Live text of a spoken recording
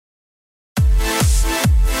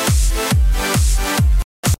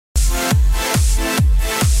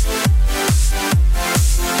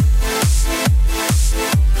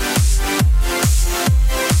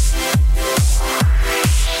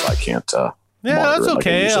can't. Yeah, that's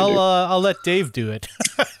okay. I'll let Dave do it.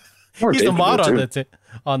 He's the mod on the.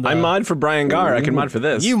 I mod for Brian Gar. I can mod for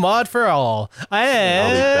this. You mod for all.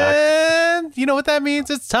 And you know what that means?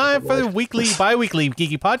 It's time for the bi-weekly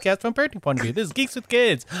geeky podcast from a parenting point of view. This is Geeks with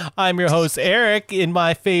Kids. I'm your host, Eric, in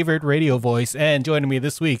my favorite radio voice. And joining me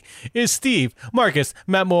this week is Steve, Marcus,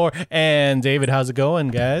 Matt Moore, and David. How's it going,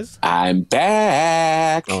 guys? I'm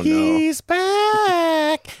back. Oh, no. He's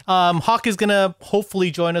back. Hawk is going to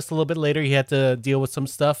hopefully join us a little bit later. He had to deal with some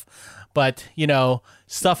stuff. But,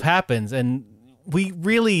 stuff happens. And we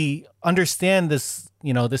really understand this,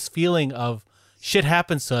 this feeling of shit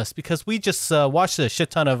happens to us because we just watched a shit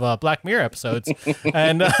ton of Black Mirror episodes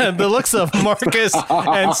and the looks of Marcus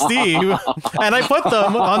and Steve, and I put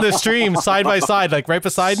them on the stream side by side, like right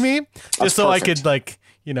beside me, just so perfect. I could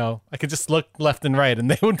I could just look left and right and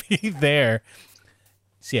they would be there.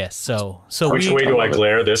 Yes. So which way do I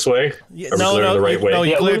glare? This way? Yeah, no, the right way. No,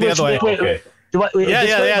 you glare the other way. Okay. You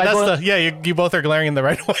both are glaring in the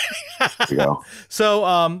right way. There you go.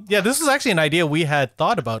 So, this was actually an idea we had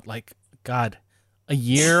thought about, a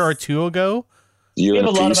year or two ago. We have a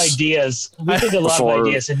lot of ideas. We think a lot of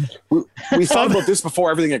ideas. We thought about this before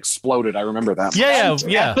everything exploded. I remember that. Yeah.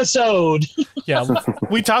 Episode. Yeah,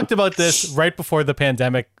 we talked about this right before the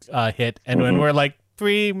pandemic hit, and when we're like,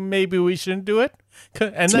 maybe we shouldn't do it.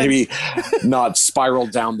 And then, maybe not spiral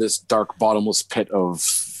down this dark, bottomless pit of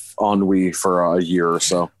ennui for a year or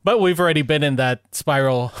so. But we've already been in that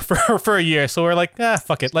spiral for a year, so we're like,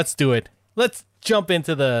 fuck it, let's do it. Let's jump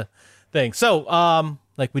into the thing. So,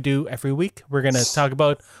 like we do every week, we're gonna talk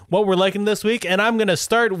about what we're liking this week, and I'm gonna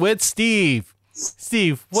start with Steve.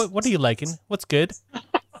 Steve, what are you liking? What's good?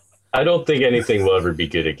 I don't think anything will ever be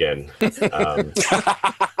good again.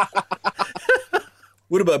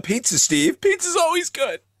 What about pizza, Steve? Pizza's always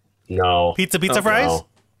good. No. Pizza fries? No.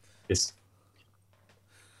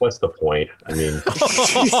 What's the point? I mean,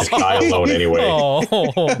 just die alone anyway.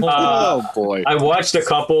 Oh boy! I watched a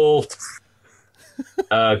couple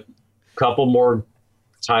more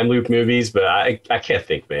time loop movies, but I can't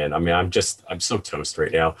think, man. I mean, I'm so toast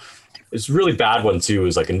right now. It's a really bad one too. It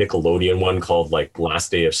was like a Nickelodeon one called like Last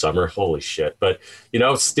Day of Summer. Holy shit! But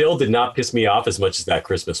still did not piss me off as much as that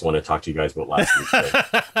Christmas one I talked to you guys about last week. So.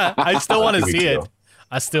 I still want to see it.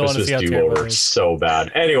 I still want to see how terrible it is. So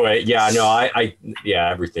bad. Anyway,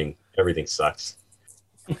 everything sucks.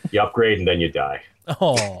 You upgrade and then you die.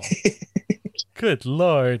 Oh, good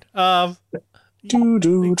lord. There's a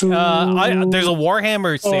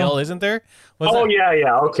Warhammer sale, isn't there?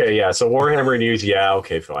 Yeah. Okay, yeah. So Warhammer news. Yeah.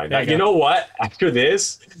 Okay, fine. Now, you know what? After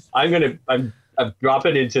this, I'm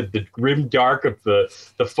dropping into the grim dark of the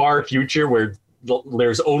far future where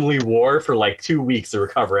there's only war for like 2 weeks to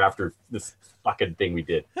recover after this fucking thing we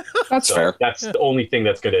did. That's fair. That's the only thing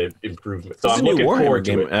that's going to improve. So There's I'm looking forward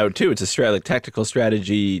to game it. out too. It's a tactical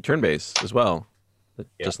strategy turn-based as well.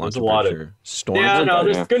 Just launched a lot of Storm. Yeah, no,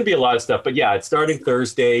 there's going to be a lot of stuff, but yeah, it's starting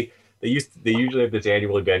Thursday. They usually have this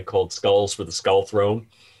annual event called Skulls for the Skull Throne,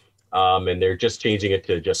 and they're just changing it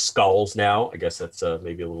to just Skulls now. I guess that's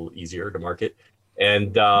maybe a little easier to market.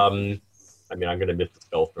 And I'm going to miss the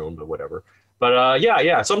Skull Throne, but whatever. But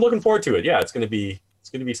yeah. So I'm looking forward to it. Yeah, it's going to be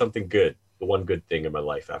something good. The one good thing in my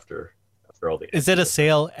life after all the. Is it a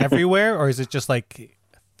sale everywhere, or is it just like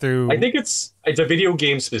through? I think it's a video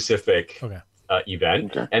game specific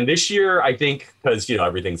event, and this year I think because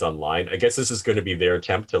everything's online. I guess this is going to be their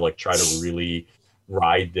attempt to like try to really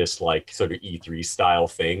ride this like sort of E3 style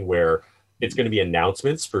thing where it's going to be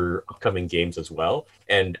announcements for upcoming games as well.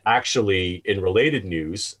 And actually, in related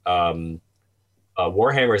news,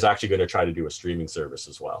 Warhammer is actually going to try to do a streaming service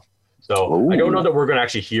as well. So I don't know that we're going to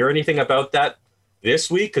actually hear anything about that this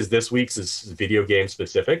week because this week's is video game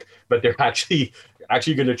specific, but they're actually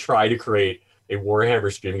going to try to create a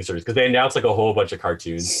Warhammer streaming service because they announced like a whole bunch of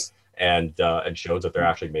cartoons and shows that they're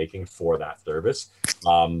actually making for that service.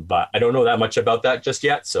 But I don't know that much about that just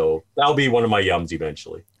yet, so that'll be one of my yums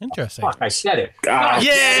eventually. Interesting. Fuck, I said it.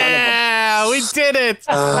 Yeah, we did it.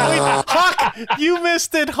 Hawk, you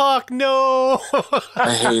missed it, Hawk. No.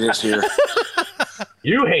 I hate it here.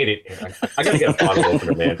 You hate it. I gotta get a bottle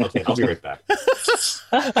opener, man. Okay, I'll be right back.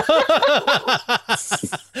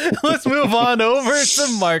 Let's move on over to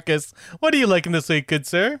Marcus. What are you liking this week, good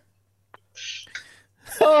sir?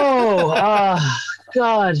 God.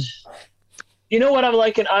 You know what I'm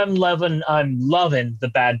liking? I'm loving the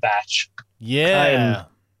Bad Batch. Yeah.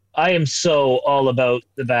 I am so all about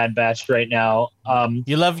the Bad Batch right now.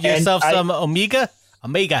 You love yourself some Omega?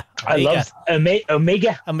 Omega. I love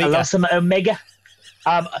Omega. I love some Omega.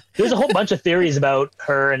 There's a whole bunch of theories about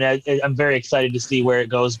her, and I'm very excited to see where it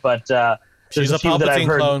goes. But she's a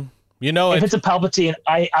Palpatine clone. You know, if it's a Palpatine,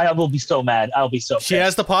 I will be so mad. I'll be so. She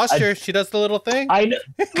has the posture. She does the little thing. I know.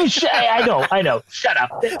 I know. Shut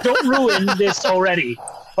up! Don't ruin this already.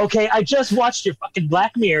 Okay, I just watched your fucking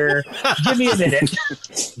Black Mirror. Give me a minute.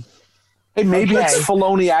 Hey, maybe it's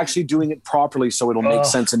Filoni actually doing it properly, so it'll make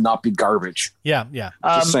sense and not be garbage. Yeah.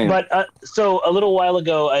 Just saying. But so a little while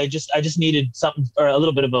ago, I just needed something, or a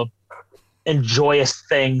little bit of a enjoyous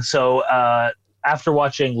thing. So after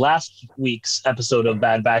watching last week's episode of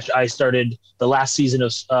Bad Batch, I started the last season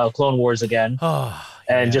of Clone Wars again,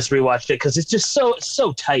 and just rewatched it because it's just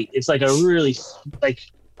so tight. It's like a really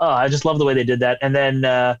I just love the way they did that. And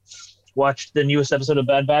then watched the newest episode of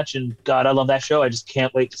Bad Batch, and God, I love that show. I just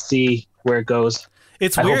can't wait to see where it goes.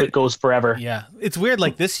 I hope it goes forever. Yeah, it's weird.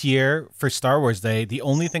 Like this year for Star Wars Day, the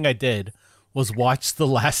only thing I did was watch the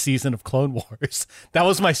last season of Clone Wars. That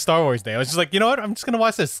was my Star Wars Day. I was just like, you know what? I'm just gonna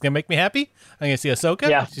watch this. It's gonna make me happy. I'm gonna see Ahsoka.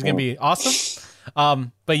 Yeah. She's gonna be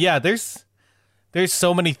awesome. But yeah, there's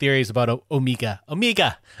so many theories about Omega. But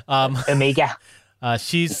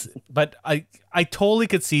I totally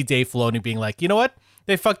could see Dave Filoni being like, you know what?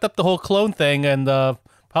 They fucked up the whole clone thing and the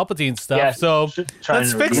Palpatine stuff. Yeah, so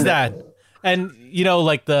let's fix that. And you know,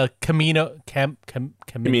 like the Kaminoans.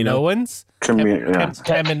 Kaminoans.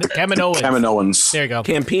 There you go.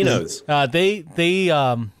 Campinos.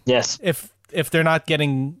 Yes. If they're not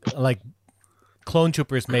getting like clone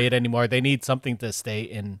troopers made anymore, they need something to stay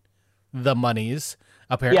in the monies.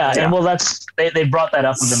 Apparently. Yeah, and well, that's they brought that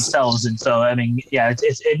up with themselves, and so I mean, yeah,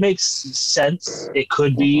 it makes sense. It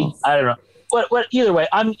could be, I don't know. What either way,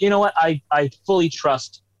 you know what, I fully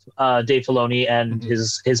trust Dave Filoni and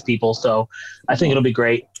his people, so I think it'll be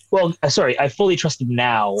great. Well, sorry, I fully trust him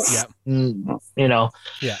now. Yeah. You know.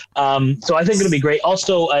 Yeah. So I think it'll be great.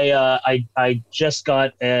 Also, I just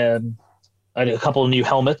got a couple of new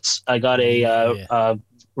helmets. I got a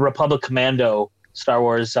Republic Commando Star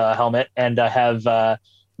Wars helmet, and I have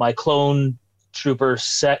my Clone Trooper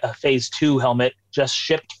Phase 2 helmet just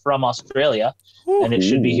shipped from Australia, and it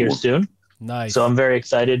should be here soon. Nice. So I'm very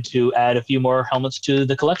excited to add a few more helmets to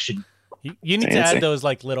the collection. You need to add those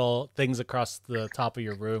like little things across the top of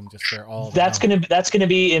your room just for all. That's gonna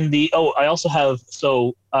be in the. Oh, I also have.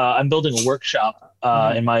 So I'm building a workshop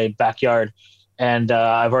in my backyard, and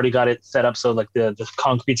I've already got it set up so like the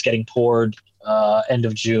concrete's getting poured end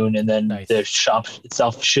of June, and then the shop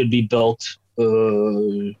itself should be built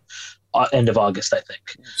end of August, I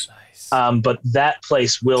think. Nice. But that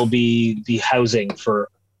place will be the housing for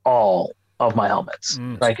all of my helmets.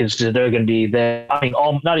 Like they're going to be there. I mean,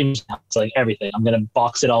 not even it's like everything. I'm going to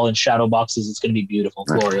box it all in shadow boxes. It's going to be beautiful,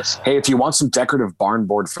 glorious. Hey, if you want some decorative barn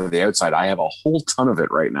board for the outside, I have a whole ton of it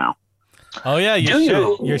right now. Oh yeah,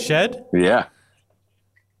 your shed? Yeah.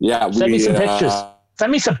 Send me some pictures.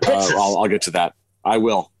 Send me some pictures. I'll get to that. I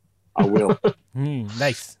will.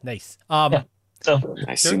 Nice. So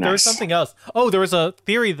there was something else. Oh, there was a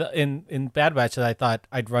theory in Bad Batch that I thought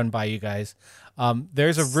I'd run by you guys.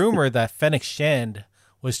 There's a rumor that Fennec Shand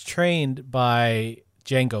was trained by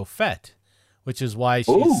Jango Fett, which is why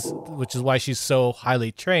she's so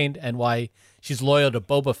highly trained, and why she's loyal to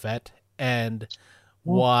Boba Fett, and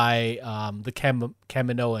why the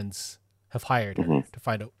Kaminoans have hired her to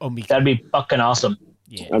find Omega. That'd be fucking awesome.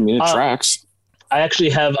 Yeah. I mean, it tracks. I actually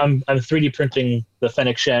have. I'm 3D printing the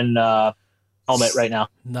Fennec Shand helmet right now.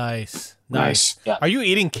 Nice. Yeah. Are you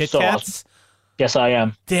eating Kit Kats? Awesome. Yes, I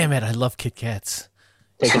am. Damn it, I love Kit Kats.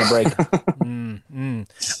 Taking a break.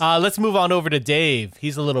 Let's move on over to Dave.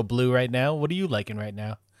 He's a little blue right now. What are you liking right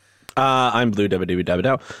now? I'm blue.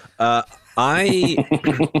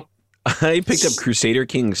 I picked up Crusader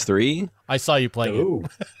Kings 3. I saw you playing it.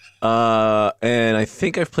 And I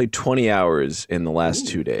think I've played 20 hours in the last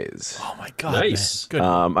 2 days. Oh my god! Nice. Good.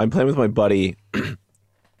 I'm playing with my buddy.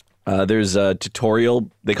 There's a tutorial.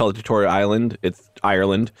 They call it Tutorial Island. It's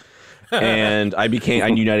Ireland. And I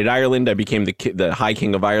united Ireland. I became the High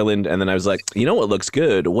King of Ireland. And then I was like, you know what looks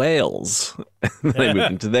good? Wales. And then I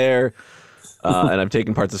moved into there. And I've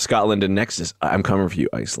taken parts of Scotland. And next is, I'm coming for you,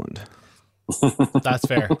 Iceland. That's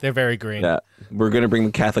fair. They're very green. Yeah, we're gonna bring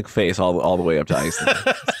the Catholic faith all the way up to Iceland.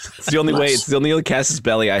 It's the only way. It's the only casus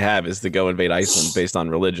belli I have is to go invade Iceland based on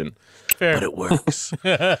religion. Fair. But it works.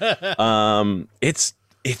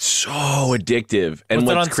 It's so addictive. And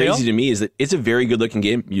what's crazy to me is that it's a very good looking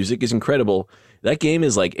game. Music is incredible. That game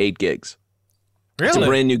is like 8 gigs. Really? It's a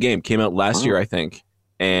brand new game. Came out last year, I think,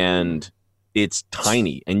 and it's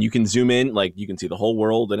tiny. And you can zoom in, like you can see the whole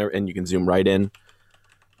world, and you can zoom right in.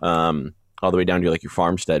 All the way down to like your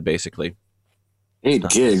farmstead, basically. 8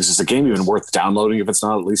 gigs. Is the game even worth downloading if it's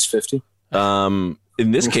not at least 50? In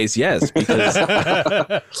this case, yes, because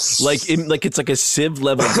like it's like a Civ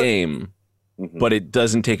level game, but it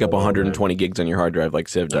doesn't take up 120 gigs on your hard drive like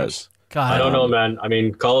Civ does. God. I don't know, man. I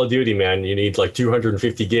mean, Call of Duty, man, you need like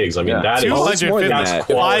 250 gigs. I mean, that is 250, that's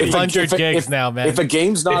quality. 500 gigs now, man. If a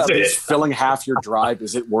game's not at least filling half your drive,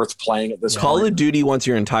 is it worth playing at this point? Call of Duty wants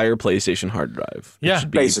your entire PlayStation hard drive. It Yeah.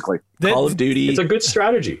 should be Basically. Call of Duty. It's a good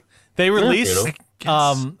strategy. They released you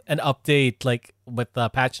know? an update like with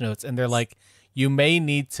patch notes, and they're like, you may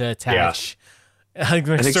need to attach an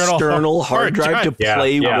external hard drive to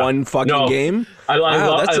play one fucking game. I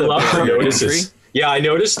love that's to a notice entry. this. Yeah, I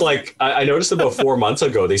noticed I noticed about 4 months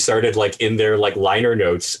ago they started like in their like liner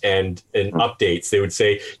notes and updates they would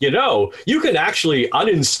say, you know, you can actually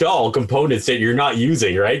uninstall components that you're not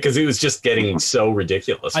using, right? Because it was just getting so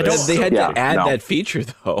ridiculous. Right? They had to add that feature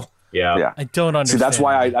though. Yeah. I don't understand.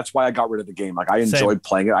 See, that's why I got rid of the game. Like I enjoyed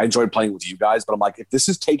playing it. I enjoyed playing it with you guys, but I'm like, if this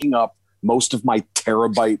is taking up most of my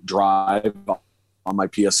terabyte drive on my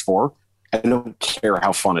PS4, I don't care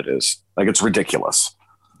how fun it is. Like it's ridiculous.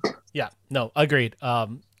 Yeah, no, agreed. I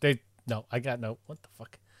got no. What the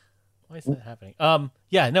fuck? Why is that happening?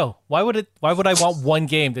 Yeah, no. Why would I want one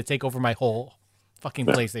game to take over my whole fucking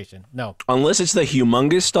PlayStation? No. Unless it's the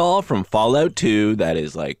humongous stall from Fallout 2 that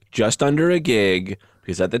is like just under a gig,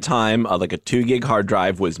 because at the time, like a 2 gig hard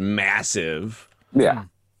drive was massive. Yeah.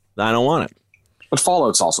 I don't want it. But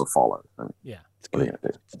Fallout's also Fallout. Yeah. It's good.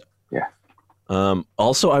 Yeah.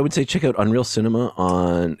 Also, I would say check out Unreal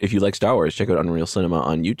Cinema if you like Star Wars, check out Unreal Cinema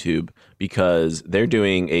on YouTube because they're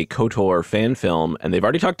doing a KOTOR fan film and they've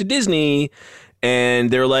already talked to Disney and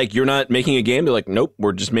they're like, you're not making a game. They're like, nope,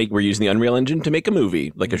 we're using the Unreal Engine to make a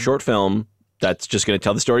movie, like a short film that's just going to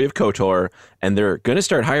tell the story of KOTOR. And they're going to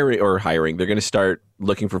start hiring. They're going to start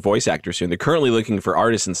looking for voice actors soon. They're currently looking for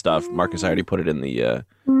artists and stuff. Marcus, I already put it in the chat,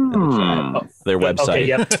 their website. Okay,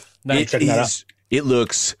 yep. Checking that out. It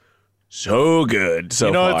looks so good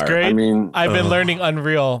so far. It's great? I mean, I've been learning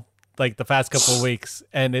Unreal like the past couple of weeks,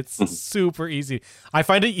 and it's super easy. I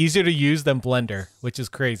find it easier to use than Blender, which is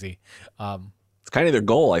crazy. It's kind of their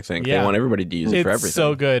goal, I think. Yeah. They want everybody to use it for everything. It's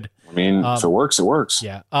so good. I mean, if it works, it works.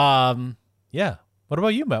 Yeah. Yeah. What about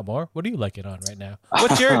you, Matt Moore? What do you like it on right now?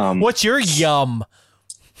 What's your yum?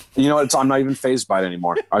 You know, I'm not even phased by it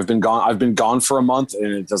anymore. I've been gone for a month, and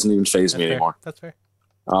it doesn't even faze me anymore. That's fair.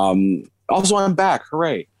 Also, I'm back.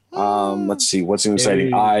 Hooray! Let's see what's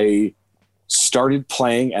exciting. I started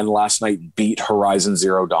playing and last night beat Horizon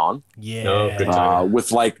Zero Dawn. Yeah. No, good time.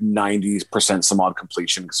 With like 90% some odd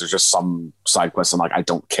completion because there's just some side quests I'm like, I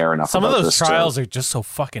don't care enough. Some about of those this trials are just so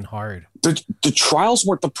fucking hard. The trials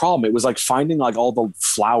weren't the problem. It was like finding like all the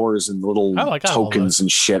flowers and little tokens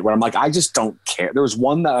and shit where I'm like, I just don't care. There was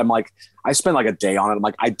one that I'm like, I spent like a day on it. I'm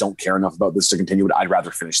like, I don't care enough about this to continue it. I'd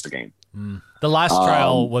rather finish the game. The last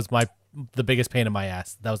trial was the biggest pain in my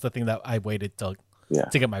ass. That was the thing that I waited to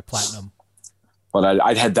get my platinum. But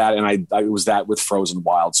I'd had that, and I was that with Frozen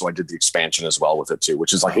Wild, so I did the expansion as well with it too,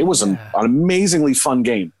 which is like it was an amazingly fun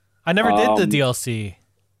game. I never did the DLC.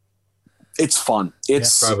 It's fun.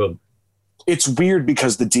 It's weird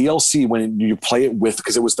because the DLC when you play it with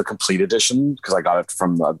because it was the complete edition because I got it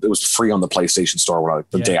from it was free on the PlayStation Store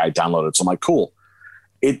the day I downloaded it. So I'm like, cool.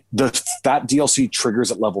 That DLC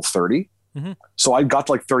triggers at level 30. Mm-hmm. So I got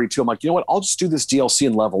to like 32. I'm like, you know what? I'll just do this DLC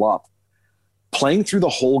and level up. Playing through the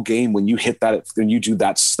whole game when you hit that, when you do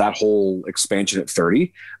that whole expansion at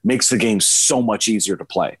 30 makes the game so much easier to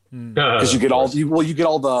play because you get all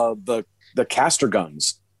the caster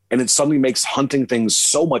guns and it suddenly makes hunting things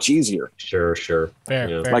so much easier. Sure.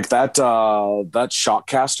 Fair. Like that shock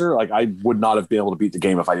caster, like I would not have been able to beat the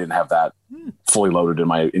game if I didn't have that fully loaded in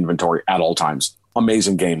my inventory at all times.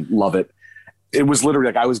 Amazing game. Love it. It was literally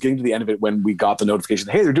like I was getting to the end of it when we got the notification,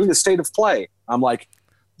 hey, they're doing a state of play. I'm like,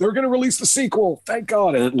 they're going to release the sequel. Thank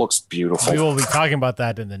God. And it looks beautiful. We will be talking about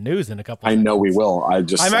that in the news in a couple of I know we will. I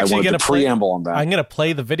wanted to preamble on that. I'm going to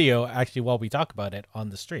play the video actually while we talk about it on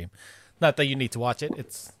the stream. Not that you need to watch it.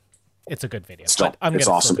 It's a good video. It's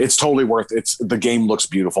awesome. It's totally worth it. The game looks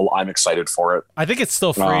beautiful. I'm excited for it. I think it's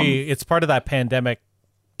still free. It's part of that pandemic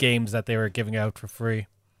games that they were giving out for free.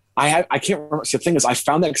 I can't remember. See, the thing is, I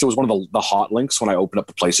found that because it was one of the hot links when I opened up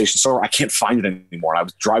the PlayStation Store. I can't find it anymore. I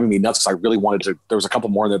was driving me nuts because I really wanted to. There was a couple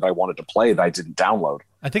more in there that I wanted to play that I didn't download.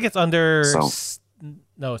 I think it's under.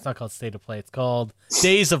 No, it's not called State of Play. It's called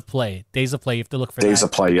Days of Play. Days of Play. You have to look for Days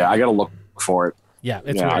of Play. Yeah, I got to look for it. Yeah,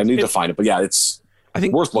 it's I need to find it. But yeah, it's I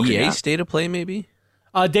think worth looking EA at. State of Play maybe.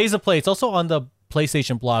 Days of Play. It's also on the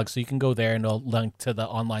PlayStation blog, so you can go there and it'll link to the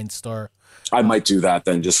online store. I might do that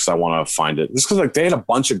then just because I want to find it. Just because like they had a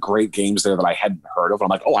bunch of great games there that I hadn't heard of. And I'm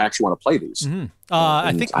like, oh, I actually want to play these. Mm-hmm.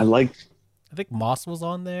 I think Moss was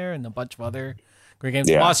on there and a bunch of other great games.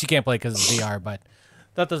 Yeah. Moss you can't play because it's VR, but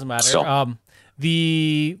that doesn't matter. Still.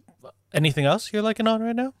 Anything else you're liking on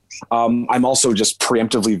right now? I'm also just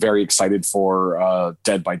preemptively very excited for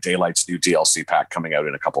Dead by Daylight's new DLC pack coming out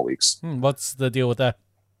in a couple weeks. What's the deal with that?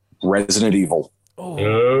 Resident Evil.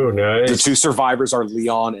 Oh, nice. The two survivors are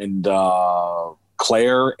Leon and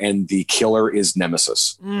Claire, and the killer is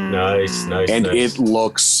Nemesis. Nice. And it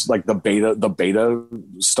looks like the beta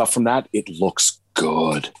stuff from that. It looks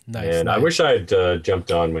good. And I wish I had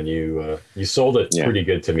jumped on when you sold it pretty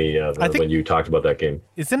good to me when you talked about that game.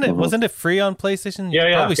 Isn't it? Wasn't it free on PlayStation?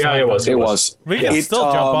 Yeah, it was. It was. We can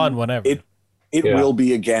still jump on whenever. It will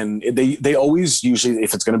be again. They always usually,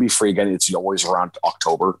 if it's going to be free again, it's always around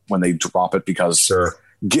October when they drop it, because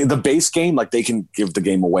the base game, like, they can give the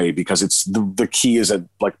game away because it's the key is that,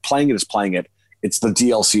 like, playing it is playing it. It's the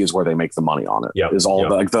DLC is where they make the money on it. Is all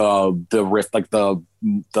the rift, like the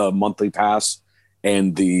monthly pass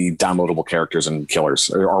and the downloadable characters and killers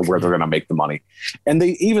are where they're going to make the money. And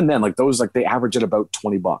they, even then, like those, like they average at about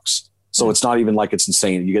 $20. So it's not even like it's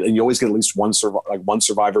insane. You always get at least one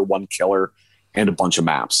survivor, one killer, and a bunch of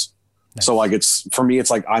maps. Nice. So like for me,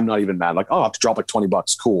 it's like, I'm not even mad. Like, oh, I have to drop like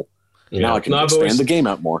 $20. Cool. Yeah. Now I can expand the game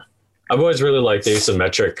out more. I've always really liked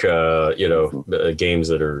asymmetric, games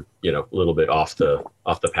that are, a little bit off the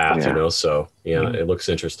path, So it looks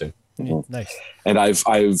interesting. Nice. And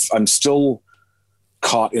I'm still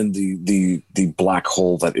caught in the black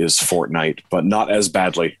hole that is Fortnite, but not as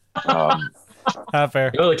badly.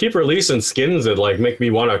 Fair. They keep releasing skins that like make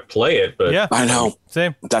me want to play it, but I know.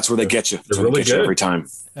 Same. That's where they get you. They're really good every time.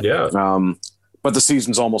 Yeah. But the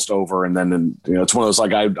season's almost over, and then it's one of those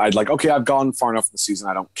like I'd like, okay, I've gone far enough in the season,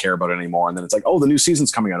 I don't care about it anymore, and then it's like, oh, the new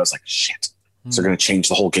season's coming out. I was like, shit, so they're going to change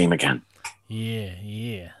the whole game again.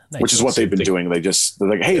 Yeah. Nice. Which is what they've been doing. They're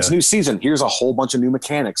like, hey, it's a new season. Here's a whole bunch of new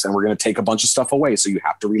mechanics, and we're going to take a bunch of stuff away, so you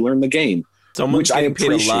have to relearn the game. Someone's getting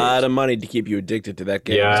paid a lot of money to keep you addicted to that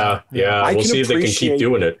game. Yeah. We'll see if they can keep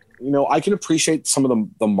doing it. I can appreciate some of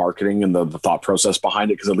the marketing and the thought process behind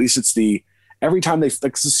it, because at least it's every time the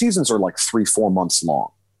seasons are like 3-4 months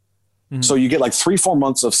long. Mm-hmm. So you get like 3-4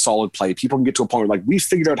 months of solid play. People can get to a point where like, we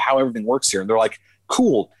figured out how everything works here. And they're like,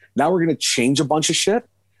 cool. Now we're going to change a bunch of shit,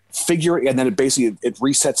 and then it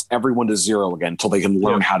resets everyone to zero again until they can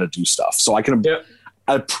learn how to do stuff. So I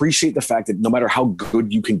appreciate the fact that no matter how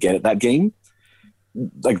good you can get at that game,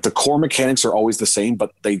 like the core mechanics are always the same,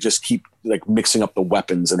 but they just keep like mixing up the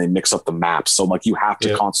weapons and they mix up the maps. So like you have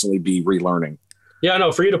to constantly be relearning. Yeah,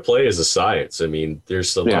 no, free to play is a science. I mean,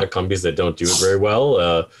 there's a lot of companies that don't do it very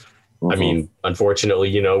well. I mean,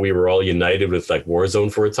 unfortunately, we were all united with like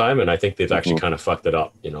Warzone for a time, and I think they've actually kind of fucked it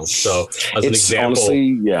up, So as an example,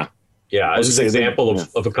 honestly, as an example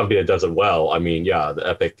of a company that does it well, I mean,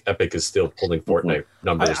 the Epic is still pulling Fortnite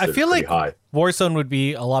numbers. I feel like high. Warzone would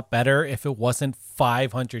be a lot better if it wasn't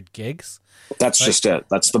 500 gigs. That's just it.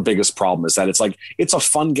 That's the biggest problem, is that it's like, it's a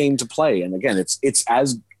fun game to play. And again, it's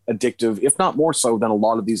as addictive, if not more so, than a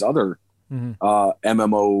lot of these other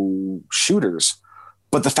MMO shooters.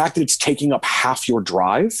 But the fact that it's taking up half your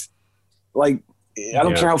drive, like, I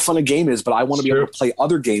don't care how fun a game is, but I want to be able to play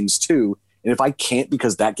other games too. And if I can't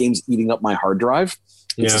because that game's eating up my hard drive,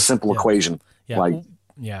 it's a simple equation.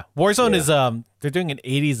 Warzone is they're doing an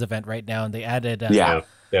 80s event right now, and they added they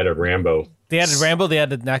added Rambo. They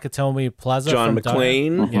added Nakatomi Plaza. John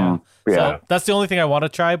McClane. So that's the only thing I want to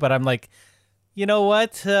try, but I'm like, you know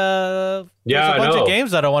what? There's a bunch of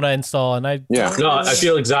games that I want to install, and I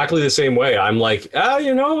feel exactly the same way. I'm like,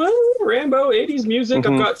 Rambo, 80s music.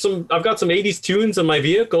 Mm-hmm. I've got some 80s tunes in my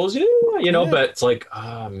vehicles, but it's like,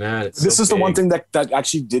 oh man, this is the one thing that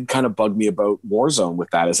actually did kind of bug me about Warzone with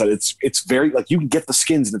that, is that it's very like, you can get the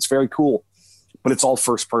skins and it's very cool, but it's all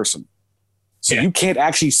first person. So you can't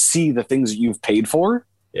actually see the things that you've paid for.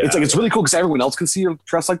 Yeah, it's like, it's really cool because everyone else can see your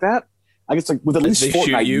dress like that. I guess like with at least they Fortnite,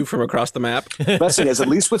 shoot you from across the map. Best thing is, at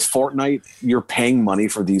least with Fortnite, you're paying money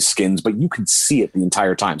for these skins, but you can see it the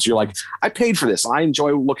entire time. So you're like, I paid for this. I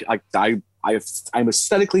enjoy looking. Like I'm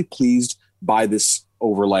aesthetically pleased by this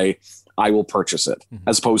overlay. I will purchase it,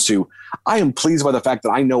 as opposed to I am pleased by the fact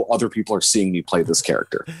that I know other people are seeing me play this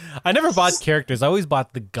character. I never bought characters. I always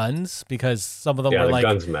bought the guns because some of them were like,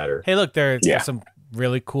 guns matter. Hey, look, there's some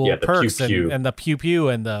really cool perks pew pew. And the pew pew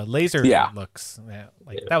and the laser looks.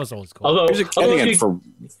 That was always cool. Although if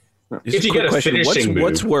you get a finishing move,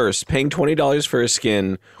 what's worse, paying $20 for a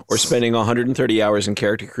skin or spending 130 hours in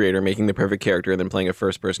Character Creator making the perfect character than playing a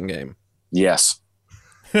first-person game? Yes.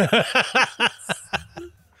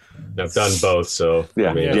 I've done both, so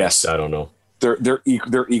yes. I don't know. They're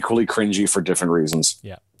equally cringy for different reasons.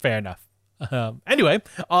 Yeah, fair enough. Anyway,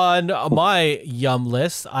 on my yum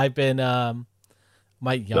list, I've been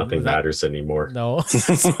Nothing matters anymore. No.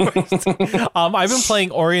 I've been playing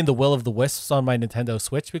Ori and the Will of the Wisps on my Nintendo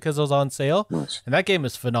Switch because it was on sale. Nice. And that game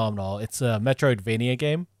is phenomenal. It's a Metroidvania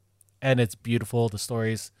game, and it's beautiful. The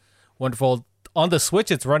story's wonderful. On the Switch,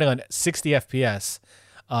 it's running on 60 FPS,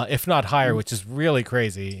 if not higher, which is really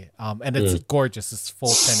crazy. And it's gorgeous. It's full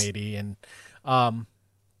 1080. And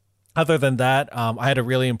other than that, I had a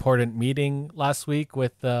really important meeting last week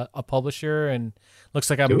with a publisher, and looks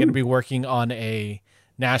like I'm going to be working on a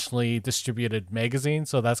nationally distributed magazine,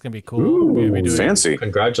 so that's going to be cool. Ooh, fancy.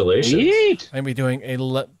 Congratulations. I'm going to be doing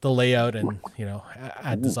the layout and,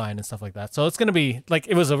 ad design and stuff like that. So it's going to be like,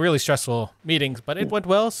 it was a really stressful meeting, but it went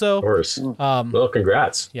well. So, of course. Well,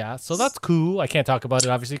 congrats. Yeah, so that's cool. I can't talk about it,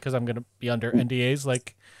 obviously, because I'm going to be under NDAs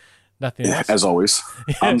like nothing else. As always.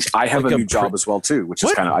 I have a new job as well, too, which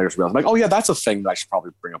is kind of, I just realized, like, oh, yeah, that's a thing that I should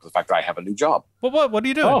probably bring up, the fact that I have a new job. Well, what are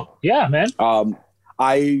you doing? Oh, yeah, man.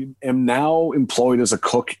 I am now employed as a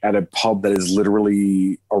cook at a pub that is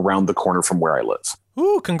literally around the corner from where I live.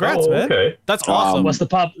 Ooh, congrats, man. Okay. That's awesome. What's the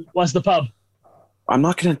pub? I'm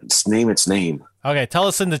not going to name its name. Okay, tell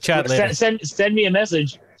us in the chat later. Send me a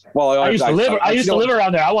message. Well, I used to live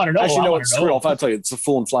around there. I want to know. Actually, no, it's true. I'll tell you, it's a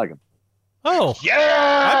Full and Flagon. Oh,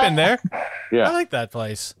 yeah. I've been there. Yeah. I like that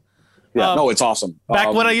place. Yeah, no, it's awesome.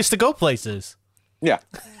 Back when I used to go places. Yeah.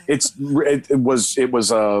 It was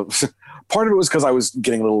part of it was because I was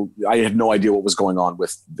getting I had no idea what was going on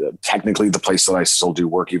with technically the place that I still do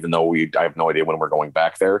work, even though I have no idea when we're going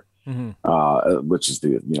back there, which is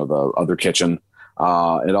the other kitchen.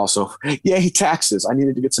 And also, yay, taxes. I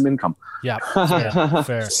needed to get some income. Yeah,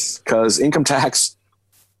 fair. Because income tax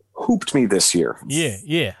hooped me this year.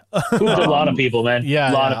 Yeah. Hooped a lot of people, man. Yeah,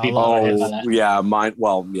 a lot of people.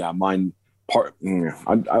 Mine part.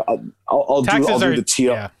 I'll do the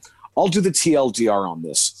TL. Yeah. I'll do the TLDR on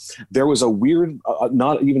this. There was a weird,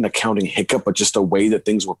 not even accounting hiccup, but just a way that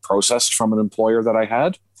things were processed from an employer that I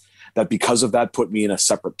had, that because of that put me in a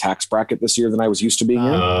separate tax bracket this year than I was used to being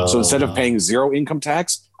in. So instead of paying 0 income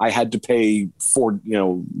tax, I had to pay 4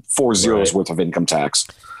 zeros worth of income tax.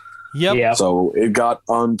 Yep. So it got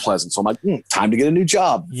unpleasant. So I'm like, time to get a new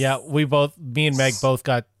job. Yeah, me and Meg both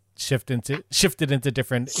got shifted into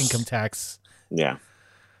different income tax. Yeah.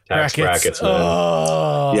 Tax brackets, man.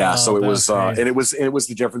 Oh, yeah, so it was and it was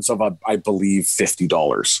the difference of I believe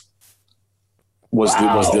 $50 was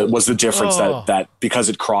the difference that because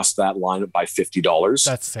it crossed that line by $50.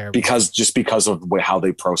 That's terrible. Because of how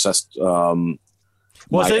they processed end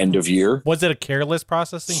of year. Was it a careless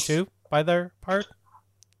processing too by their part?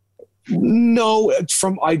 No,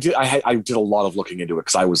 I did a lot of looking into it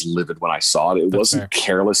because I was livid when I saw it. It wasn't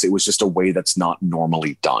careless. It was just a way that's not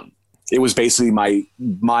normally done. It was basically my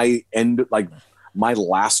end, like my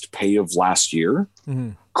last pay of last year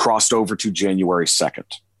crossed over to January 2nd.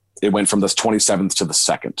 It went from the 27th to the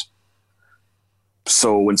 2nd.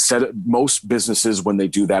 So most businesses, when they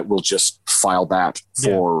do that, will just file that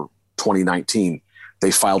for 2019.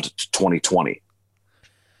 They filed it to 2020.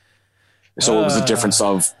 So it was a difference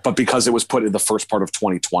but because it was put in the first part of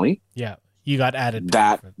 2020. Yeah. You got added.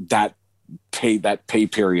 That pay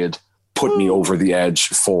period put me over the edge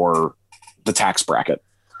for the tax bracket.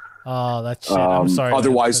 Oh, that's shit. I'm sorry.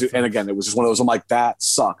 Otherwise, and again, it was just one of those. I'm like, that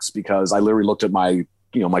sucks because I literally looked at my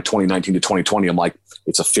 2019 to 2020. I'm like,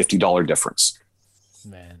 it's a $50 difference.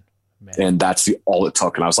 Man. And that's all it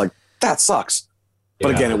took. And I was like, that sucks.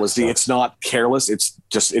 But again, it's not careless.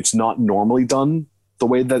 It's not normally done the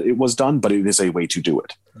way that it was done, but it is a way to do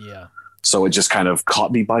it. Yeah. So it just kind of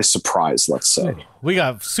caught me by surprise, let's say. We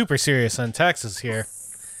got super serious on taxes here.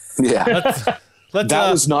 Yeah.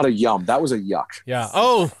 That was not a yum. That was a yuck. Yeah.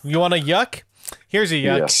 Oh, you want a yuck? Here's a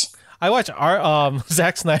yuck. Yes. I watched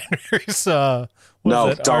Zack Snyder's.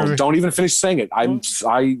 Don't even finish saying it. Army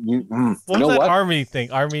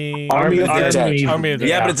thing? Army of the Dead.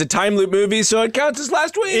 Yeah, but it's a time loop movie, so it counts as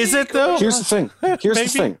last week. Is it though? Here's the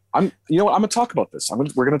thing. I'm gonna talk about this.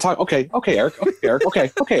 We're gonna talk. Okay, Eric. Eric. Okay,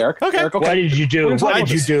 Eric. Okay. Eric, okay. What did you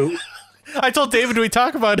do? I told David we'd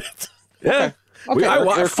talk about it. Yeah.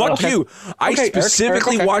 Okay. Fuck you. I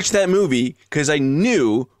specifically watched that movie because I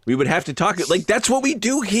knew we would have to talk. Like, that's what we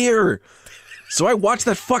do here. So I watched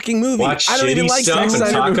that fucking movie. I don't even like stuff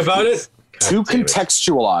and talk about it. To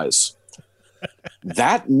contextualize,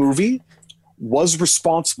 that movie was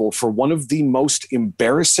responsible for one of the most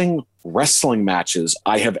embarrassing wrestling matches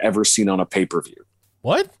I have ever seen on a pay-per-view.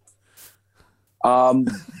 What?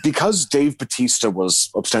 Because Dave Bautista was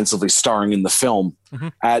ostensibly starring in the film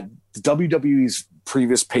at WWE's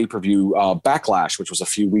previous pay-per-view Backlash, which was a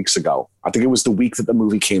few weeks ago. I think it was the week that the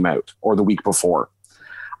movie came out or the week before.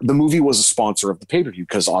 The movie was a sponsor of the pay-per-view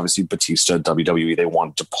because obviously Batista, WWE, they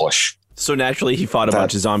wanted to push So naturally, he fought a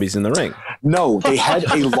bunch of zombies in the ring. No, they had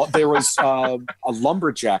there was a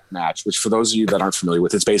lumberjack match, which for those of you that aren't familiar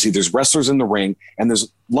with, it's basically there's wrestlers in the ring and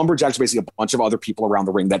there's lumberjacks, basically a bunch of other people around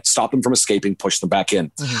the ring that stop them from escaping, push them back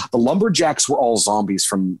in. Mm-hmm. The lumberjacks were all zombies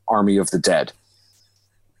from Army of the Dead.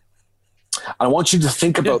 I want you to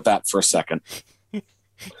think about that for a second.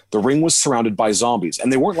 The ring was surrounded by zombies,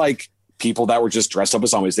 and they weren't like people that were just dressed up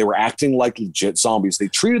as zombies. They were acting like legit zombies. They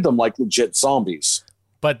treated them like legit zombies.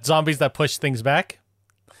 But zombies that push things back?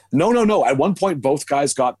 No. At one point, both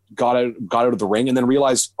guys got out of the ring and then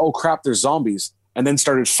realized, oh crap, there's zombies, and then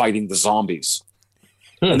started fighting the zombies.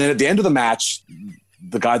 And then at the end of the match,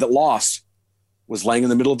 the guy that lost was laying in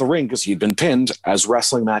the middle of the ring because he'd been pinned, as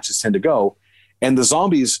wrestling matches tend to go, and the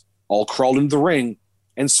zombies all crawled into the ring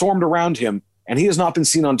and swarmed around him, and he has not been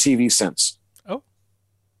seen on TV since. Oh,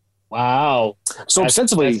 wow! So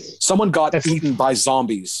ostensibly, someone got eaten by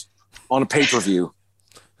zombies on a pay-per-view.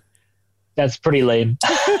 That's pretty lame.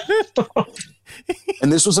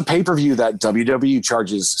 And this was a pay-per-view that WWE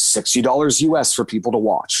charges $60 US for people to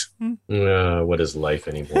watch. What is life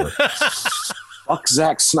anymore? Fuck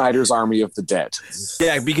Zack Snyder's Army of the Dead.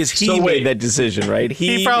 Yeah, because he made that decision, right?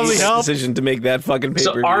 He probably made that helped. decision to make that fucking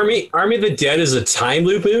pay-per-view. So Army of the Dead is a time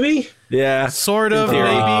loop movie? Yeah. Sort of,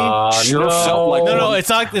 maybe. Sure felt like No, it's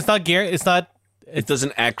not It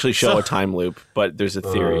doesn't actually show a time loop, but there's a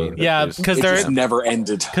theory. Yeah, because it just never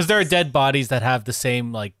ended. Because there are dead bodies that have the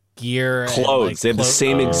same like gear, clothes. They have the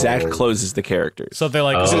same exact clothes as the characters. So they're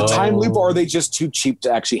like, is it a time loop, or are they just too cheap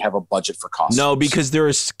to actually have a budget for costumes? No, because there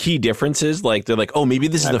are key differences. Like they're like, oh, maybe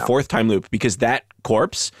this is the fourth time loop because that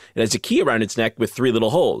corpse, it has a key around its neck with 3 little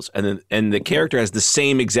holes, and the character has the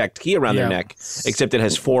same exact key around their neck, except it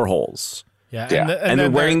has 4 holes. Yeah, and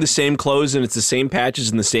they're wearing the same clothes, and it's the same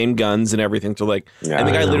patches and the same guns and everything. So like, and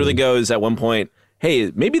the guy literally goes at one point,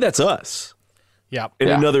 "Hey, maybe that's us." Yeah, in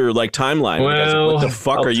another like timeline. Well, what the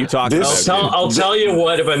fuck are you talking about? I'll tell you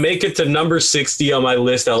what. If I make it to number 60 on my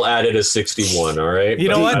list, I'll add it as 61. All right. You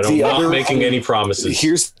know what? I'm not making any promises.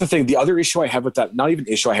 Here's the thing: the other issue I have with that, not even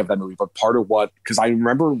issue I have with that movie, but part of what, because I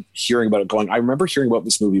remember hearing about it. I remember hearing about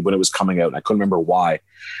this movie when it was coming out, and I couldn't remember why.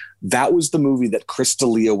 That was the movie that Chris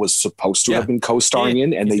D'Elia was supposed to have been co-starring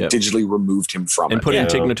in, and they digitally removed him from it. And put in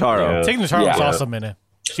Tig Notaro. Tig Notaro was awesome in it.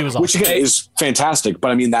 She was awesome. Which again is fantastic.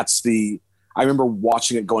 But I mean, I remember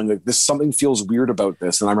watching it going like, something feels weird about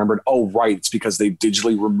this. And I remembered, oh, right, it's because they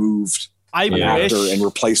digitally removed an actor and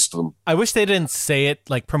replaced them. I wish they didn't say it,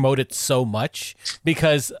 like promote it so much,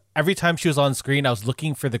 because every time she was on screen, I was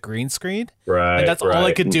looking for the green screen. Right. And that's all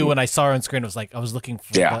I could do when I saw her on screen. Was like, I was looking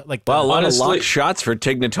for a lot of lock shots for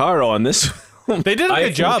Tig Notaro on this. They did a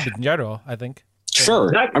good job in general, I think.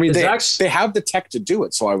 Sure. I mean, they have the tech to do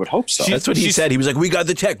it, so I would hope so. That's what he said. He was like, we got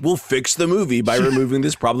the tech. We'll fix the movie by removing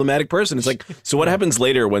this problematic person. It's like, so what happens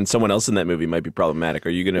later when someone else in that movie might be problematic? Are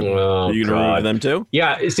you going to remove them too?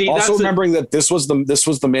 Yeah. See, also remembering that this was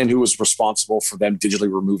the man who was responsible for them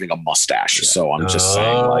digitally removing a mustache. Yeah. So I'm just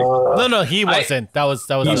saying, like, no, he wasn't. That was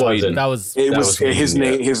his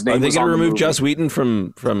name. His name. Are they going to remove Joss Whedon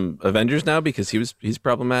from Avengers now because he's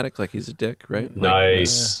problematic? Like he's a dick, right?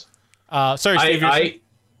 Nice. Sorry, Steve. I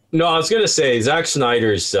was going to say Zack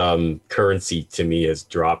Snyder's currency to me has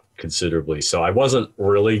dropped considerably. So I wasn't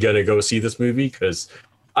really going to go see this movie because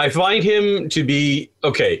I find him to be,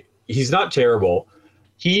 okay, he's not terrible.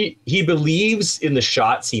 He believes in the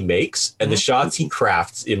shots he makes, and the shots he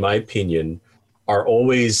crafts, in my opinion, are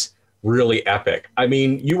always really epic. I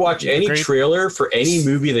mean, you watch any trailer for any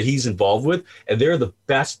movie that he's involved with, and they're the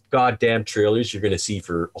best goddamn trailers you're going to see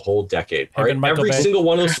for a whole decade. All right? Every single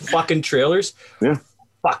one of those fucking trailers. Yeah.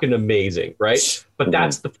 Fucking amazing, right? But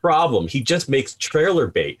that's the problem. He just makes trailer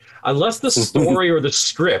bait. Unless the story or the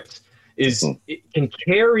script it can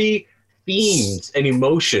carry themes and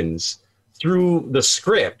emotions through the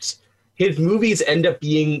script, his movies end up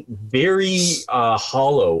being very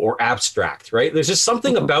hollow or abstract, right? There's just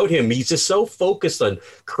something about him. He's just so focused on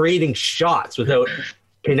creating shots without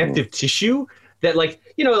connective tissue that, like,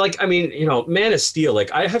 Man of Steel,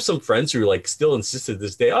 like, I have some friends who like still insisted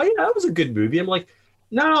this day, oh yeah, that was a good movie. I'm like,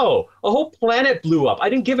 no, a whole planet blew up. I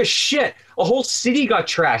didn't give a shit. A whole city got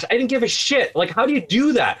trashed. I didn't give a shit. Like, how do you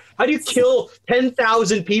do that? How do you kill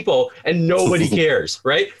 10,000 people and nobody cares,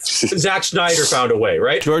 right? Zack Snyder found a way,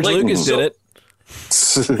 right? George Lucas did it.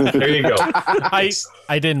 There you go.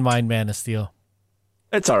 I didn't mind Man of Steel.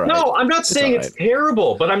 It's all right. No, I'm not saying it's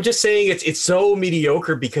terrible, but I'm just saying it's so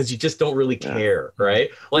mediocre because you just don't really care, right?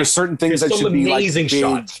 Like, there's certain things that should be like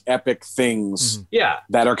big, epic things,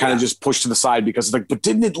 that are kind of just pushed to the side because it's like, but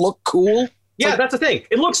didn't it look cool? Yeah, that's the thing.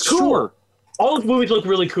 It looks cool. all the movies look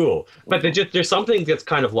really cool, but there's something that's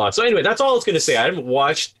kind of lost. So anyway, that's all I was going to say. I haven't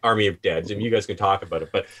watched Army of Dead, and you guys can talk about it,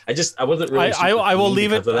 but I wasn't really. I will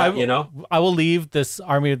leave it. That, you know, I will leave this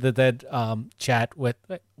Army of the Dead chat with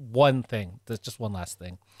one thing. There's just one last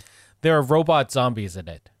thing. There are robot zombies in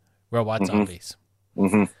it. Robot zombies.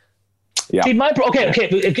 Mm-hmm. Yeah. See, okay.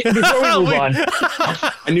 Before we move on,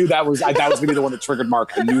 I knew that was going to be the one that triggered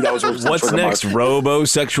Mark. I knew that was what's next.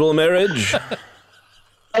 Robo-sexual marriage.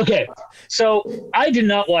 Okay, so I did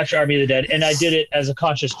not watch Army of the Dead, and I did it as a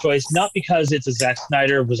conscious choice, not because it's a Zack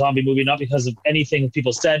Snyder zombie movie, not because of anything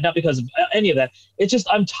people said, not because of any of that. It's just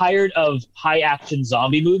I'm tired of high action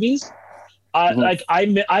zombie movies. Like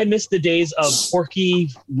I miss the days of quirky,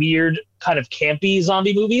 weird, kind of campy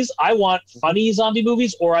zombie movies. I want funny zombie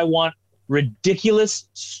movies, or I want ridiculous,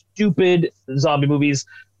 stupid zombie movies.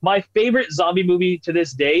 My favorite zombie movie to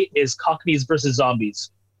this day is Cockneys versus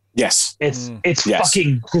Zombies. Yes. It's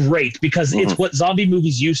fucking great because it's what zombie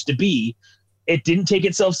movies used to be. It didn't take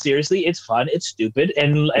itself seriously. It's fun. It's stupid.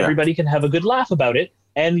 And everybody can have a good laugh about it.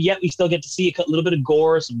 And yet we still get to see a little bit of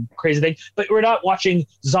gore, some crazy thing. But we're not watching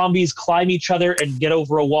zombies climb each other and get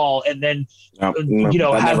over a wall and then, have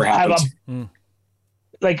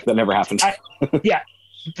like that never happened.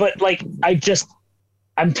 But like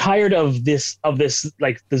I'm tired of this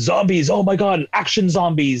like the zombies. Oh my god, action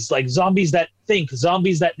zombies, like zombies that think,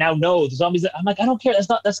 zombies that now know, the zombies that I'm like, I don't care.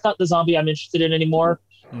 That's not the zombie I'm interested in anymore.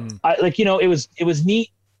 It was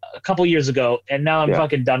neat a couple years ago, and now I'm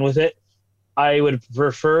fucking done with it. I would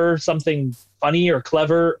prefer something funny or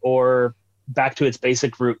clever or back to its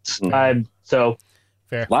basic roots. So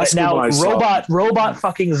fair. Now robot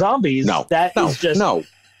fucking zombies.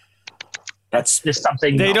 That's just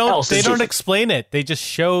something they don't else. They don't explain it. They just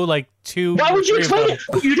show like two. Why would you explain it?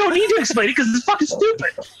 You don't need to explain it because it's fucking stupid.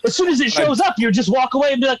 As soon as it shows up, you just walk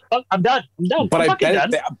away and be like, oh, I'm done. But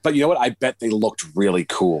but you know what? I bet they looked really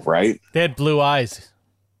cool, right? They had blue eyes.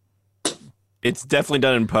 It's definitely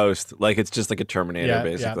done in post. Like it's just like a Terminator,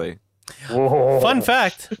 basically. Yeah. Fun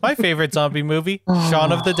fact: my favorite zombie movie,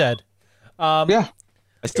 Shaun of the Dead.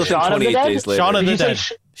 I still think 28 Days Later. Shaun of the Dead.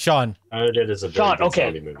 Shaun. It is a very good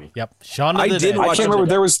zombie movie. Yep. Shaun of the Dead. I can't remember.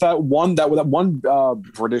 There was that one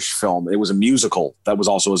British film. It was a musical that was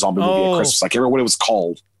also a zombie movie at Christmas. I can't remember what it was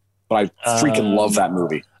called, but I freaking love that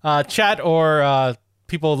movie. Chat or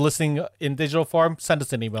people listening in digital form, send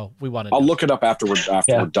us an email. We want it. I'll look it up after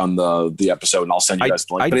we're done the episode, and I'll send you guys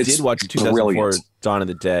the link. I did watch 2004 Dawn of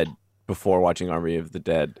the Dead before watching Army of the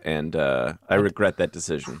Dead, and I regret that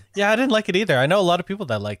decision. Yeah, I didn't like it either. I know a lot of people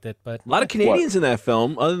that liked it, but a lot of Canadians in that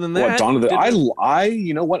film. Other than that, Dawn of the I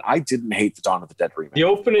you know what? I didn't hate the Dawn of the Dead remake. The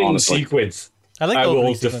opening sequence, I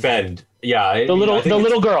will defend. Yeah, the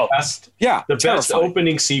little girl. The best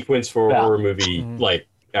opening sequence for a horror movie like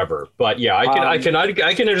ever. But yeah, I can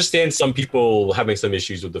understand some people having some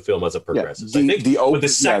issues with the film as it progresses. I think with the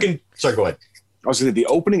second. Sorry, go ahead. I was going to say the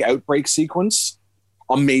opening outbreak sequence.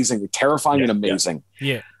 Amazing, terrifying, and amazing.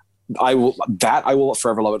 Yeah. I will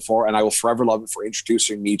forever love it for, and I will forever love it for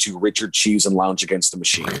introducing me to Richard Cheese and Lounge Against the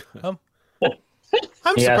Machine.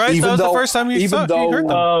 I'm surprised that was the first time you heard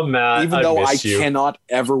them. Oh man! Even though I cannot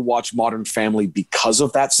ever watch Modern Family because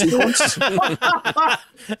of that sequence,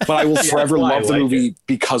 but I will forever love the movie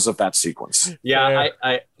because of that sequence. Yeah,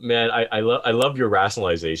 I love your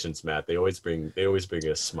rationalizations, Matt. They always bring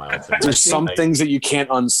a smile. There's some things that you can't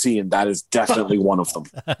unsee, and that is definitely one of them.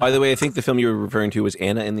 By the way, I think the film you were referring to was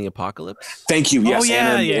Anna and the Apocalypse. Thank you. Yes,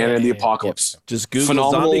 Anna and the Apocalypse. Just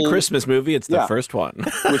Google zombie Christmas movie. It's the first one.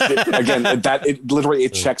 Which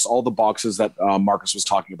it checks all the boxes that Marcus was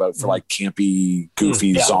talking about for like campy,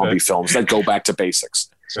 goofy zombie films that go back to basics.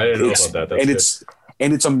 I didn't know about that.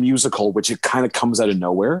 It's a musical, which it kind of comes out of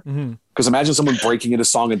nowhere. Because imagine someone breaking into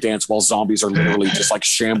song and dance while zombies are literally just like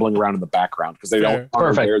shambling around in the background because they aren't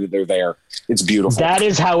aware that they're there. It's beautiful. That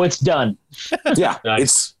is how it's done. Yeah,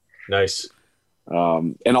 it's nice.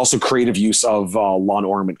 And also creative use of lawn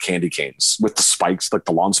ornament candy canes with the spikes, like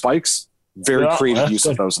the lawn spikes. Very creative use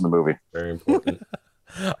of those in the movie. Very important.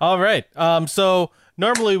 All right. So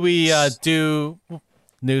normally we do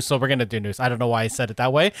news, so we're gonna do news. I don't know why I said it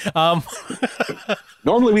that way.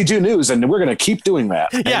 Normally we do news, and we're gonna keep doing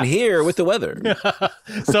that. Yeah. And here with the weather.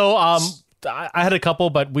 So I had a couple,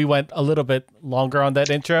 but we went a little bit longer on that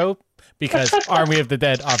intro because Army of the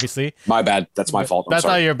Dead, obviously. My bad. That's my fault. That's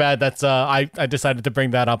not your bad. That's I decided to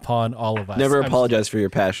bring that upon all of us. Never apologize for your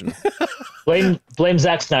passion. Blame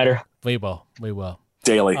Zack Snyder. We will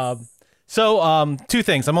daily. So, two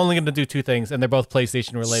things. I'm only going to do two things, and they're both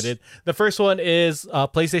PlayStation related. The first one is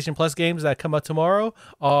PlayStation Plus games that come out tomorrow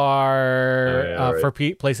are for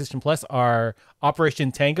PlayStation Plus are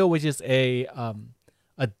Operation Tango, which is a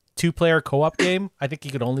 2-player co-op game. I think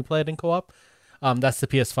you could only play it in co-op. That's the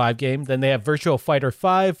PS5 game. Then they have Virtua Fighter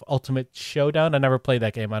 5 Ultimate Showdown. I never played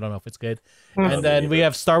that game. I don't know if it's good. And then we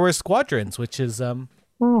have Star Wars Squadrons, which is,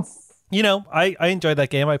 you know, I enjoyed that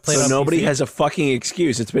game. I played so on nobody PC. has a fucking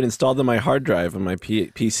excuse. It's been installed on my hard drive on my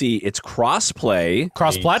PC. It's cross-play.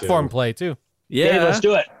 Cross-platform play, too. Yeah. Hey, let's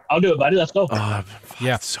do it. I'll do it, buddy. Let's go.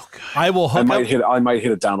 Yeah. It's so good. I will hook up. I might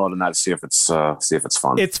hit a download on that to see if it's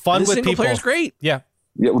fun. It's fun And the with single people. player's great. Yeah.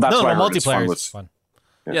 Yeah, well, that's No, what I heard. It's multiplayer fun is fun.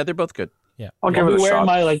 Yeah, they're both good. I'll give I'll it be a wearing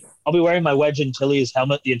shot. I'll be wearing my Wedge Antilles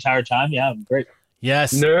helmet the entire time. Yeah, great.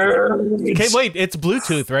 Yes. Nerds. Okay, wait. It's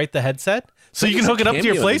Bluetooth, right? The headset? So you can hook it up to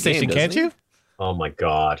your cameo in the PlayStation, game, can't doesn't you? Oh my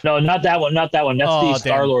god. No, not that one. Not that one. That's Oh, the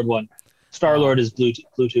Star-Lord one. Star-Lord is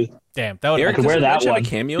Bluetooth. Damn. That would Eric, could wear does that Wedge have one. a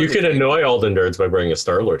cameo You in can the game? annoy all the nerds by wearing a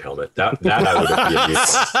Star-Lord helmet. That I would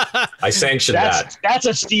have I sanction that. That's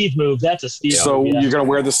a Steve move. That's a Steve So move. Yeah. you're gonna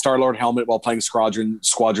wear the Star-Lord helmet while playing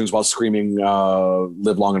Squadrons while screaming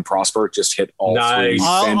 "Live long and prosper." Just hit all three. Nice.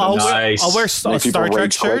 I'll Nice. wear a Make Star people Trek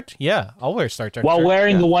rage quit. shirt. Yeah, I'll wear a Star Trek While shirt.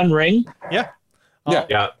 wearing the One Ring. Yeah.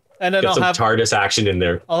 Yeah. And then Get I'll some have TARDIS action in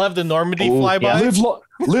there. I'll have the Normandy Ooh, flyby.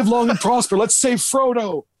 yeah. Live long and prosper. Let's save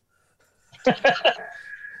Frodo.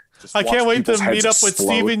 Just I can't watch wait to people's heads meet up with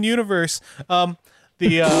explode. Steven Universe.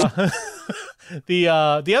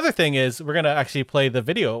 The other thing is we're gonna actually play the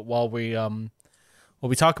video while we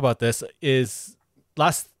talk about this. Is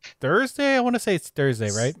last Thursday? I want to say it's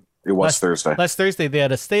Thursday, right? It was Thursday. Last Thursday they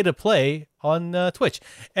had a state of play on Twitch,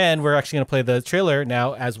 and we're actually gonna play the trailer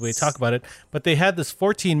now as we talk about it. But they had this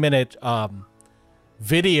 14-minute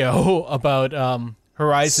video about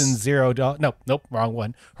Horizon Zero Dawn. Nope, wrong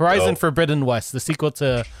one. Horizon Forbidden West, the sequel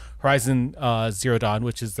to Horizon Zero Dawn,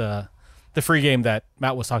 which is the free game that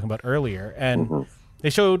Matt was talking about earlier. And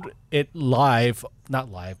they showed it live,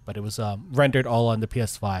 not live, but it was rendered all on the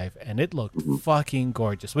PS5, and it looked fucking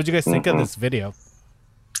gorgeous. What did you guys think of this video?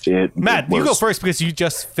 Matt, you go first because you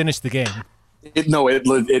just finished the game.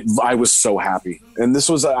 I was so happy, and this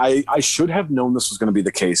was I should have known this was going to be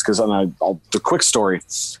the case because the quick story,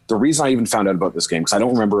 the reason I even found out about this game because I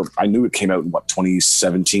don't remember. I knew it came out in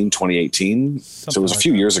 2017, 2018, so it was a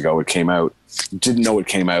few years ago. It came out. Didn't know it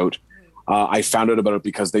came out. I found out about it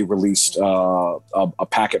because they released a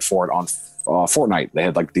packet for it on Fortnite. They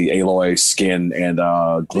had like the Aloy skin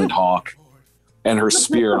and Glint Hawk. And her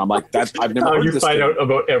spear, and I'm like, that I've never. How heard you this find thing. out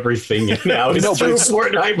about everything now? It's No, but through it's-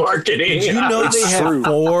 Fortnite marketing. Did you know they It's had true.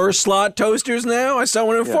 4 slot toasters now? I saw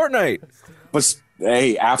one in Fortnite. But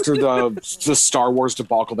hey, after the Star Wars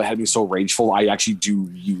debacle that had me so rageful, I actually do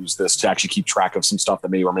use this to actually keep track of some stuff that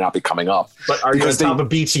may or may not be coming up. But are you on Because top of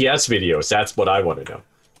BTS videos? That's what I want to know.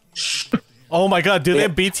 Oh my god, do they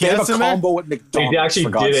have They have BTS a in there? combo at They McDonald's. actually for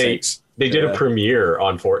God's did sakes. They did a premiere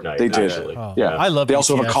on Fortnite. They did. Actually. Oh, Yeah, I love They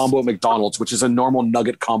also have a BTS. combo at McDonald's, which is a normal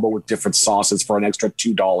nugget combo with different sauces for an extra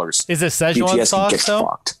 $2. Is it Szechuan BTS sauce gets though?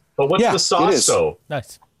 fucked. But what's Yeah, the it sauce is. though?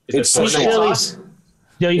 Nice. Is It's it Fortnite Szechuan. sauce?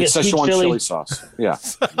 You know, you It's get sweet Szechuan chili. chili sauce. Yeah.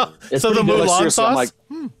 It's So the pretty good. Mulan Seriously, sauce? I'm like,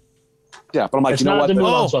 yeah, but I'm like, It's you know not what? the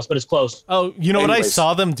Mulan Oh. sauce, but it's close. Oh, you know what I Anyways.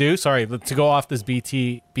 saw them do? Sorry, to go off this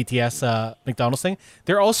BTS McDonald's thing.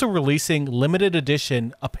 They're also releasing limited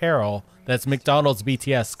edition apparel that's McDonald's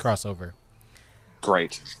BTS crossover.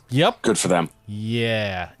 Great. Yep. Good for them.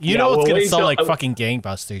 Yeah. You Yeah, know it's well, gonna wait sell till- like fucking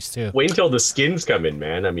gangbusters too. Wait until the skins come in,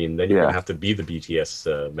 man. I mean, then you're Yeah. gonna have to be the BTS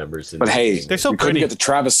members. But hey, They're so we couldn't pretty. get the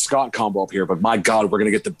Travis Scott combo up here, but my God, we're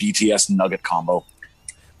gonna get the BTS nugget combo.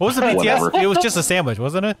 What was the BTS? Whatever. It was just a sandwich,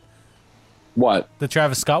 wasn't it? What? The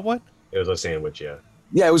Travis Scott one? it was a sandwich, yeah.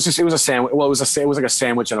 Yeah, it was a sandwich. Well, it was like a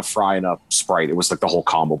sandwich and a fry and a Sprite. It was like the whole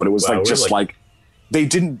combo, but it was Wow, like we're just like- like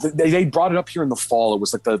they brought it up here in the fall. It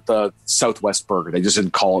was like the Southwest burger. They just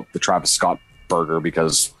didn't call it the Travis Scott burger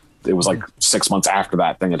because it was like 6 months after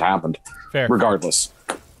that thing had happened. Fair. Regardless.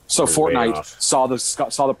 So You're way Fortnite off. saw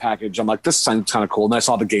the package. I'm like, this sounds kind of cool. And I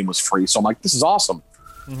saw the game was free. So I'm like, this is awesome.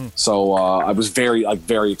 So I was very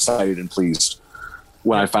excited and pleased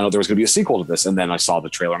when I found out there was going to be a sequel to this. And then I saw the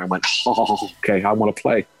trailer and I went, oh, okay, I want to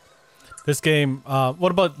play. This game.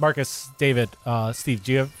 What about Marcus, David, Steve?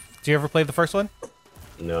 Do you ever play the first one?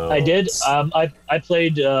 No, I did. I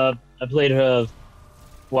played. Well,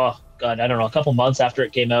 God, I don't know, a couple months after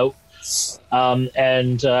it came out.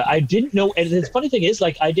 And I didn't know. And the funny thing is,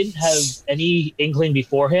 like, I didn't have any inkling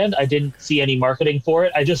beforehand. I didn't see any marketing for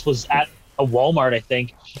it. I just was at a Walmart, I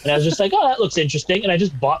think, and I was just like, "Oh, that looks interesting," and I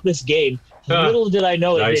just bought this game. Little did I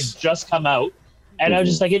know Nice. it had just come out, and I was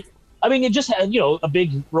just like, "It." I mean, it just had, a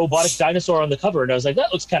big robotic dinosaur on the cover, and I was like,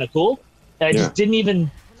 "That looks kind of cool," and I just didn't even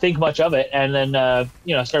think much of it. And then,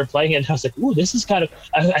 I started playing it, and I was like, "Ooh, this is kind of."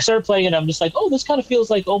 I started playing it, and I'm just like, "Oh, this kind of feels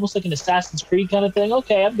like almost like an Assassin's Creed kind of thing."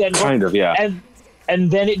 Okay, I'm getting Kind of, yeah. and and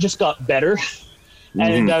then it just got better.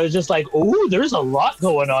 And I was just like, "Oh, there's a lot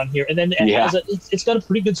going on here." And then it's got a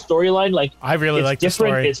pretty good storyline. Like I really like the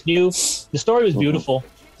story. It's new. The story was beautiful.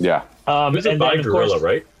 Yeah. It's by Guerrilla,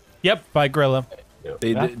 right? Yep, by Guerrilla. Yeah.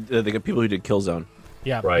 They got people who did Killzone.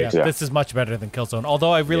 Yeah, right. Yeah. This is much better than Killzone. Although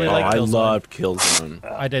I really like Killzone. I loved Killzone.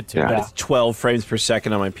 I did too. Yeah. It's 12 frames per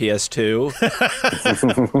second on my PS2.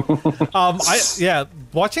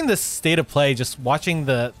 Watching this state of play, just watching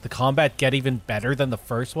the combat get even better than the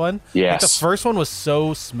first one. Yes. Like, the first one was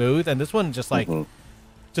so smooth, and this one just like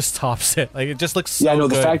just tops it. Like it just looks so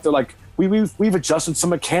the good. fact that like we've adjusted some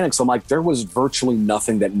mechanics. I'm like, there was virtually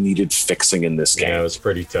nothing that needed fixing in this game. Yeah, it was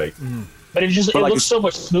pretty tight. But it looks so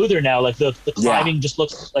much smoother now. Like the climbing just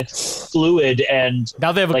looks like fluid, and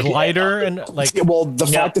now they have a glider and like. Well, the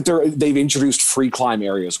fact that they've introduced free climb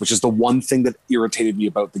areas, which is the one thing that irritated me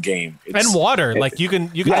about the game. And water, like you can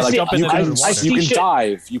jump in the water. You can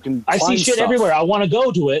dive. You can. I see shit everywhere. I want to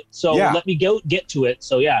go to it, so let me get to it.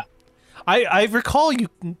 So yeah. I recall you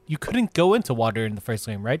couldn't go into water in the first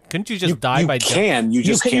game, right? Couldn't you just dive by jumping? You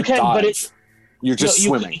just can't dive. But you're just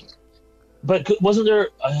swimming. But wasn't there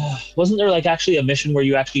like actually a mission where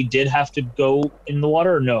you actually did have to go in the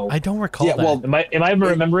water, or no? I don't recall that. Well, am I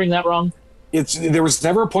remembering that wrong? There was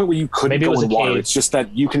never a point where you couldn't go in the water. It's just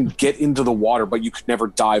that you can get into the water, but you could never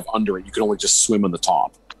dive under it. You could only just swim on the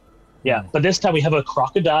top. Yeah, but this time we have a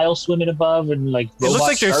crocodile swimming above, and like it looks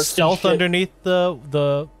like there's stealth underneath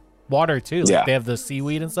the water too. Like they have the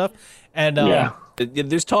seaweed and stuff, and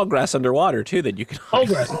there's tall grass underwater too that you can. Tall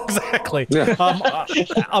grass, exactly. Yeah.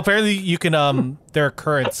 Apparently, you can. There are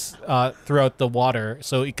currents throughout the water,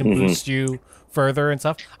 so it can boost you further and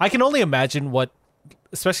stuff. I can only imagine what,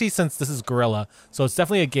 especially since this is Guerrilla, so it's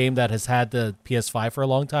definitely a game that has had the PS5 for a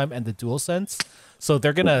long time and the DualSense. So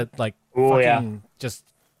they're gonna just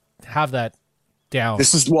have that down.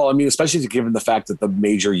 This is especially given the fact that the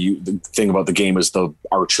major the thing about the game is the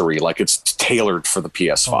archery. Like it's tailored for the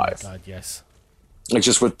PS5. Oh my God, yes. Like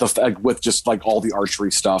just with just like all the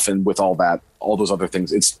archery stuff and with all those other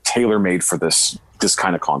things, it's tailor made for this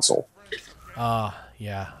kind of console.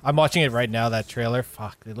 Yeah. I'm watching it right now. That trailer,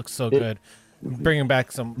 fuck, it looks so good. Bringing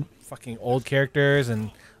back some fucking old characters,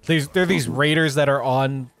 and there are these raiders that are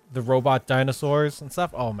on the robot dinosaurs and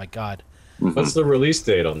stuff. Oh my God. What's the release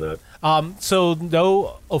date on that? So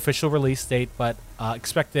no official release date, but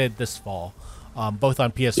expected this fall, both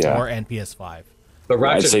on PS4 and PS5. But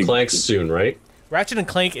Ratchet and Clank's soon, right? Ratchet and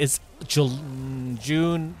Clank is June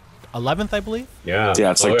 11th, I believe. Yeah.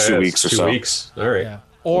 Yeah, it's like 2 weeks or so. 2 weeks. All right. Yeah.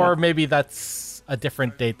 Or maybe that's a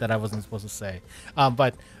different date that I wasn't supposed to say.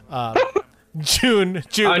 But June.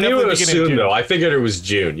 I knew it was soon, though. I figured it was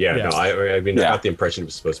June. Yeah. Yes. No, I got the impression it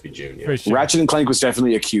was supposed to be June. Yeah. Sure. Ratchet and Clank was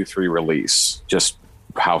definitely a Q3 release. Just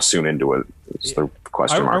how soon into it is the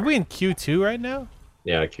question mark. Are we in Q2 right now?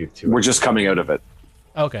 Yeah, Q2. We're just coming out of it.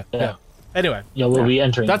 Okay. Yeah. Anyway, we'll be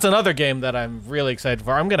entering. That's another game that I'm really excited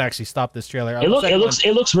for. I'm gonna actually stop this trailer. It looks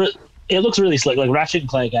really slick. Like Ratchet and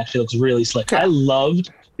Clank actually looks really slick. I loved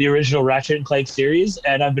the original Ratchet and Clank series,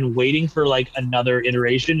 and I've been waiting for like another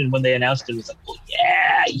iteration. And when they announced it was like, well,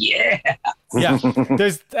 yeah.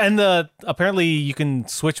 Apparently you can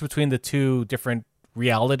switch between the two different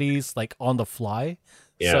realities like on the fly.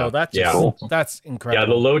 Yeah. So that's cool. That's incredible. Yeah,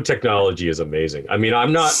 the load technology is amazing. I mean,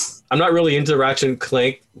 I'm not really into Ratchet and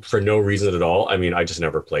Clank for no reason at all. I mean, I just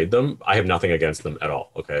never played them. I have nothing against them at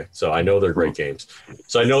all. Okay. So I know they're great games.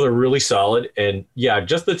 So I know they're really solid. And yeah,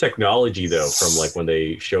 just the technology though, from like when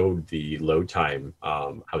they showed the load time,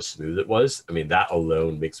 how smooth it was. I mean, that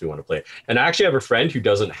alone makes me want to play it. And I actually have a friend who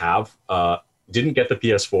didn't get the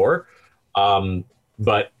PS4,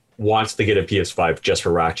 but wants to get a PS5 just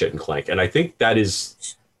for Ratchet and Clank. And I think that's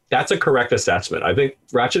a correct assessment. I think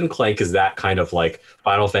Ratchet and Clank is that kind of like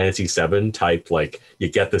Final Fantasy VII type, like you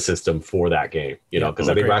get the system for that game, because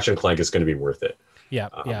I think Ratchet and Clank is going to be worth it. Yeah.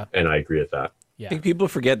 And I agree with that. Yeah. I think people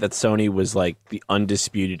forget that Sony was like the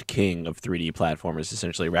undisputed king of 3D platformers,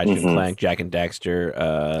 essentially. Ratchet and Clank, Jak and Daxter,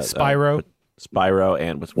 Spyro,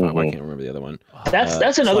 and I can't remember the other one.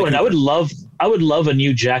 That's another one. I would love a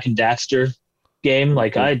new Jak and Daxter game.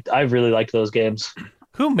 Like I really like those games.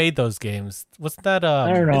 Who made those games? What's that?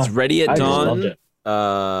 I don't know. It's Ready at Dawn.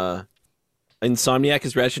 Insomniac Insomniac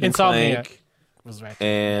is Ratchet and Clank.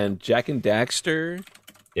 And Jak and Daxter.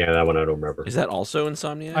 Yeah, that one I don't remember. Is that also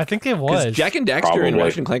Insomniac? I think it was. Jak and Daxter and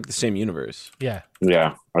Ratchet and Clank are the same universe. Yeah.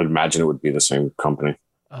 Yeah, I'd imagine it would be the same company.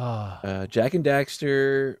 Jak and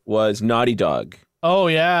Daxter was Naughty Dog. Oh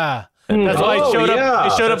yeah. That's why it showed up.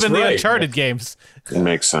 It showed up in the Uncharted games. It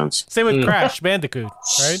makes sense. Same with Crash Bandicoot,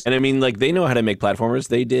 right? And I mean, like they know how to make platformers.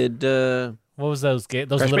 They did. What was those games?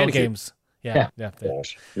 Those Crash little Bandicoot. games. Yeah.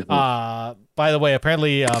 By the way,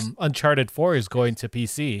 apparently, Uncharted 4 is going to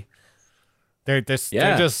PC. They're just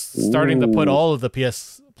starting to put all of the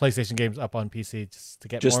PlayStation games up on PC just to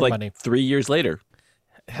get more money. 3 years later.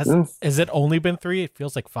 Has it only been 3? It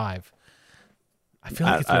feels like 5. I feel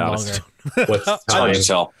like it's been longer. What's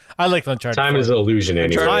time? I like Uncharted. Time 4. Is an illusion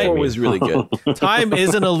anyway. Uncharted 4 was really good. Time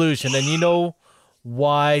is an illusion, and you know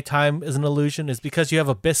why time is an illusion is because you have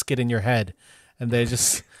a biscuit in your head, and they're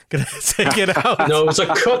just gonna take it out. No, it was a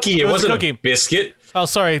cookie. It wasn't a biscuit. Oh,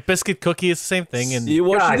 sorry, biscuit cookie is the same thing. And you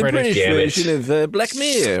watched the British version of Black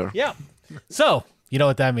Mirror. Yeah. So you know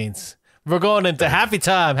what that means. We're going into happy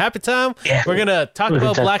time. Happy time. Yeah. We're gonna talk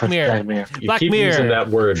about Black Mirror. You keep using that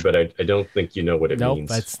word, but I don't think you know what it means. Nope,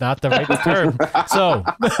 that's not the right term.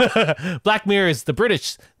 So, Black Mirror is the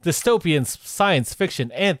British dystopian science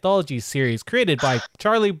fiction anthology series created by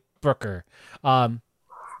Charlie Brooker. God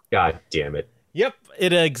damn it. Yep,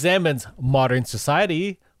 it examines modern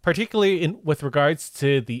society, particularly with regards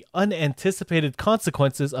to the unanticipated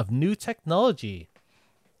consequences of new technology.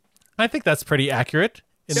 I think that's pretty accurate.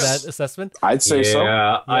 In that assessment, I'd say so.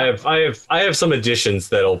 Yeah, I have some additions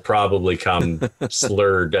that'll probably come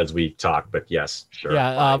slurred as we talk, but yes, sure.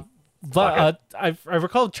 Yeah, I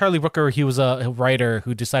recall Charlie Brooker. He was a writer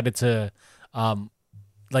who decided to,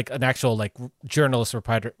 like an actual journalist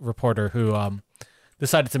reporter who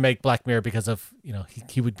decided to make Black Mirror because of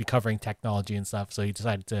he would be covering technology and stuff. So he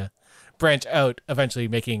decided to branch out, eventually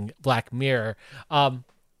making Black Mirror.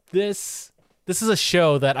 This is a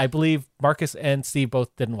show that I believe Marcus and Steve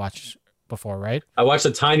both didn't watch before, right? I watched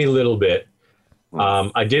a tiny little bit.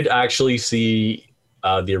 I did actually see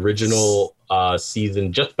the original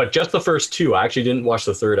season, but just the first 2. I actually didn't watch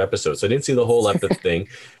the 3rd episode, so I didn't see the whole thing.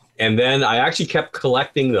 And then I actually kept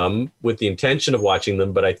collecting them with the intention of watching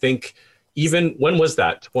them, but I think when was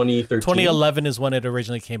that? 2013? 2011 is when it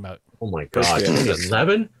originally came out. Oh my God,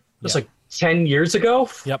 2011? That's like 10 years ago?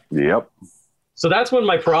 Yep. So that's when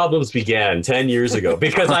my problems began 10 years ago,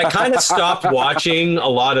 because I kind of stopped watching a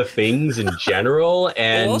lot of things in general.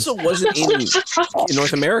 And it also wasn't in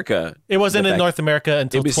North America. It wasn't in North America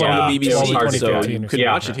until it was on the BBC, so you couldn't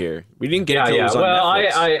watch it here. We didn't get it. Yeah. Well,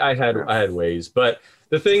 I had ways, but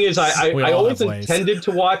the thing is, I always intended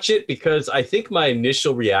to watch it because I think my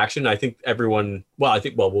initial reaction,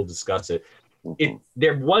 we'll discuss it.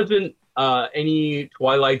 There wasn't any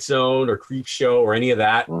Twilight Zone or Creep Show or any of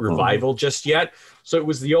that revival just yet. So it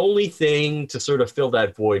was the only thing to sort of fill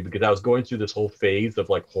that void, because I was going through this whole phase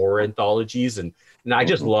of horror anthologies, and I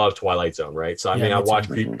just love Twilight Zone, right? So I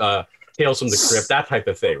watched Tales from the Crypt, that type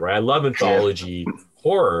of thing, right? I love anthology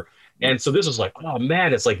horror. And so this was oh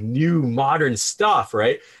man, it's new modern stuff,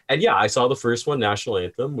 right? And I saw the first one, National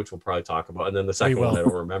Anthem, which we'll probably talk about, and then the second one I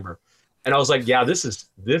don't remember. And I was like, this is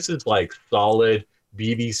solid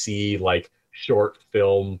BBC short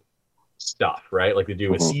film stuff, right? They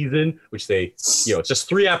do a season, which they it's just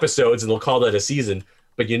 3 episodes, and they'll call that a season.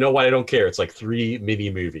 But you know what? I don't care. It's 3 mini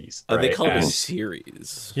movies. Right? They call it a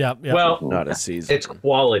series. Yeah. Well, not a season. It's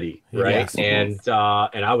quality, right? And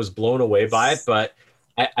I was blown away by it. But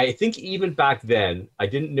I think even back then, I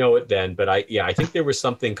didn't know it then, but I think there was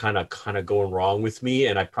something kind of going wrong with me,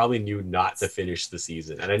 and I probably knew not to finish the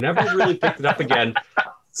season, and I never really picked it up again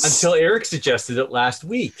until Eric suggested it last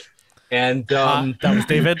week. And that was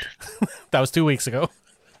David. That was 2 weeks ago.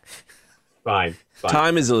 Fine.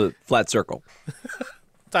 Time is a flat circle.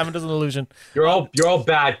 Time is an illusion. You're all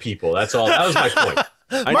bad people. That's all. That was my point.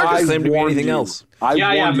 I never claimed to be anything else.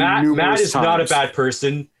 Matt is not a bad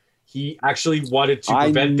person. He actually wanted to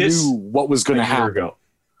prevent this. I knew what was going to happen. Ago.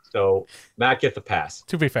 So Matt gets the pass.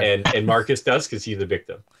 To be fair, and Marcus does, because he's the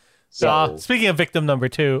victim. So speaking of victim number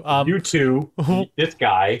 2, you two, this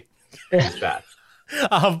guy is bad.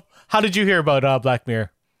 How did you hear about Black Mirror?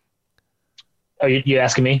 Are you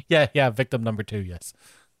asking me? Yeah, victim number 2, yes.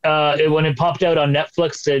 When it popped out on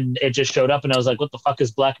Netflix, and it just showed up, and I was like, what the fuck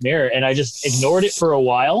is Black Mirror? And I just ignored it for a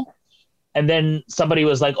while. And then somebody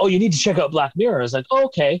was like, oh, you need to check out Black Mirror. I was like, oh,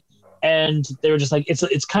 okay. And they were just like,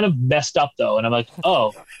 it's kind of messed up though. And I'm like,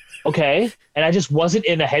 oh, okay. And I just wasn't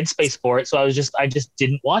in a headspace for it. So I just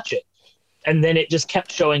didn't watch it. And then it just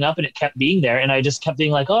kept showing up, and it kept being there. And I just kept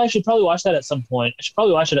being like, oh, I should probably watch that at some point.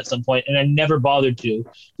 And I never bothered to,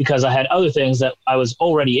 because I had other things that I was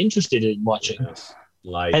already interested in watching. Yes.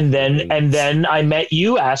 And then I met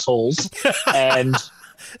you assholes, and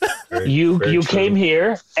you came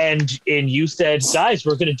here and you said, guys,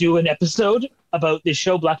 we're going to do an episode about this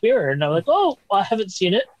show Black Mirror. And I'm like, oh, well, I haven't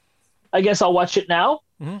seen it. I guess I'll watch it now.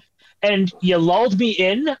 Mm-hmm. And you lulled me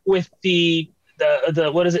in with the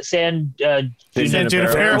what is it? San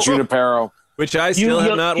Junipero. Which I still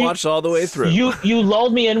have not watched all the way through. You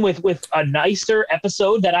lulled me in with a nicer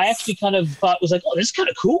episode that I actually kind of thought was like, oh, this is kind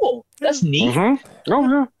of cool. That's neat. Mm-hmm. Oh,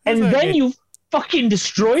 yeah. And then you fucking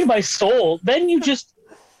destroyed my soul. Then you just...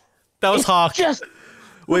 That was Hawk.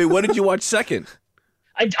 Wait, what did you watch second?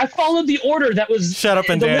 I followed the order that was Shut Up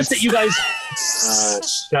and the Dance. list that you guys...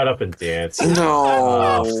 Shut Up and Dance.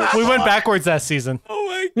 No. We went backwards that season. Oh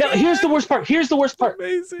my God. Now, here's the worst part.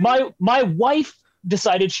 Amazing. My wife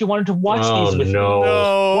decided she wanted to watch these with me. No.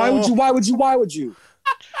 Why would you?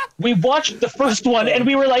 We watched the first one and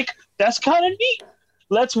we were like, that's kind of neat.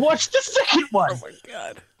 Let's watch the second one. Oh my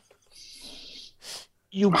God.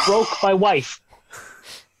 You broke my wife.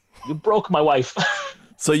 You broke my wife.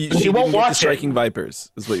 So she won't didn't get watch the Striking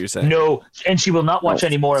Vipers, is what you're saying? No, and she will not watch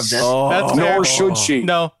any more of this. That's fair. Nor should she.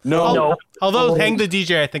 No. No. Although Hang the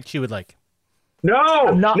DJ, I think she would like. No,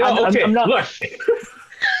 I'm not- no, I'm- okay. I'm not- Look,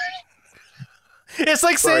 It's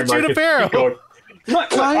like San Marcus, Junipero. keep going. Look,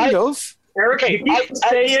 Kind of. Eric, you keep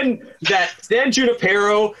saying that San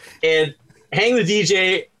Junipero and Hang the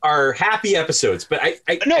DJ are happy episodes, but I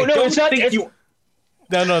No, don't it's not- think it's- you.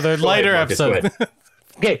 No, they're Go lighter ahead, Marcus, go episodes. ahead.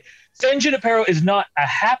 Okay, San Junipero is not a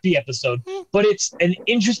happy episode, but it's an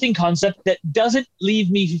interesting concept that doesn't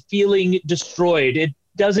leave me feeling destroyed. It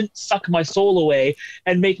doesn't suck my soul away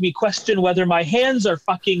and make me question whether my hands are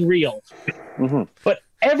fucking real. Mm-hmm. But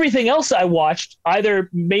everything else I watched either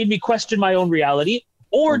made me question my own reality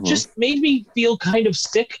or just made me feel kind of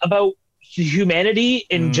sick about humanity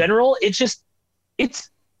in general.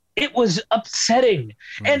 It was upsetting.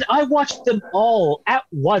 And I watched them all at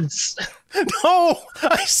once. No,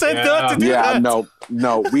 I said not to do Yeah, that.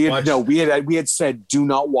 no. We had said do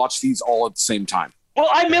not watch these all at the same time. Well,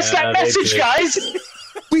 I missed that they message, did. guys.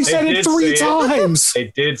 We said it did 3 say it. times.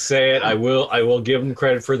 They did say it. I will give them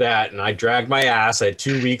credit for that. And I dragged my ass. I had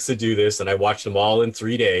 2 weeks to do this, and I watched them all in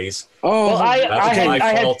 3 days. Oh, Well, I my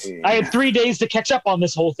fault. had 3 days to catch up on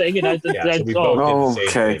this whole thing, and So we both did the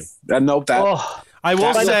same okay. thing. Nope. That. oh, I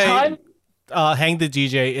will by the say, time Hang the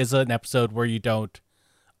DJ is an episode where you don't.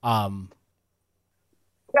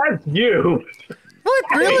 That's you. What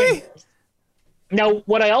really? now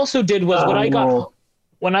what I also did was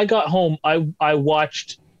when I got home, I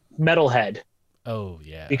watched Metalhead Oh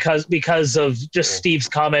yeah. because of just Steve's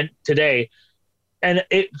comment today, and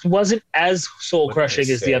it wasn't as soul crushing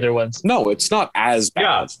as the other ones. No, it's not as bad.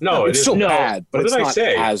 Yeah, no, it's it still isn't. bad, but What it's did I not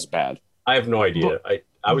say? as bad. I have no idea.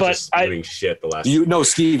 I was But just doing shit the last.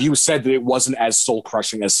 Steve, you said that it wasn't as soul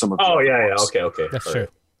crushing as some of. Oh the yeah, other yeah. ones. Okay. That's All true. right.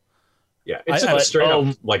 Yeah, it's I- a straight up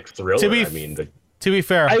um, like thriller. to be- I mean, To be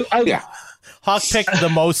fair, Yeah. Hawk picked the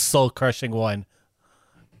most soul crushing one.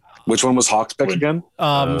 Which one was Hawk's pick again?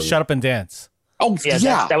 Shut Up and Dance. Oh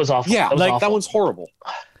Yeah, that was awful. Yeah, That was like awful. that one's horrible.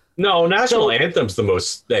 no, National So- Anthem's the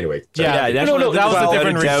most. Anyway, Yeah, that's no, what- that was a without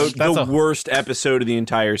different reason. doubt, That's the a- worst episode of the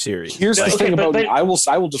entire series. Here's the Okay, thing but- about but- me. I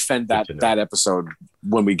will defend that Good to know. episode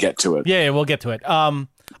when we get to it. Yeah, we'll get to it.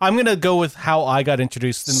 I'm gonna go with how I got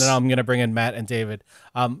introduced, and then I'm gonna bring in Matt and David.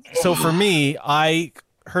 So for me, I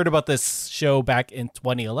heard about this show back in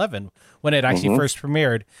 2011 when it actually first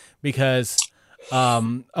premiered because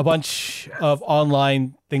a bunch of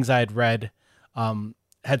online things I had read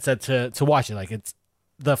had said to watch it. Like it's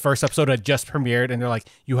the first episode had just premiered, and they're like,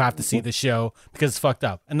 "You have to see the show because it's fucked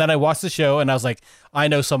up." And then I watched the show, and I was like, "I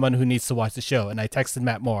know someone who needs to watch the show." And I texted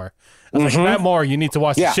Matt Moore. I was like, "Matt Moore, you need to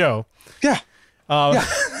watch the Yeah. show." Yeah.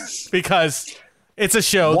 Because it's a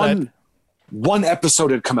show that One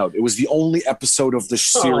episode had come out. It was the only episode of the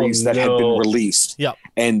series that had been no. released. Yep.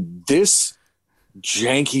 And this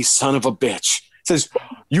janky son of a bitch says,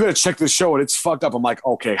 "You got to check this show, and it's fucked up." I'm like,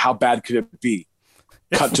 "Okay, how bad could it be?"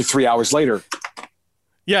 Cut to 3 hours later.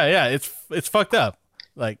 yeah, it's fucked up.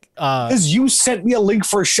 Like Because you sent me a link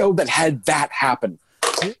for a show that had that happen.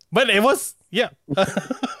 but it was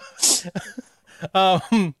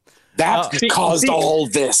That caused all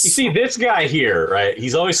this. You see this guy here, right?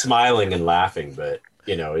 He's always smiling and laughing, but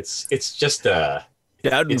it's just it's a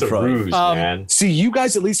ruse, man. See, you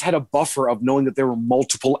guys at least had a buffer of knowing that there were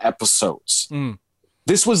multiple episodes.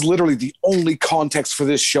 This was literally the only context for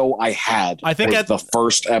this show I had. I think was at the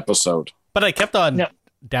first episode. but I kept on No.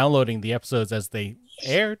 downloading the episodes as they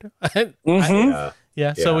aired.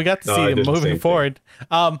 Yeah. So we got to No, see I them did the moving same forward.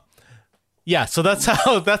 Yeah, so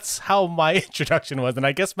that's how my introduction was, and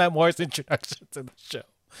I guess Matt Moore's introduction to the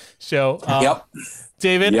show. Yep.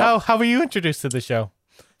 David, Yep. how were you introduced to the show?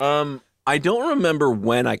 I don't remember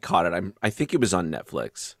when I caught it. I think it was on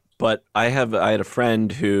Netflix. But I had a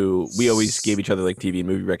friend who we always gave each other like TV and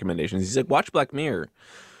movie recommendations. He's like, "Watch Black Mirror."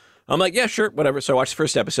 I'm like, "Yeah, sure, whatever." So I watched the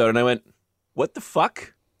first episode and I went, "What the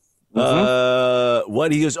fuck?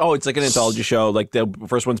 what? He goes, oh, it's like an anthology show. Like the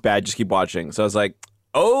first one's bad, just keep watching. So I was like,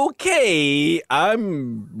 okay,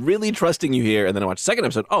 I'm really trusting you here. And then I watched the second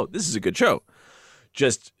episode. Oh, this is a good show.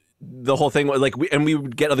 Just the whole thing, like we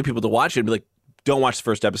would get other people to watch it and be like, don't watch the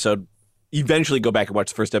first episode. Eventually go back and watch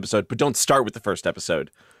the first episode, but don't start with the first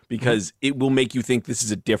episode because it will make you think this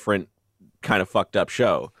is a different kind of fucked up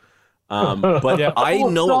show. But I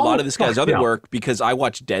know a lot of this guy's other work because I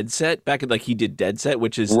watched Dead Set back in, like, he did Dead Set,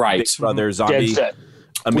 which is Big Brother Zombie. Dead Set.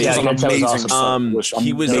 Amazing. Amazing.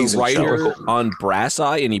 He was a writer on Brass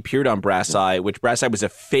Eye, and he appeared on Brass Eye, which Brass Eye was a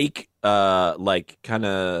fake, like kind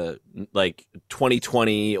of like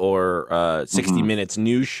 2020 or 60 Minutes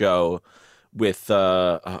news show with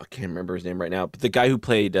I can't remember his name right now, but the guy who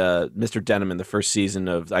played Mr. Denham in the first season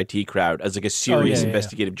of IT Crowd as like a serious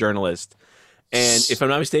investigative journalist. And if I'm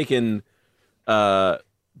not mistaken, the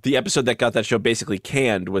episode that got that show basically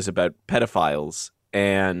canned was about pedophiles,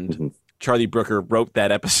 and Charlie Brooker wrote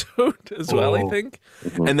that episode as well, I think.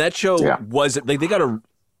 And that show was like they got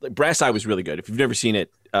Brass Eye was really good. If you've never seen it,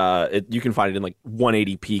 you can find it in like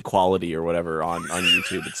 180p quality or whatever on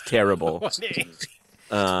YouTube. It's terrible.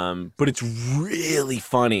 But it's really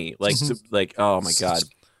funny. Like oh my god,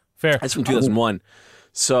 fair. That's from 2001.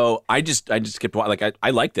 So I just kept like I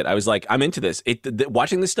liked it. I was like, I'm into this.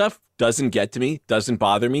 Watching this stuff doesn't get to me, doesn't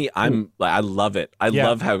bother me. I love it. I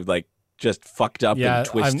love how like just fucked up and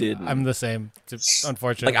twisted. I'm the same,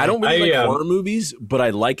 unfortunately. Like I don't really like horror movies, but I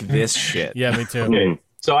like this shit. Yeah, me too. Okay,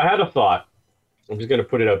 so I had a thought. I'm just gonna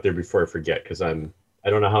put it out there before I forget because I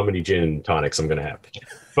don't know how many gin and tonics I'm gonna have,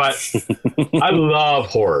 but I love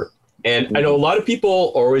horror. And I know a lot of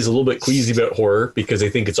people are always a little bit queasy about horror because they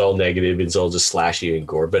think it's all negative, it's all just slashy and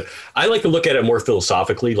gore. But I like to look at it more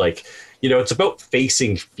philosophically, like, it's about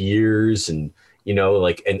facing fears and,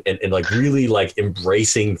 like, and like really like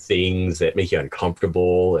embracing things that make you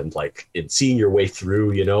uncomfortable and like and seeing your way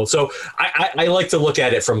through, So I like to look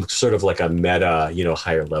at it from sort of like a meta,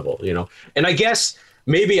 higher level, And I guess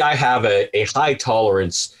maybe I have a high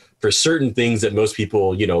tolerance for certain things that most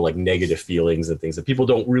people, like negative feelings and things that people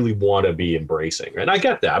don't really want to be embracing. And I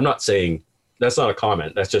get that. I'm not saying that's not a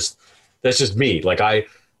comment. That's just me. Like I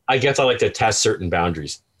guess I like to test certain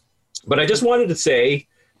boundaries. But I just wanted to say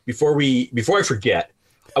before I forget,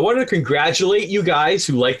 I wanted to congratulate you guys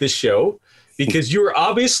who like this show because you are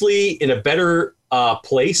obviously in a better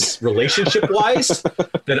place relationship wise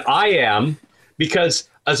than I am, because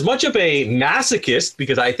as much of a masochist,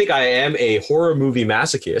 because I think I am a horror movie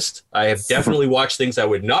masochist, I have definitely watched things I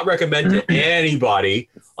would not recommend to anybody,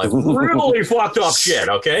 like really fucked up shit,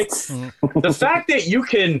 okay? The fact that you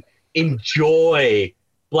can enjoy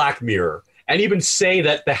Black Mirror and even say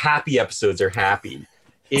that the happy episodes are happy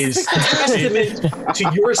is a testament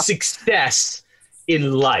to your success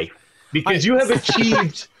in life, because you have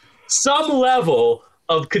achieved some level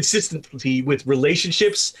of consistency with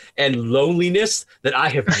relationships and loneliness that I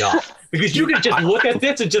have not. Because you can just look at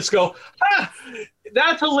this and just go,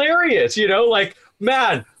 that's hilarious, like,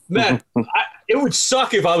 man, it would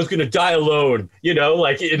suck if I was going to die alone,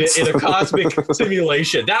 like in a cosmic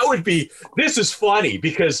simulation. This is funny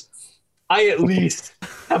because I at least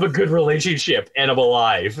have a good relationship and I'm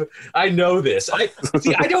alive. I know this. I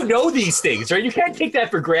don't know these things, right? You can't take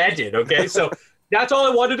that for granted, okay? So that's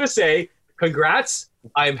all I wanted to say. Congrats.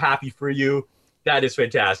 I'm happy for you. That is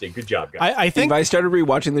fantastic. Good job, guys. I think if I started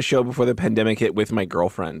rewatching the show before the pandemic hit with my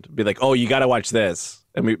girlfriend, be like, "Oh, you got to watch this."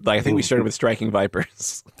 And I think we started with Striking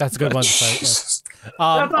Vipers. That's a good one to start.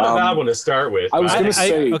 That's not a bad one to start with. I was going to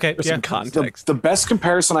say, some context. The best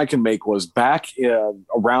comparison I can make was back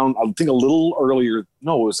around, I think a little earlier.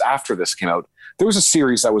 No, it was after this came out. There was a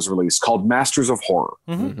series that was released called Masters of Horror.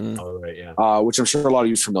 Oh, right, yeah. Which I'm sure a lot of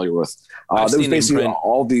you are familiar with. There was basically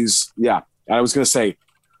all these, And I was going to say,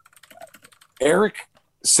 Eric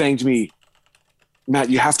saying to me, Matt,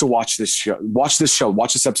 you have to watch this show. Watch this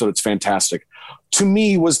episode. It's fantastic. To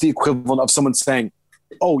me, was the equivalent of someone saying,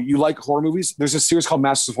 oh, you like horror movies? There's a series called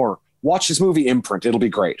Masters of Horror. Watch this movie, Imprint. It'll be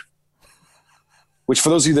great. Which, for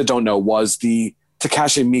those of you that don't know, was the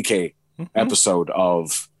Takashi Miike episode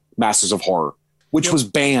of Masters of Horror, which was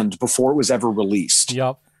banned before it was ever released.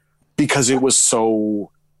 Yep. Because it was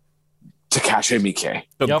so Takashi Miike.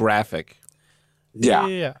 So graphic.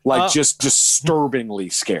 Yeah. Like just disturbingly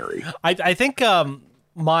scary. I think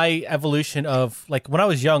my evolution of, like, when I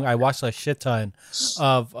was young, I watched a shit ton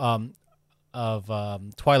of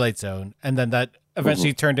Twilight Zone, and then that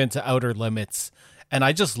eventually turned into Outer Limits, and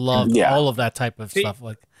I just loved all of that type of stuff.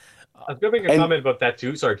 Like, I was going to make a comment about that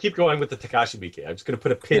too. Sorry, keep going with the Takashi Miike. I'm just going to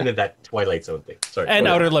put a pin in that Twilight Zone thing. Sorry. And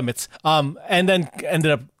Outer Limits. And then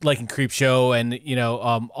ended up liking Creepshow and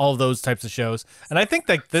all of those types of shows. And I think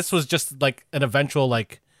that this was just like an eventual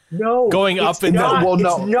going up and down. Well,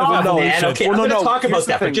 no, man. Okay, I'm going to talk about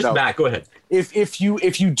that, but just Matt, go ahead. If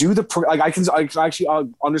you do the I can actually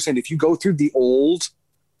understand if you go through the old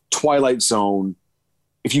Twilight Zone.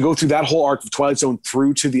 If you go through that whole arc of Twilight Zone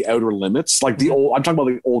through to the Outer Limits, like the old, I'm talking about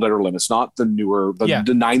the old Outer Limits, not the newer, the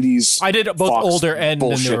 90s. I did both Fox older and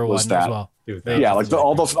the newer one as well. Yeah, like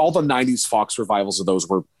all the 90s Fox revivals of those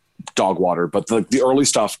were dog water, but the early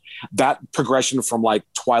stuff, that progression from like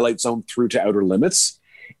Twilight Zone through to Outer Limits,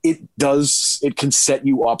 it can set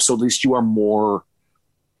you up so at least you are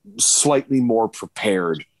slightly more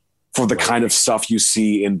prepared for the kind of stuff you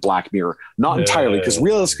see in Black Mirror. Not entirely, because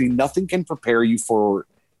realistically, nothing can prepare you for,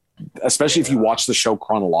 especially if you watch the show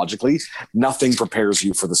chronologically, nothing prepares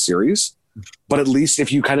you for the series. But at least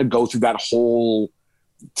if you kind of go through that whole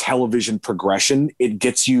television progression, it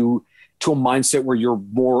gets you to a mindset where you're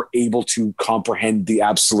more able to comprehend the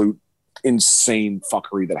absolute insane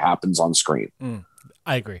fuckery that happens on screen.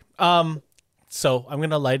 I agree. So I'm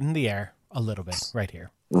going to lighten the air a little bit right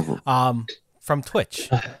here. From Twitch.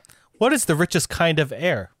 What is the richest kind of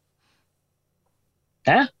air?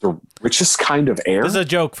 Huh? The richest kind of air? This is a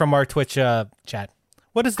joke from our Twitch chat.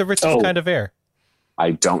 What is the richest kind of air? I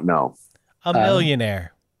don't know. A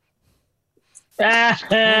millionaire.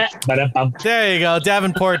 There you go.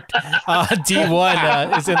 Davenport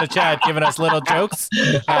D1 is in the chat giving us little jokes.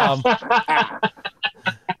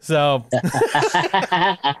 So,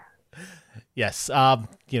 yes.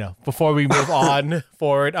 Before we move on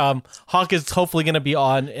forward, Hawk is hopefully going to be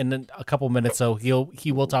on in a couple minutes, so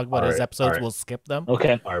he will talk about his episodes. We'll skip them.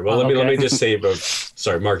 Okay. All right. Well, let me just say about.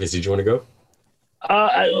 Sorry, Marcus. Did you want to go?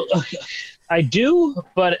 I do,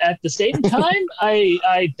 but at the same time,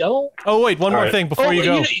 I don't. Oh wait, one more thing before you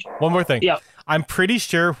go. One more thing. Yeah. I'm pretty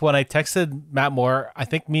sure when I texted Matt Moore, I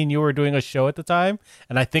think me and you were doing a show at the time,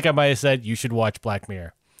 and I think I might have said you should watch Black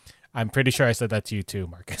Mirror. I'm pretty sure I said that to you too,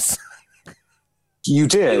 Marcus. You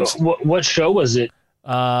did. What show was it?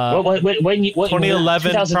 When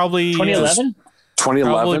 2011, probably. 2011.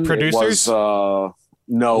 2011. Producers. It was,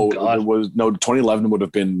 it was 2011 would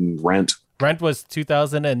have been Rent. Rent was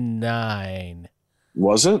 2009.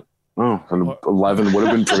 Was it? Oh, and 11 would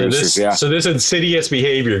have been Producers. So this insidious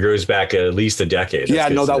behavior goes back at least a decade.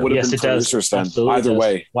 That would have been Producers then. Absolutely Either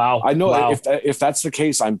way. Wow. I know if that's the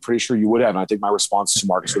case, I'm pretty sure you would have. And I think my response to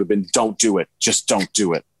Marcus would have been, "Don't do it. Just don't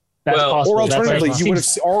do it." Or alternatively, you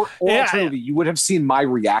would have seen my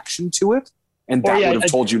reaction to it, and that would have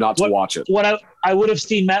told you not to watch it. What I would have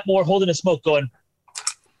seen Matt Moore holding a smoke, going.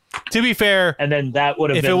 To be fair, and then that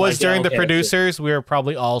would have. If been it was during the Producers, we were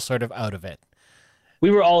probably all sort of out of it.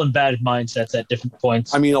 We were all in bad mindsets at different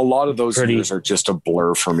points. I mean, a lot of those years are just a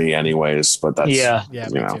blur for me, anyways. But that's me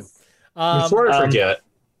too. Before I forget,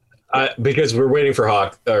 because we're waiting for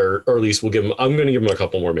Hawk, or at least we'll give him. I'm going to give him a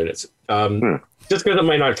couple more minutes. Just because it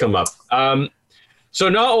might not come up. So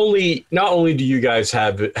not only do you guys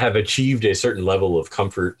have achieved a certain level of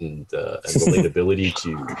comfort and relatability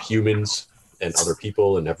to humans and other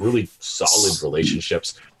people, and have really solid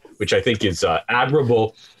relationships, which I think is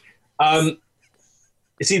admirable.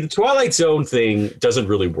 You see, the Twilight Zone thing doesn't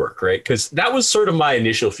really work, right? Because that was sort of my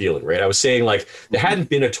initial feeling, right? I was saying, like, there hadn't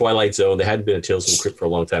been a Twilight Zone, there hadn't been a Tales from the Crypt for a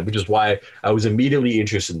long time, which is why I was immediately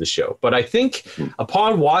interested in the show. But I think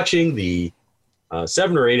upon watching the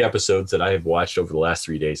 7 or 8 episodes that I have watched over the last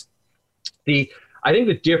 3 days, I think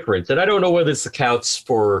the difference, and I don't know whether this accounts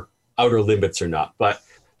for Outer Limits or not, but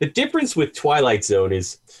the difference with Twilight Zone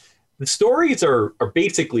is the stories are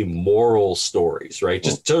basically moral stories, right?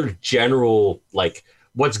 Just sort of general, like,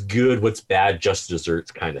 what's good, what's bad, just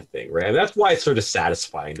desserts kind of thing, right? And that's why it's sort of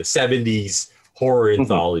satisfying. The 70s horror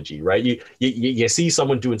anthology, right? You see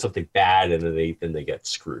someone doing something bad and then they get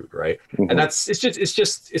screwed, right? And it's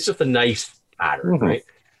just a nice pattern, right?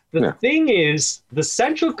 The thing is, the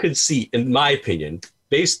central conceit, in my opinion,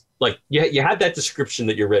 based, like, you had that description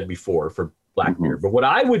that you read before for Black Mirror, but what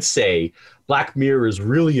I would say Black Mirror is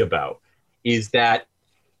really about is that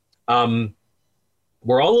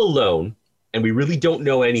we're all alone and we really don't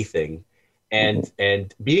know anything, and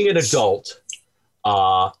being an adult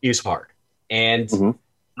is hard. And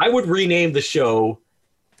I would rename the show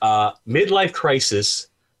Midlife Crisis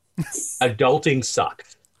Adulting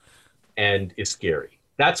Sucks and is Scary.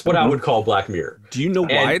 That's what I would call Black Mirror. Do you know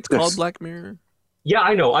why it's called Black Mirror? Yeah,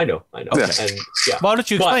 I know. Okay. And, why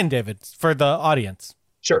don't you explain, David, for the audience?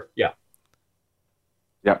 Sure, yeah.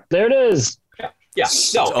 There it is. Yeah. Yeah,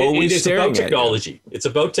 no, it's about technology. It's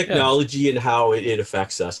about technology and how it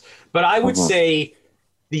affects us. But I would say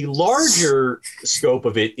the larger scope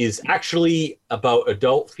of it is actually about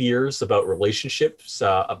adult fears, about relationships,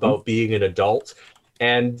 about being an adult.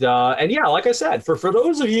 And yeah, like I said, for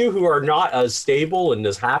those of you who are not as stable and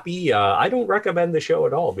as happy, I don't recommend the show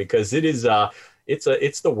at all, because it is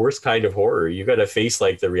it's the worst kind of horror. You got to face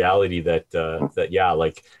like the reality that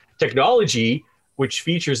like technology, which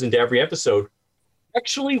features into every episode,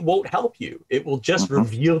 actually won't help you. It will just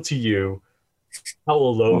reveal to you how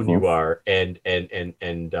alone you are and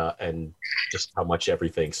just how much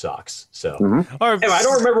everything sucks. So anyway, I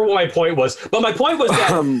don't remember what my point was, but my point was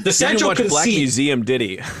that the central conceit. Black Museum, did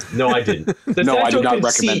he? No, I didn't. No, I did not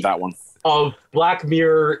recommend that one. Of Black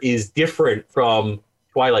Mirror is different from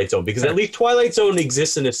Twilight Zone, because at least Twilight Zone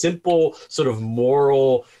exists in a simple sort of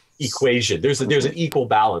moral equation. There's an equal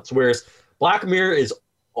balance, whereas Black Mirror is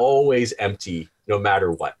always empty no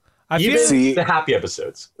matter what. Even the happy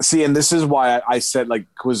episodes. See, and this is why I said, like,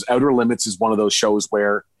 because Outer Limits is one of those shows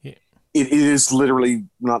where it is literally,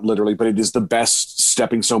 not literally, but it is the best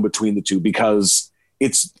stepping stone between the two, because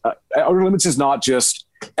it's Outer Limits is not just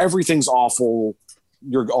everything's awful.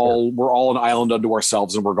 We're all an island unto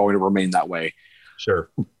ourselves, and we're going to remain that way. Sure.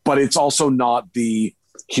 But it's also not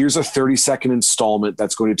here's a 30-second installment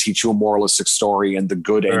that's going to teach you a moralistic story, and the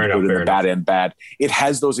good end good and the bad end bad. It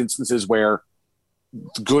has those instances where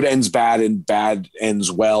good ends bad and bad ends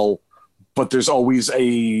well, but there's always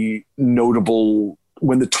a notable,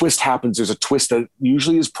 when the twist happens, there's a twist that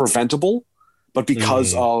usually is preventable, but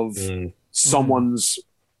because of someone's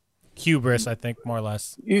hubris, I think, more or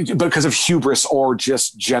less, because of hubris or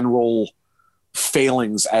just general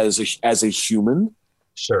failings as a human,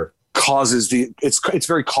 sure, causes it's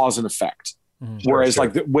very cause and effect. Whereas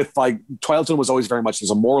like with Twilight Zone was always very much,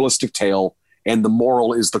 there's a moralistic tale, and the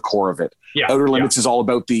moral is the core of it. Outer Limits is all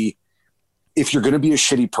about if you're going to be a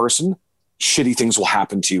shitty person, shitty things will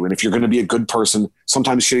happen to you. And if you're going to be a good person,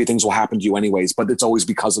 sometimes shitty things will happen to you anyways, but it's always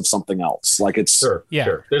because of something else. Like it's, sure.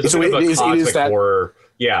 There's a bit of a cosmic horror.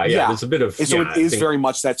 Yeah. There's a bit of, so it is very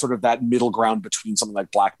much that sort of that middle ground between something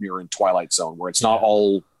like Black Mirror and Twilight Zone, where it's not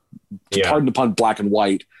all, pardon the pun, black and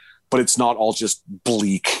white, but it's not all just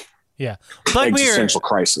bleak. Yeah. Existential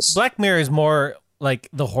crisis. Black Mirror is more like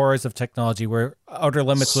the horrors of technology, where Outer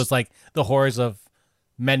Limits was like the horrors of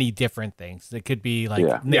many different things. It could be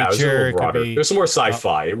like nature. It could be, there's some more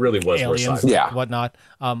sci-fi. It really was more sci-fi. Whatnot.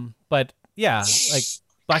 But yeah, like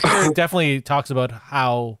Black Mirror definitely talks about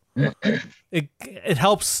how it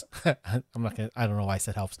helps. I don't know why I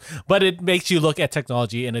said helps, but it makes you look at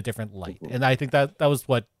technology in a different light. And I think that was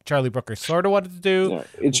what Charlie Brooker sort of wanted to do.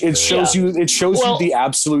 It shows you the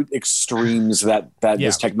absolute extremes that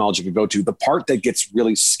this technology could go to. The part that gets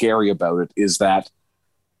really scary about it is that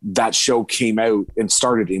show came out and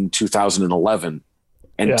started in 2011,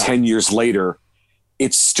 and 10 years later,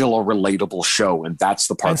 it's still a relatable show, and that's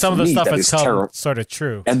the part. And some for of the me stuff that is sort of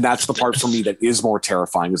true. And that's the part for me that is more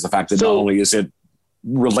terrifying, is the fact that not only is it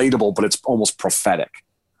relatable, but it's almost prophetic.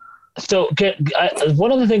 So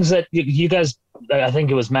one of the things that you guys, I think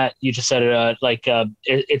it was Matt, you just said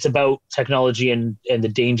it's about technology and the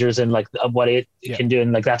dangers and like what it can do,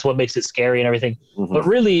 and like that's what makes it scary and everything. But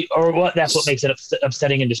really, that's what makes it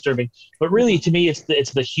upsetting and disturbing. But really, to me, it's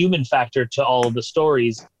the human factor to all of the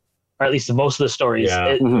stories, or at least most of the stories.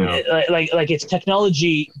 Like it's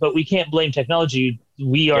technology, but we can't blame technology.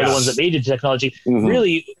 We are the ones that made it technology.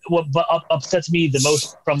 Really, what upsets me the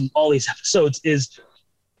most from all these episodes is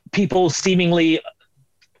people seemingly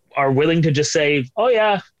are willing to just say, "Oh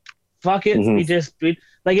yeah, fuck it." It's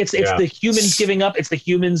the humans giving up. It's the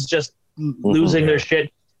humans just losing their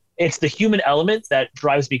shit. It's the human element that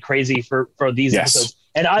drives me crazy for these episodes.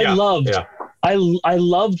 And I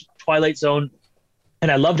loved Twilight Zone,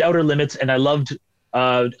 and I loved Outer Limits, and I loved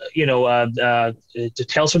Tales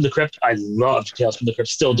from the Crypt. I loved Tales from the Crypt,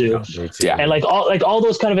 still do. And like all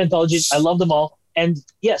those kind of anthologies, I love them all. And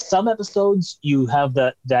yes, some episodes you have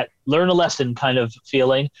that learn a lesson kind of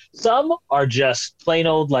feeling. Some are just plain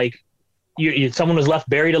old like someone was left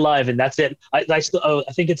buried alive, and that's it. I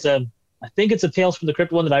think it's a Tales from the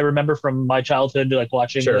Crypt one that I remember from my childhood, like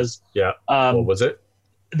watching. Sure. What was it?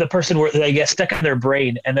 The person where they get stuck in their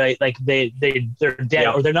brain, and they're dead,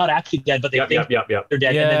 or they're not actually dead, but they think they're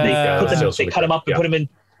dead, and then they cut them up and put them in.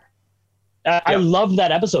 I love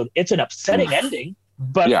that episode. It's an upsetting ending.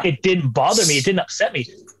 But it didn't bother me. It didn't upset me.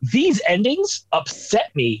 These endings upset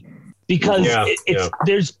me because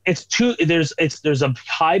there's a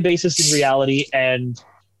high basis in reality, and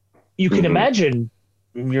you can imagine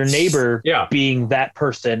your neighbor being that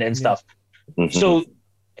person and stuff. So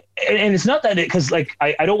and it's not that because like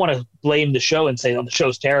I don't want to blame the show and say, oh, the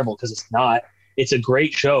show's terrible, because it's not. It's a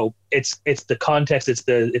great show. It's the context. It's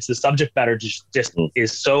the subject matter just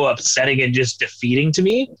is so upsetting and just defeating to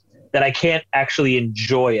me that I can't actually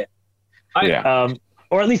enjoy it.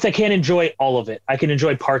 Or at least I can't enjoy all of it. I can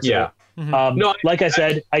enjoy parts of it. No, like I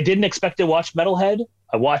said, I didn't expect to watch Metalhead.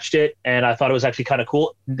 I watched it and I thought it was actually kind of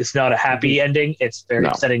cool. It's not a happy ending. It's very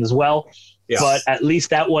upsetting as well. Yeah. But at least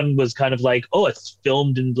that one was kind of like, oh, it's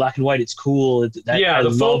filmed in black and white. It's cool.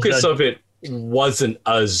 The focus of it wasn't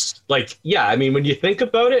as like, I mean, when you think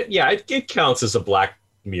about it, it counts as a Black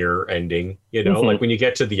Mirror ending, you know, like when you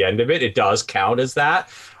get to the end of it, it does count as that.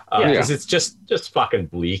 Because it's just fucking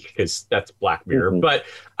bleak, because that's Black Mirror. But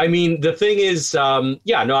I mean, the thing is,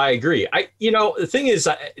 I agree. The thing is,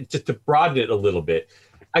 to broaden it a little bit,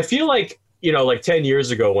 I feel like, like 10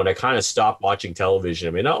 years ago when I kind of stopped watching television,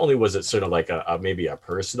 I mean, not only was it sort of like maybe a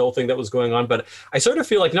personal thing that was going on, but I sort of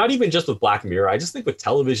feel like not even just with Black Mirror, I just think with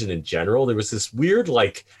television in general, there was this weird,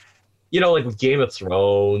 like, like with Game of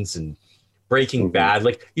Thrones and Breaking Bad,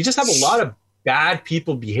 like you just have a lot of bad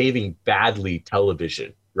people behaving badly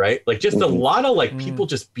television. Right? Like just a lot of like people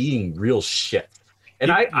just being real shit. And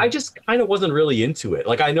I just kind of wasn't really into it.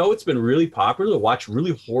 Like I know it's been really popular to watch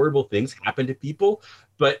really horrible things happen to people,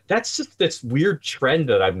 but that's just this weird trend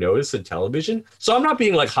that I've noticed in television. So I'm not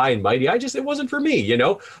being like high and mighty. It wasn't for me,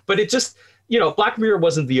 but it just, Black Mirror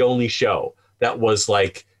wasn't the only show that was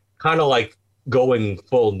like kind of like going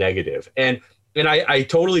full negative. And I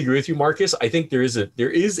totally agree with you, Marcus. I think there is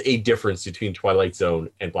a difference between Twilight Zone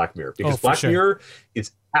and Black Mirror, because Black Mirror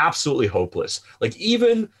is absolutely hopeless. Like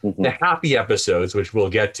even the happy episodes, which we'll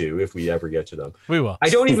get to if we ever get to them, we will. I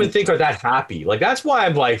don't even think are that happy. Like that's why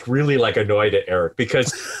I'm like really like annoyed at Eric,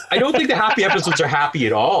 because I don't think the happy episodes are happy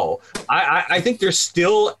at all. I think they're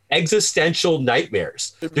still existential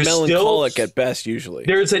nightmares. They're melancholic at best. Usually,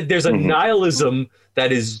 there's a nihilism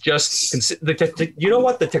that is just, you know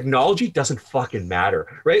what? The technology doesn't fucking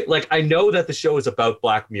matter, right? Like, I know that the show is about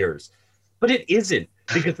Black Mirrors, but it isn't,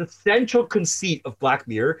 because the central conceit of Black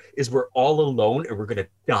Mirror is we're all alone and we're going to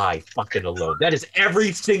die fucking alone. That is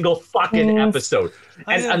every single fucking episode.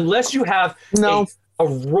 And unless you have a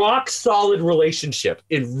rock solid relationship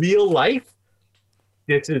in real life,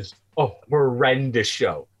 this is a horrendous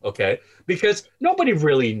show, okay? Because nobody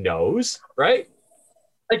really knows, right?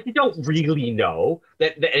 Like, you don't really know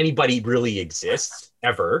that anybody really exists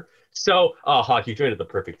ever. So, Hawk, you joined at the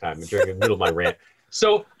perfect time during the middle of my rant.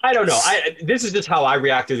 So, I don't know. This is just how I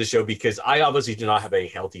react to the show, because I obviously do not have a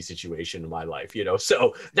healthy situation in my life,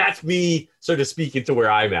 So that's me sort of speaking to where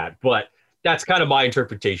I'm at. But that's kind of my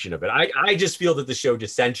interpretation of it. I just feel that the show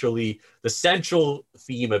just the central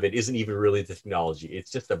theme of it isn't even really the technology.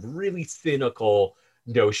 It's just a really cynical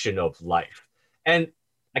notion of life. And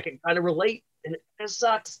I can kind of relate. And it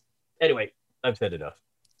sucks. Anyway, I've said enough.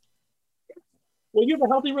 Well, you have a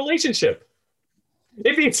healthy relationship.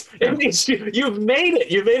 It means you've made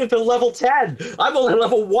it. You've made it to level 10. I'm only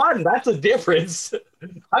level 1. That's a difference.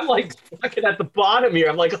 I'm like fucking at the bottom here.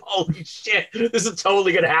 I'm like, holy shit, this is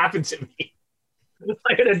totally going to happen to me.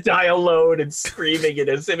 I'm going to die alone and screaming in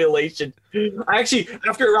a simulation. Actually,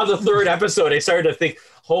 after around the 3rd episode, I started to think,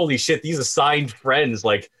 holy shit, these assigned friends,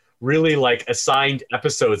 like, really like assigned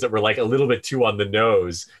episodes that were like a little bit too on the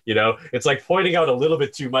nose, It's like pointing out a little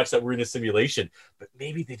bit too much that we're in a simulation, but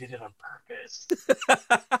maybe they did it on purpose.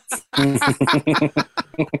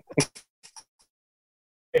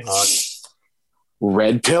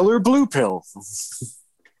 Red pill or blue pill?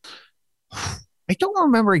 I don't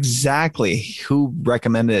remember exactly who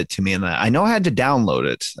recommended it to me in that. I know I had to download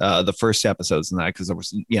it, the first episodes in that, because there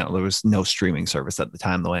was no streaming service at the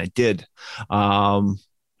time the way I did.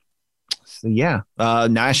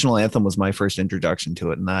 National Anthem was my first introduction to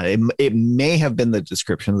it, and it may have been the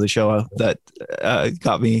description of the show that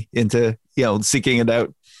got me into seeking it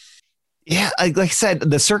out. Yeah, like I said,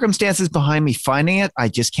 the circumstances behind me finding it, I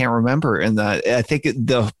just can't remember, and I think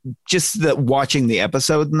watching the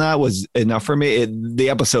episode and that was enough for me. The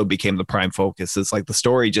episode became the prime focus. It's like the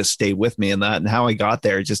story just stayed with me, and how I got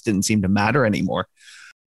there just didn't seem to matter anymore.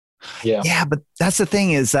 Yeah, but that's the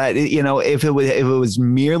thing, is that if it was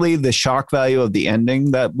merely the shock value of the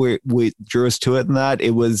ending that we drew us to it, and that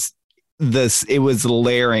it was the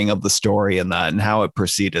layering of the story and that, and how it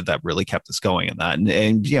proceeded, that really kept us going in that, and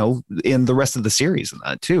in the rest of the series and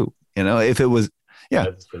that too. If it was,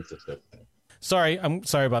 that's consistent. I'm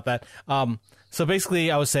sorry about that. So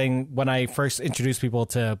basically, I was saying, when I first introduced people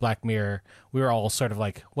to Black Mirror, we were all sort of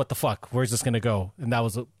like, what the fuck? Where's this going to go? And that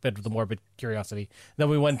was a bit of the morbid curiosity. Then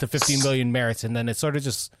we went to 15 Million Merits, and then it sort of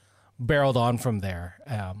just barreled on from there.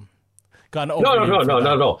 gone over.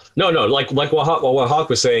 No. Like what Hawk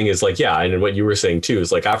was saying is like, yeah, and what you were saying too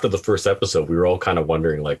is like after the first episode, we were all kind of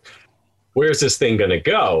wondering like, where's this thing gonna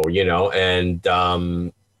go, you know? And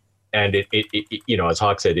it you know, as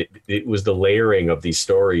Hawk said, it was the layering of these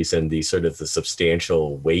stories and the sort of the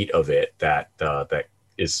substantial weight of it that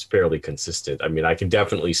is fairly consistent. I mean, I can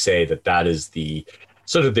definitely say that is the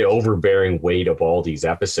sort of the overbearing weight of all these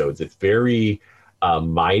episodes. It's very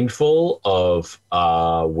mindful of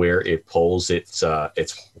where it pulls its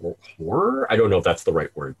horror. I don't know if that's the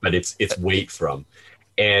right word, but its weight from.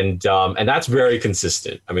 And that's very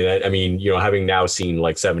consistent. I mean, you know, having now seen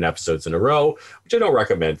like 7 episodes in a row, which I don't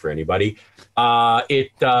recommend for anybody. We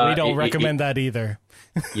don't recommend that either.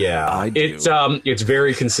 Yeah, it's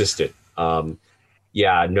very consistent.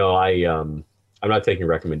 Yeah, no, I'm not taking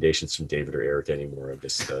recommendations from David or Eric anymore. I'm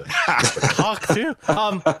just Hawk too.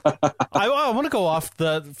 I want to go off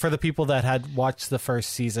for the people that had watched the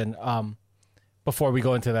first season. Before we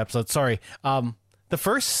go into the episode, sorry. The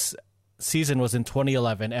first season was in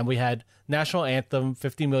 2011, and we had National Anthem,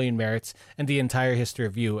 50 Million Merits, and the entire history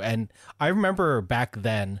of you. And I remember back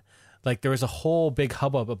then, like there was a whole big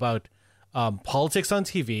hubbub about politics on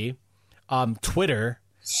TV, Twitter,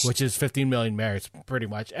 which is 15 Million Merits, pretty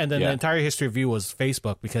much, and then the entire history of you was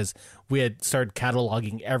Facebook, because we had started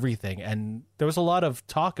cataloging everything, and there was a lot of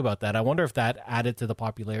talk about that. I wonder if that added to the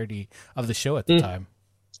popularity of the show at the time.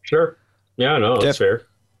 Sure. Yeah, no, that's fair.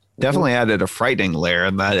 Definitely added a frightening layer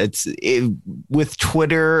in that with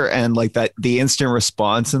Twitter and like that, the instant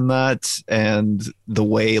response in that, and the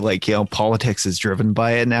way like, you know, politics is driven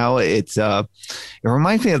by it now. It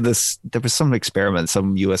reminds me of this. There was some experiment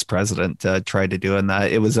some U.S. president tried to do in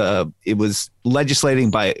that. It was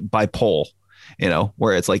legislating by poll, you know,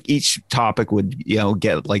 where it's like each topic would, you know,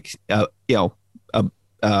 get like, you know,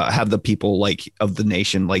 have the people like of the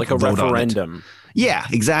nation like a referendum. Yeah,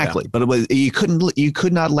 exactly. Yeah. But you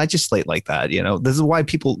could not legislate like that. You know, this is why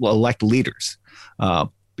people elect leaders,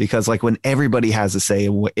 because like when everybody has a say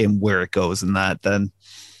in where it goes and that, then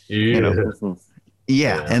you know,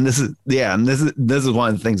 and this is one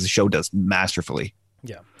of the things the show does masterfully.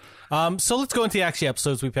 Yeah. So let's go into the actual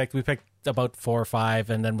episodes we picked. We picked about 4 or 5,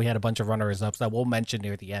 and then we had a bunch of runners ups that we'll mention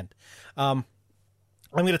near the end.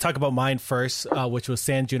 I'm going to talk about mine first, which was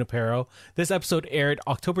San Junipero. This episode aired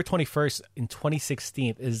October 21st in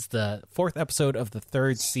 2016. Is the 4th episode of the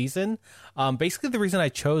 3rd season. Basically, the reason I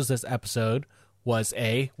chose this episode was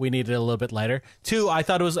we needed it a little bit lighter. 2, I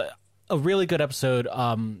thought it was a really good episode,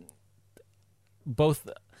 both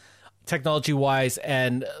technology-wise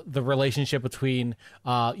and the relationship between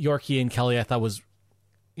Yorkie and Kelly. I thought was,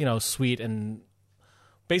 you know, sweet. And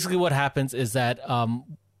basically, what happens is that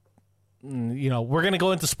you know, we're going to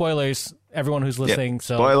go into spoilers, everyone who's listening.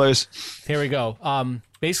 So spoilers. Here we go.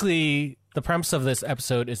 Basically, the premise of this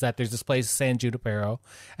episode is that there's this place, San Junipero,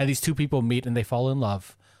 and these two people meet and they fall in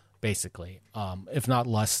love, basically. If not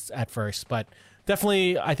lust at first, but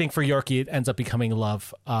definitely, I think for Yorkie, it ends up becoming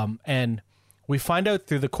love. And we find out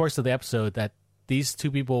through the course of the episode that these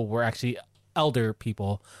two people were actually elder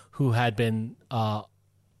people who had been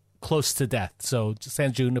close to death. So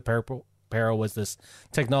San Junipero was this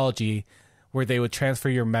technology where they would transfer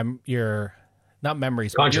your not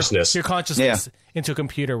memories, consciousness, your consciousness into a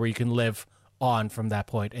computer where you can live on from that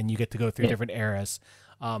point, and you get to go through different eras.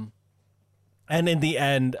 And in the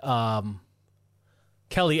end,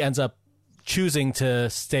 Kelly ends up choosing to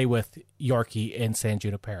stay with Yorkie in San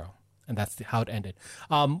Junipero, and that's how it ended.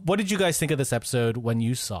 What did you guys think of this episode when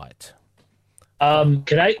you saw it?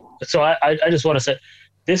 I just want to say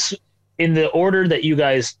this. In the order that you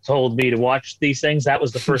guys told me to watch these things, that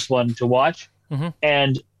was the first one to watch. Mm-hmm.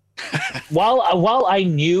 And while I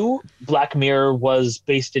knew Black Mirror was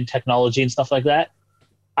based in technology and stuff like that,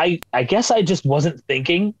 I guess I just wasn't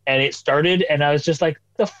thinking, and it started, and I was just like,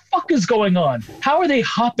 the fuck is going on? How are they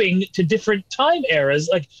hopping to different time eras?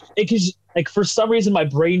 Like for some reason, my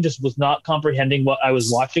brain just was not comprehending what I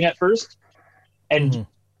was watching at first. And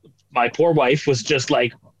my poor wife was just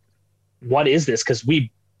like, what is this? Because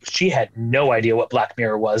she had no idea what Black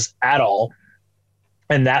Mirror was at all.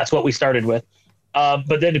 And that's what we started with.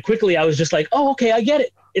 But then quickly I was just like, oh, okay, I get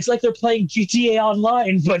it. It's like they're playing GTA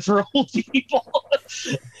Online, but for old people.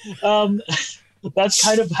 That's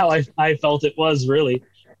kind of how I felt it was, really.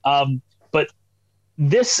 But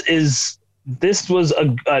this was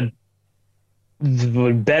a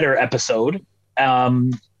better episode.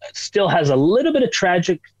 Still has a little bit of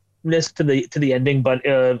tragicness to the ending, but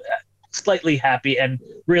slightly happy, and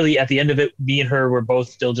really at the end of it, me and her were both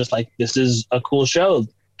still just like, this is a cool show,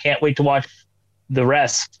 can't wait to watch the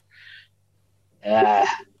rest. There's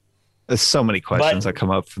so many questions that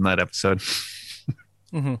come up from that episode.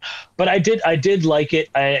 But I did like it,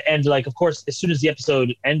 and like, of course, as soon as the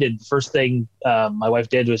episode ended, the first thing my wife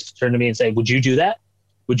did was turn to me and say, "Would you do that?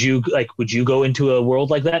 Would you go into a world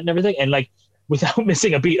like that and everything?" And like, without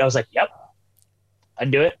missing a beat, I was like, "Yep,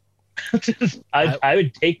 I'd do it." I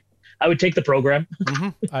would take the program.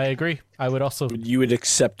 I agree. I would also. You would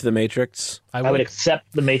accept the Matrix. I would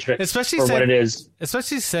accept the Matrix, especially for what it is.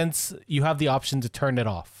 Especially since you have the option to turn it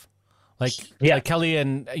off, like Kelly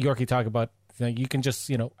and Yorkie talk about. You can just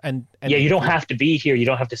and you don't have to be here. You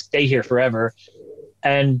don't have to stay here forever,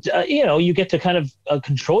 and you get to kind of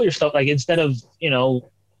control yourself. Like, instead of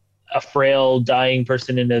a frail, dying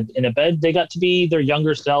person in a bed, they got to be their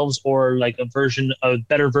younger selves, or like a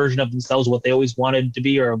better version of themselves, what they always wanted to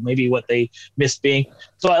be, or maybe what they missed being.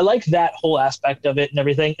 So I like that whole aspect of it and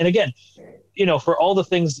everything. And again, for all the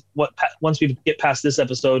things, once we get past this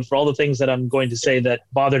episode, for all the things that I'm going to say that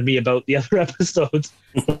bothered me about the other episodes,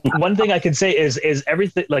 one thing I can say is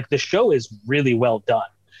everything, like, the show is really well done.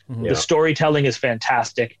 The storytelling is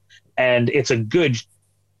fantastic, and it's a good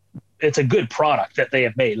product that they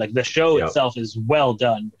have made. Like, the show itself is well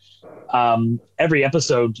done. Every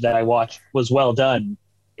episode that I watched was well done.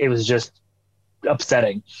 It was just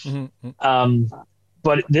upsetting.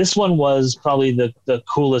 But this one was probably the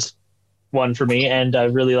coolest one for me, and I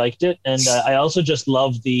really liked it. And I also just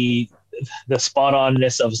love the spot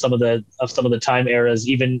onness of some of the time eras,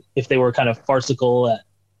 even if they were kind of farcical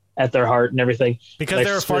at their heart and everything. Because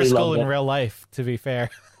they were farcical in real life, to be fair.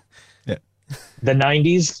 The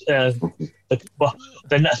 90s,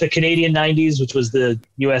 the Canadian 90s, which was the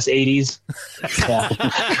US 80s.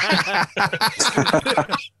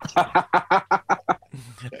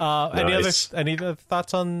 Any other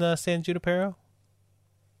thoughts on San Junipero?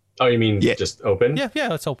 Oh, you mean just open? Yeah,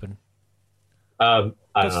 it's open. I don't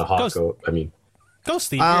know, Hawk. Go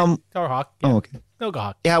Steve. Or Hawk. Yeah. Oh, okay. No, go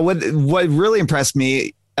Hawk. Yeah, what really impressed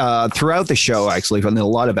me throughout the show, actually, from a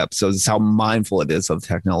lot of episodes, is how mindful it is of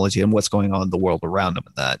technology and what's going on in the world around them.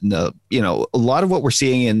 And that, and, a lot of what we're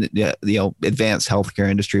seeing in the advanced healthcare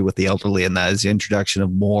industry with the elderly, and that is the introduction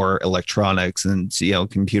of more electronics and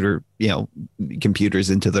computers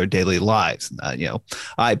into their daily lives. And,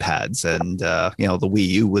 iPads and the Wii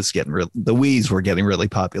U was the Wii's were getting really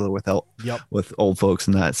popular with old folks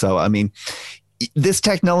and that. So I mean, this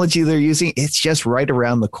technology they're using, it's just right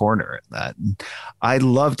around the corner. That I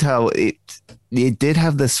loved how it did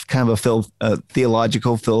have this kind of a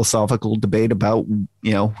theological, philosophical debate about,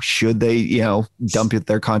 should they, dump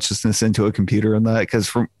their consciousness into a computer and that,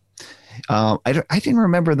 because I didn't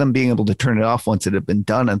remember them being able to turn it off once it had been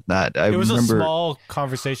done. And that it was a small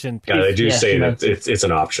conversation. Yeah, they do say that it's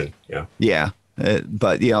an option. Yeah. Yeah.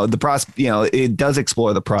 But it does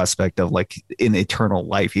explore the prospect of like an eternal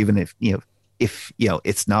life, even if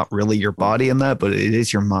it's not really your body in that, but it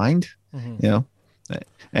is your mind, and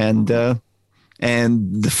the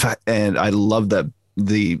fact, and I love that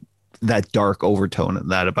dark overtone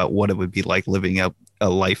and that about what it would be like living out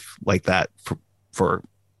a life like that for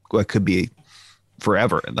what could be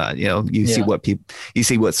forever. And that, you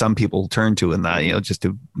see what some people turn to in that, just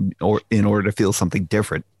in order to feel something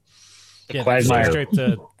different. Yeah, straight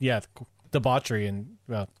to debauchery and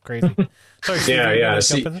crazy.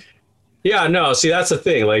 Sorry, Yeah, no, see, that's the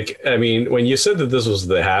thing. Like, I mean, when you said that this was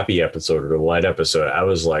the happy episode or the light episode, I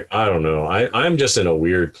was like, I don't know. I'm just in a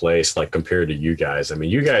weird place, like, compared to you guys. I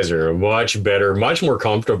mean, you guys are in a much better, much more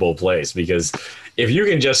comfortable place, because if you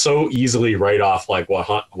can just so easily write off, like, what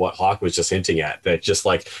Hawk was just hinting at, that just,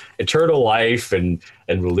 like, eternal life and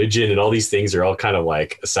religion and all these things are all kind of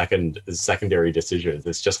like secondary decisions.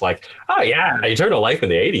 It's just like, oh, yeah, eternal life in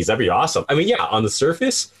the 80s. That'd be awesome. I mean, yeah, on the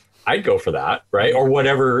surface, I'd go for that, right? Or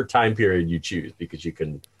whatever time period you choose, because you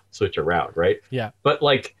can switch around, right? Yeah. But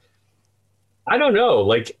like, I don't know,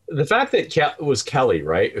 like the fact that it was Kelly,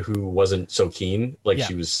 right, who wasn't so keen, like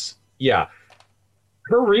she was,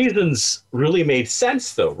 her reasons really made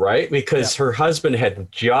sense though, right? Because her husband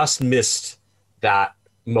had just missed that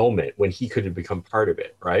moment when he could have become part of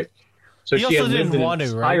it, right? So he also didn't want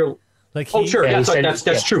to, right? Like sure.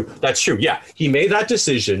 That's true. That's true. Yeah. He made that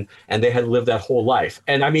decision and they had lived that whole life.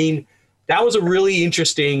 And I mean, that was a really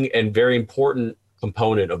interesting and very important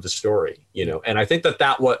component of the story, and I think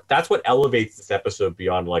that's what elevates this episode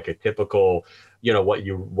beyond like a typical, what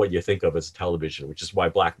you think of as television, which is why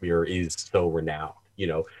Black Mirror is so renowned.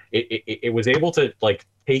 It was able to like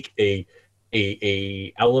take a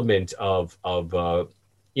element of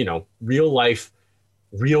real life,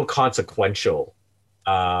 real consequential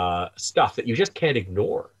stuff that you just can't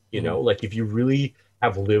ignore, like if you really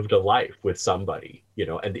have lived a life with somebody,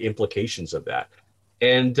 and the implications of that.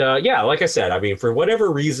 And yeah, like I said, I mean, for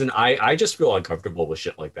whatever reason, I just feel uncomfortable with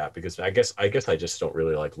shit like that because I guess I just don't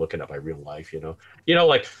really like looking at my real life,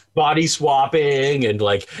 like body swapping and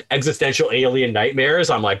like existential alien nightmares.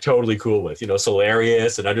 I'm like totally cool with,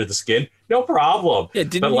 Solarius and Under the Skin, no problem. Yeah,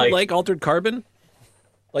 didn't you like Altered Carbon?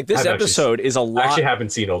 Like this episode is a lot. I actually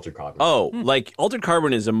haven't seen Altered Carbon. Oh, like Altered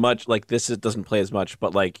Carbon is a much like this. It doesn't play as much,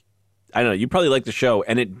 but like. I don't know. You probably like the show,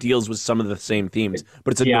 and it deals with some of the same themes,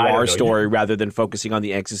 but it's a noir story rather than focusing on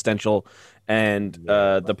the existential and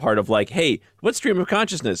the part of like, hey, what's stream of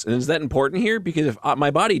consciousness? And is that important here? Because if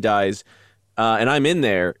my body dies and I'm in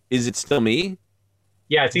there, is it still me?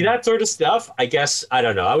 Yeah, see, that sort of stuff, I guess, I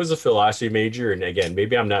don't know. I was a philosophy major, and again,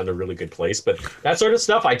 maybe I'm not in a really good place, but that sort of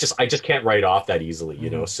stuff, I just can't write off that easily,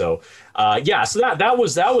 So, yeah, so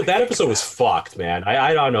that episode was fucked, man.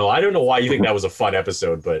 I don't know. I don't know why you think that was a fun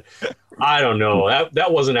episode, but I don't know.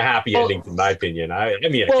 That wasn't a happy ending, in my opinion. I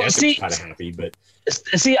mean, I guess it's kind of happy, but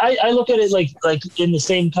see, I look at it like in the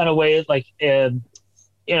same kind of way, like a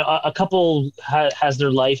couple has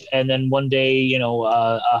their life, and then one day,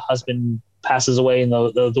 a husband passes away and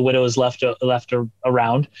the widow is left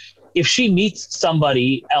around. If she meets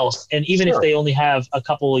somebody else, and even if they only have a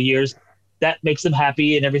couple of years, that makes them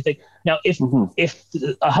happy and everything. Now, if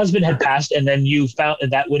a husband had passed and then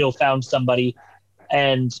that widow found somebody,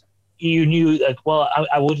 and you knew like, well,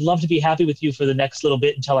 I would love to be happy with you for the next little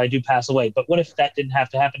bit until I do pass away. But what if that didn't have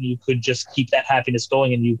to happen? You could just keep that happiness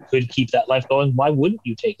going, and you could keep that life going. Why wouldn't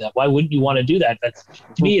you take that? Why wouldn't you want to do that? That's,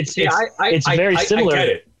 to me, it's very similar. I get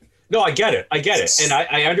it. No, I get it. And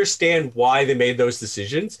I understand why they made those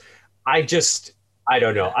decisions. I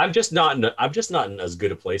don't know. I'm just not in as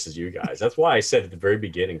good a place as you guys. That's why I said at the very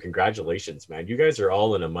beginning, congratulations, man. You guys are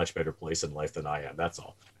all in a much better place in life than I am. That's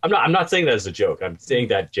all. I'm not saying that as a joke. I'm saying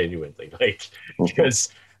that genuinely, like, because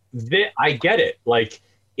I get it. Like,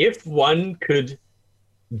 if one could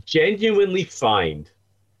genuinely find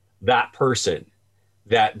that person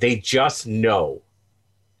that they just know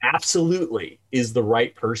absolutely is the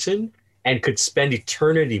right person and could spend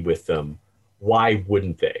eternity with them, why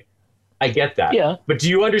wouldn't they? I get that. Yeah. But do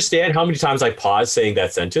you understand how many times I pause saying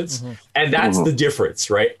that sentence? And that's the difference,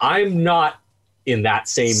 right? I'm not in that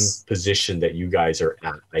same position that you guys are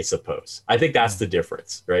at, I suppose. I think that's the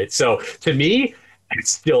difference, right? So to me, it's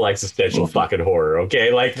still existential fucking horror,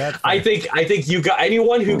 okay? Like, I think you got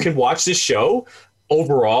anyone who can watch this show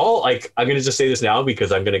overall, like, I'm going to just say this now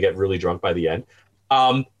because I'm going to get really drunk by the end.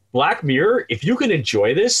 Black Mirror, if you can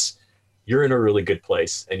enjoy this, you're in a really good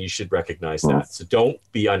place, and you should recognize that. So don't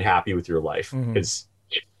be unhappy with your life, because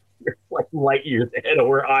you're like light years ahead of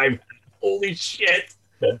where I'm. Holy shit!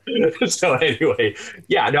 So anyway,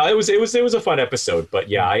 yeah, no, it was a fun episode, but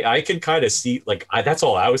yeah, I can kind of see, like, that's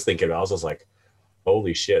all I was thinking about. I was just like,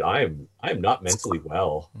 holy shit, I am not mentally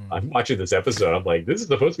well. I'm watching this episode. I'm like, this is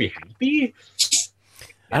supposed to be happy.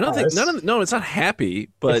 I don't think it's not happy,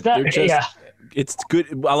 but they're just. It's good.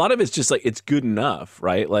 A lot of it's just like it's good enough,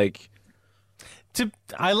 right? Like,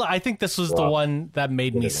 I think this was the one that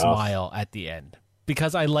made me smile at the end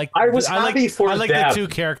because I was happy for them. the two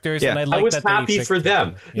characters, and I was happy for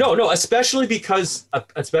them. Yeah. No, especially because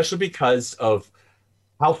of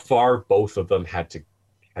how far both of them had to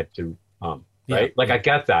right? Yeah. Like, I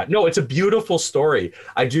get that. No, it's a beautiful story.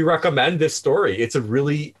 I do recommend this story. It's a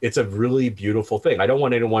really beautiful thing. I don't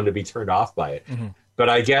want anyone to be turned off by it. But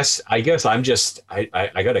I guess I'm just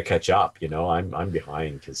I got to catch up. I'm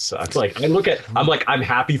behind because I'm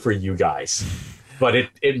happy for you guys, but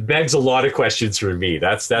it begs a lot of questions for me.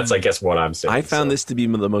 That's I guess what I'm saying. I found this to be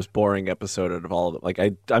the most boring episode out of all of them. Like,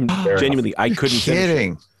 I'm genuinely I couldn't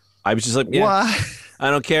kidding. I was just like, yeah, what? I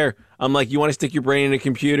don't care. I'm like, you want to stick your brain in a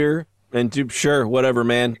computer and do sure, whatever,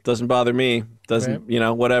 man. Doesn't bother me. Doesn't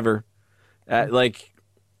whatever. Like.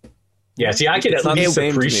 Yeah, see, I can at least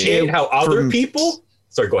appreciate how other people.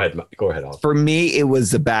 Sorry, go ahead. For me, it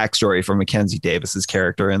was the backstory for Mackenzie Davis's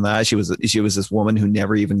character in that she was this woman who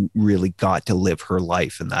never even really got to live her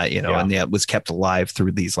life in that, and yet was kept alive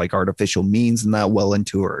through these like artificial means and that well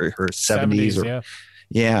into her 70s.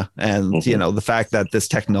 And the fact that this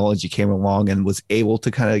technology came along and was able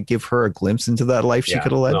to kind of give her a glimpse into that life she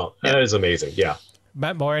could have led. No, that is amazing. Yeah.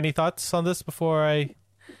 Matt Moore, any thoughts on this before I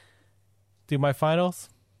do my finals?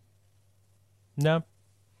 No,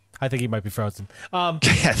 I think he might be frozen. I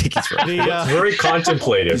think he's frozen. Very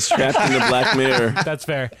contemplative. He's trapped in the Black Mirror. That's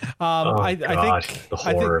fair. The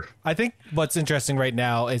horror. I think what's interesting right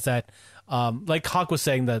now is that, like Hawk was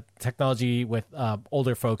saying, the technology with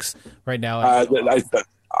older folks right now.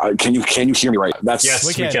 Can you hear me right? Yes,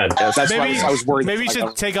 we can. That's maybe, why I was worried. Maybe you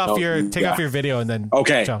should take off your video and then.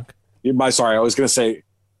 Okay. Chunk. Sorry, I was going to say.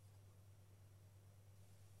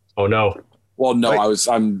 Oh no. Well, no, I was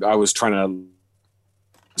trying to.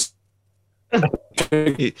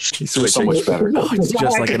 He's so much better. Oh, it's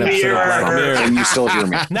just like an episode of Black Mirror. And you still hear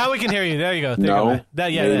me. Now we can hear you. There you go. There No, you go.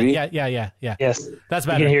 That, yeah. Yes, That's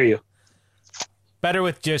we better. can hear you. Better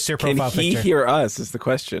with just your Can profile he picture. hear us? Is the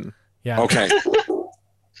question. Yeah. Okay.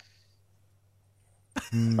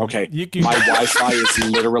 Okay. You- My Wi-Fi is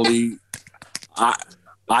literally.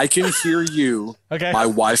 I can hear you. Okay. My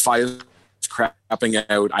Wi-Fi is crapping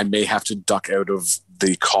out. I may have to duck out of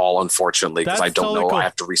the call, unfortunately, because I That's don't totally know. cool. I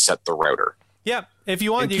have to reset the router. Yeah. If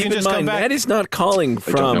you want, And you keep can in just come mind, back. Matt is not calling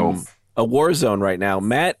I don't know. from a war zone right now.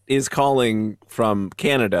 Matt is calling from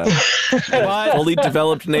Canada, But fully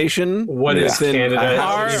developed nation. What is within- Canada?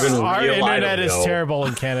 our Is it even our real? I internet don't is know. terrible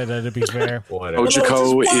in Canada, to be fair. Whatever.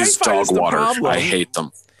 Ojiko it's is Wi-Fi is dog the water. problem. I hate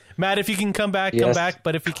them. Matt, if you can come back, come Yes. back.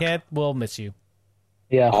 But if you can't, we'll miss you.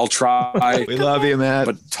 Yeah. I'll try, We love you, Matt.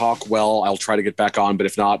 but talk well. I'll try to get back on, but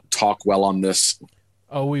if not, talk well on this.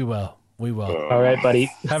 Oh, we will. We will. All right,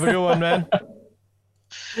 buddy. Have a good one, man.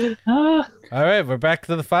 Ah, All right, we're back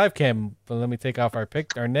to the 5 cam. But let me take off our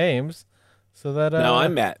names so that No,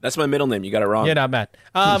 I'm Matt. That's my middle name. You got it wrong. yeah, not Matt.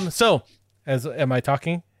 So am I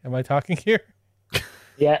talking? Am I talking here?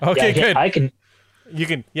 yeah. Okay, yeah, good. I can. You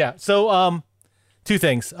can, yeah. So, 2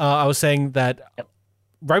 things. I was saying that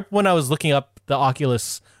right when I was looking up the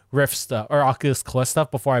Oculus Rift stuff or Oculus Quest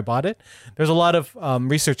stuff before I bought it, there's a lot of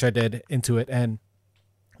research I did into it, and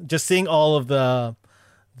just seeing all of the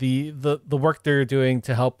work they're doing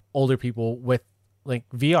to help older people with like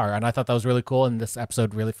VR, and I thought that was really cool. And this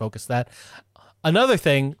episode really focused that. Another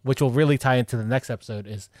thing, which will really tie into the next episode,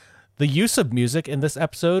 is the use of music in this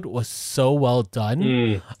episode was so well done.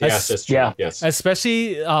 Yes, that's true. Yeah. Yes.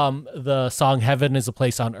 Especially the song "Heaven Is a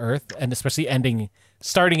Place on Earth," and especially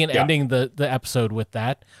starting and Yeah. ending the episode with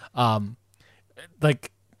that.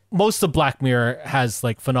 Like most of Black Mirror has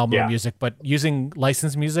like phenomenal Yeah. music, but using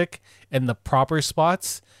licensed music in the proper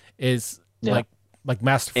spots is Yeah. like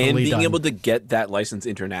masterfully And being done. able to get that license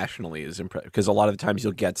internationally is impressive, because a lot of the times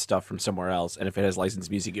you'll get stuff from somewhere else, and if it has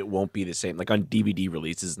licensed music, it won't be the same. Like on DVD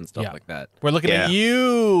releases and stuff Yeah. like that. We're looking at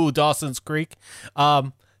you, Dawson's Creek.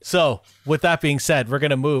 So with that being said, we're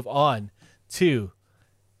gonna move on to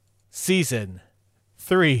season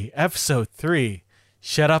 3, episode 3.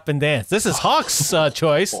 Shut Up and Dance. This is Hawk's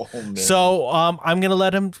choice. So I'm gonna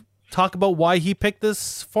let him talk about why he picked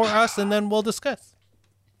this for us, and then we'll discuss.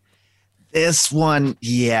 This one,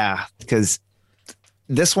 yeah, because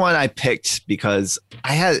this one I picked because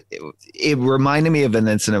it reminded me of an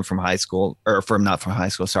incident from high school, or from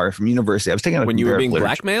from university. I was taking a When you were being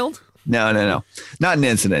comparative literature. blackmailed? No, not an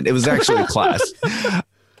incident. It was actually a class.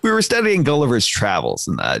 We were studying Gulliver's Travels,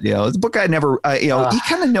 and that, it's a book I never, you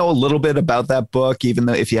kind of know a little bit about that book, even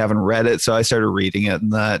though if you haven't read it. So I started reading it,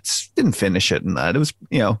 and that didn't finish it, and that it was,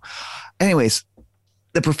 anyways.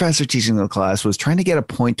 The professor teaching the class was trying to get a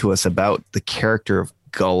point to us about the character of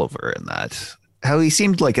Gulliver, and that how he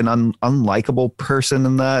seemed like an unlikable person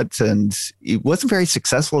in that, and he wasn't very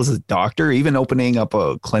successful as a doctor, even opening up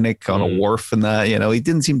a clinic on a wharf and that, he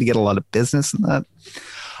didn't seem to get a lot of business in that.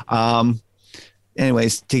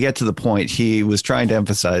 Anyways, to get to the point, he was trying to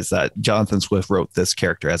emphasize that Jonathan Swift wrote this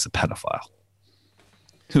character as a pedophile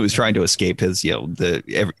who was trying to escape his, everyday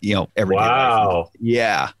life. Wow.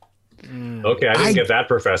 Yeah. Okay, I didn't get that,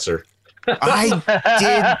 Professor.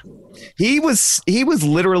 I did. He was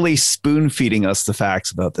literally spoon feeding us the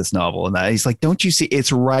facts about this novel, and that he's like, "Don't you see?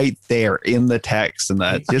 It's right there in the text." And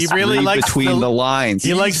that just really read likes between the lines.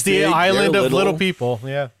 He likes the big, island they're of little little. people.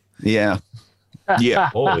 Yeah. Yeah, yeah.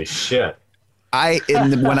 Holy shit.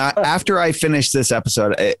 After I finished this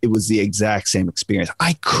episode, it was the exact same experience.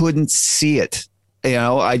 I couldn't see it.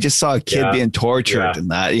 I just saw a kid being tortured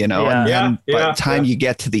and that, and then by the time you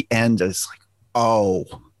get to the end, it's like, oh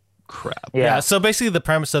crap. Yeah. So basically the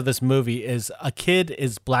premise of this movie is a kid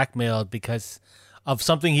is blackmailed because of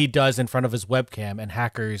something he does in front of his webcam, and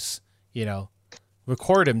hackers,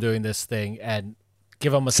 record him doing this thing and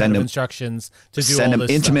give him a set of instructions to do send all him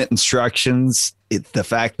this intimate stuff. instructions. The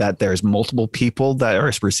fact that there's multiple people that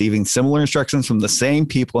are receiving similar instructions from the same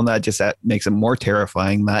people, and that makes it more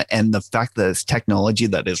terrifying. And the fact that it's technology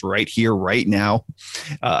that is right here, right now,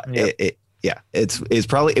 it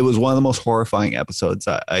was one of the most horrifying episodes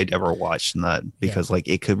I'd ever watched, in that because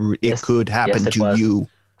it could happen to you.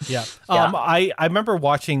 Yeah. I remember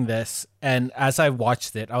watching this, and as I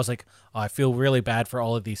watched it, I was like, oh, I feel really bad for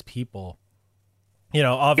all of these people.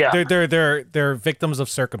 They're victims of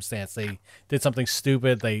circumstance. They did something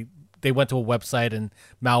stupid. They went to a website and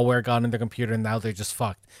malware got in their computer, and now they're just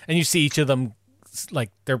fucked. And you see each of them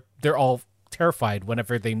like they're all terrified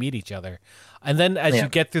whenever they meet each other. And then as you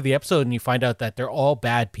get through the episode and you find out that they're all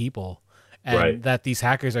bad people, and that these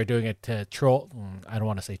hackers are doing it to troll. I don't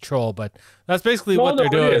want to say troll, but that's basically what they're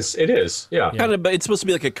doing. It is. Yeah. Kind of, but it's supposed to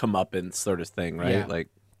be like a comeuppance sort of thing, right? Yeah. Like.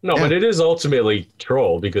 No, but it is ultimately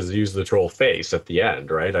troll because they use the troll face at the end,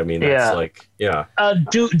 right? I mean, that's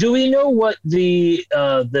Do we know what the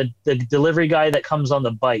delivery guy that comes on the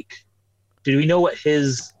bike? Do we know what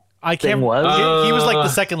his thing was? He was like the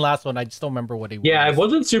second last one. I just don't remember what he was. Yeah, it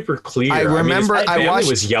wasn't super clear. I remember his family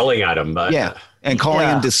was yelling at him, but and calling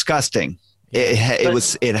him disgusting.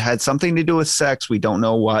 It had something to do with sex. We don't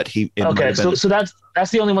know what he. So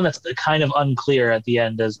that's the only one that's kind of unclear at the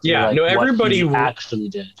end as to everybody what he actually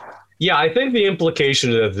did. Yeah, I think the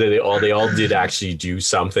implication is that they all did actually do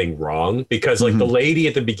something wrong because like the lady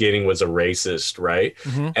at the beginning was a racist, right?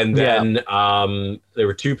 Mm-hmm. And then there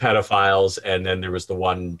were two pedophiles, and then there was the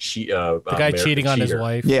one the guy cheating on his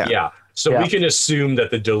wife. Yeah. So we can assume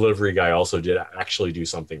that the delivery guy also did actually do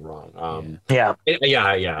something wrong.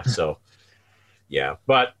 So. Yeah,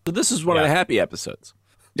 but so this is one of the happy episodes.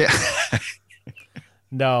 Yeah.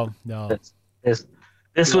 No.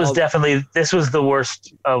 This was definitely the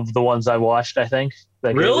worst of the ones I watched. I think.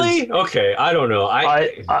 Like, really? Okay, I don't know.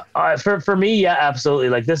 For me, yeah, absolutely.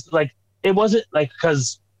 Like this, like it wasn't like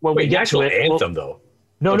because when we get National to it, Anthem though.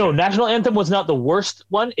 No, National Anthem was not the worst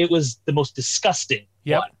one. It was the most disgusting.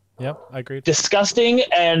 Yep. Yep, I agree. Disgusting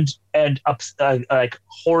and like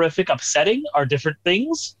horrific, upsetting are different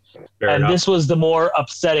things. Fair enough. This was the more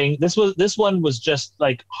upsetting. This one was just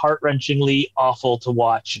like heart-wrenchingly awful to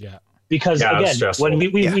watch. Yeah. Because again, when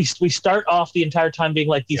we start off the entire time being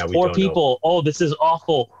like these poor people, this is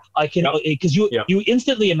awful. I can because you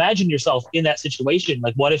instantly imagine yourself in that situation.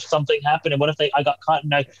 Like, what if something happened, and what if I got caught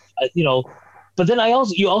and But then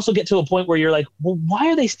you also get to a point where you're like, well, why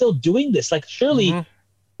are they still doing this? Like, surely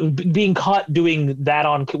being caught doing that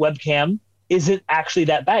on webcam isn't actually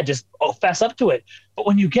that bad. Just fess up to it. But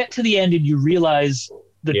when you get to the end and you realize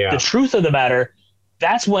the truth of the matter,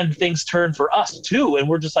 that's when things turn for us too, and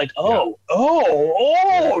we're just like, no.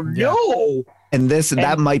 And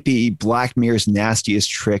that might be Black Mirror's nastiest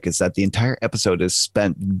trick, is that the entire episode is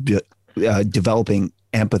spent developing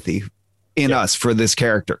empathy in us for this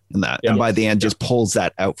character, and by the end just pulls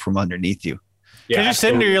that out from underneath you. Because you're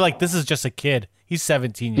sitting there, you're like, this is just a kid. He's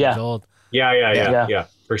 17 years old. Yeah,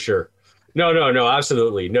 for sure. No,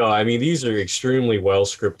 absolutely. No, I mean, these are extremely well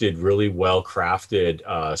scripted, really well crafted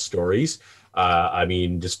stories. I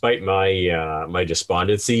mean, despite my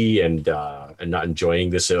despondency and not enjoying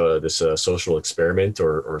this social experiment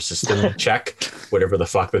or system check, whatever the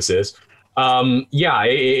fuck this is,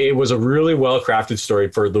 it was a really well crafted story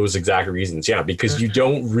for those exact reasons. Yeah, because you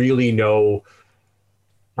don't really know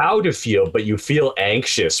how to feel, but you feel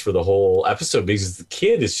anxious for the whole episode because the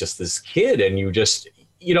kid is just this kid, and you just.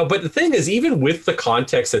 But the thing is, even with the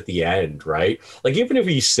context at the end, right? Like, even if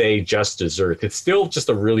you say just dessert, it's still just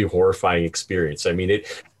a really horrifying experience. I mean,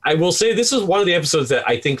 I will say this is one of the episodes that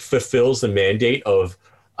I think fulfills the mandate of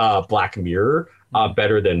Black Mirror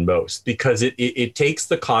better than most, because it takes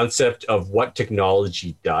the concept of what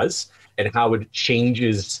technology does and how it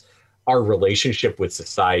changes our relationship with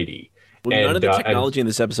society. Well, none of the technology in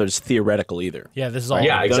this episode is theoretical either. Yeah, this is all.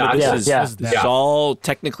 Yeah, exactly. This is all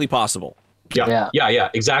technically possible. Yeah,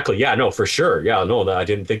 exactly. Yeah, no, for sure. Yeah, no, I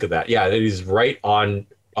didn't think of that. Yeah, it is right on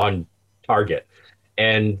target.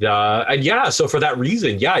 And so for that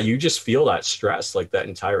reason, you just feel that stress like that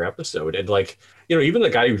entire episode. And like, even the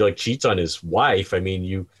guy who like cheats on his wife, I mean,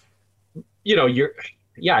 he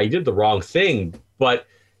did the wrong thing, but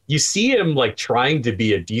you see him like trying to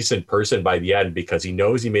be a decent person by the end because he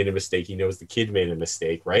knows he made a mistake. He knows the kid made a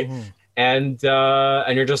mistake, right? Mm-hmm. And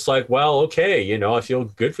you're just like, well, okay, I feel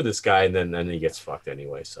good for this guy, and then he gets fucked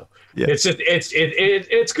anyway. So it's just it's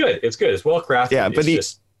good. It's good. It's well crafted. Yeah, but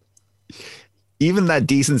even that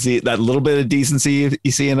decency, that little bit of decency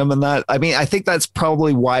you see in him, and that, I mean, I think that's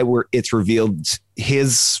probably why it's revealed.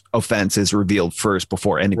 His offense is revealed first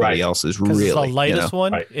before anybody else is really. It's the lightest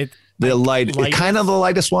one. Right. Kind of the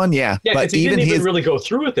lightest one. Yeah, but he didn't even really go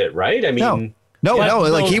through with it, right? I mean. No.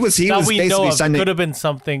 Like he was basically sending. Could have been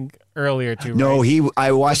something earlier too. No, right?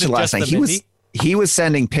 I watched it last night. He was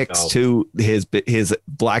sending pics to his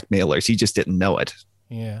blackmailers. He just didn't know it.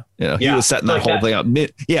 Yeah. He was setting that whole thing up.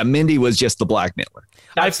 Mindy was just the blackmailer.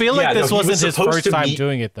 I feel like this wasn't his first time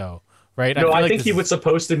doing it though, right? No, I think he was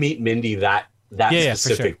supposed to meet Mindy that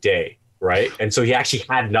specific day. right? And so he actually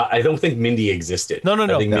had not. I don't think Mindy existed. No.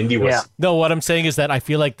 I think Mindy was. Yeah. No, what I'm saying is that I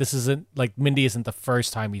feel like this isn't like Mindy isn't the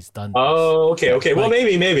first time he's done this. Oh, okay. Well, Like-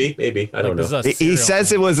 maybe. I don't know. He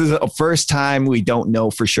says it was his first time. We don't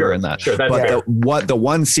know for sure in that. Sure, that's but fair. the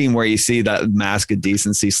one scene where you see that mask of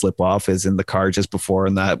decency slip off is in the car just before,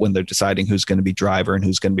 and that when they're deciding who's going to be driver and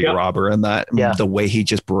who's going to be robber, and that the way he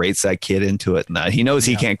just berates that kid into it, and that he knows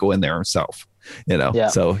he can't go in there himself.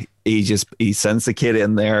 So he sends the kid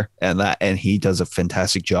in there, and he does a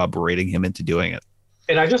fantastic job berating him into doing it.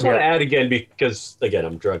 And I just want to add again, because again,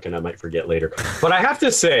 I'm drunk and I might forget later, but I have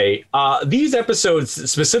to say, these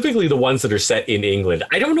episodes, specifically the ones that are set in England,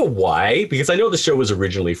 I don't know why, because I know the show was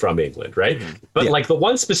originally from England, right? Mm-hmm. But like the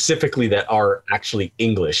ones specifically that are actually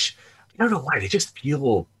English, I don't know why, they just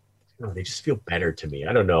feel better to me.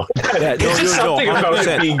 I don't know. Yeah, There's just something about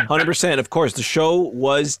it being 100%. Of course, the show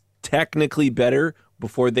was technically better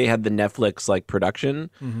before they had the Netflix like production.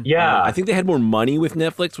 Mm-hmm. Yeah. I think they had more money with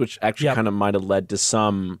Netflix, which actually kind of might have led to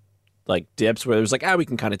some like dips where it was like, we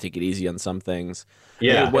can kind of take it easy on some things.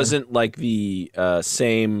 Yeah. And it wasn't like the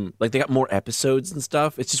same, like they got more episodes and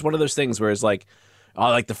stuff. It's just one of those things where it's like,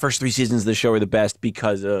 like the first 3 seasons of the show are the best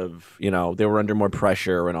because of, they were under more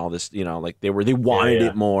pressure and all this, like they wanted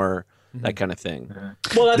it more. That kind of thing.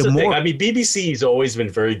 Well, that's the thing. I mean, BBC's always been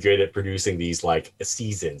very good at producing these like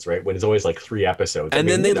seasons, right? When it's always like 3 episodes. And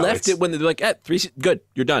then they left it when they're like, 3 good,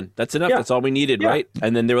 you're done. That's enough. That's all we needed, right?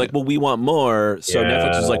 And then they were like, well, we want more. So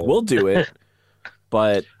Netflix was like, we'll do it.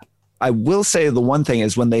 But I will say the one thing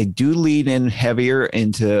is when they do lean in heavier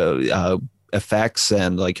into effects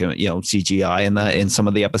and like CGI and that in some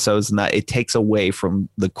of the episodes, and that it takes away from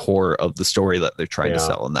the core of the story that they're trying to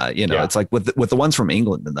sell. And that it's like with the ones from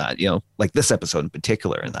England and that like this episode in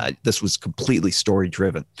particular, and that this was completely story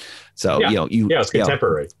driven. So it's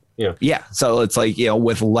contemporary. So it's like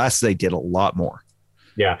with less they did a lot more.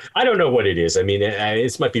 Yeah, I don't know what it is. I mean,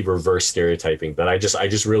 it might be reverse stereotyping, but I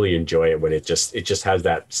just really enjoy it when it just has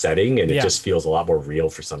that setting and it just feels a lot more real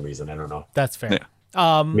for some reason. I don't know. That's fair.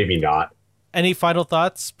 Maybe not. Any final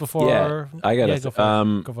thoughts before? Yeah, I got it. Go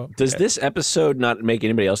for it. Does this episode not make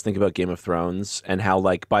anybody else think about Game of Thrones and how,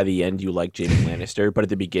 like, by the end you like Jaime Lannister, but at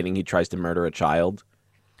the beginning he tries to murder a child,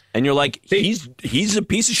 and you're like, he's a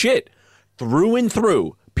piece of shit through and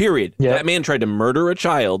through. Period. Yep. That man tried to murder a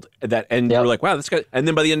child. You're like, wow, this guy. And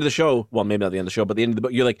then by the end of the show, well, maybe not the end of the show, but the end of the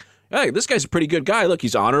book, you're like, hey, this guy's a pretty good guy. Look,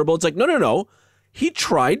 he's honorable. It's like, no. He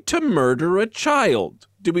tried to murder a child.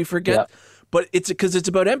 Did we forget? Yep. But it's because it's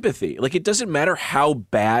about empathy. Like, it doesn't matter how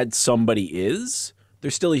bad somebody is;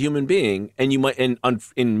 they're still a human being, and you might, and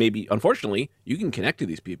maybe unfortunately, you can connect to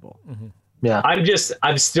these people. Mm-hmm. Yeah,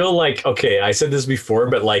 I'm still like, okay, I said this before,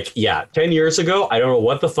 but like, 10 years ago, I don't know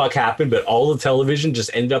what the fuck happened, but all the television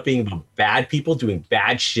just ended up being bad people doing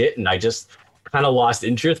bad shit, and I just kind of lost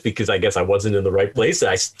interest because I guess I wasn't in the right place.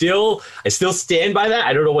 And I still stand by that.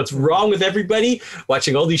 I don't know what's wrong with everybody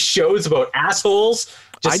watching all these shows about assholes.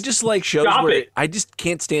 I just like shows where I just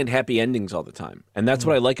can't stand happy endings all the time, and that's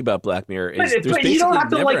what I like about Black Mirror. Is there's basically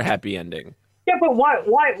never a happy ending. Yeah, but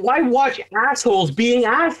why watch assholes being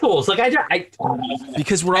assholes? Like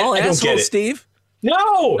because we're all assholes, Steve.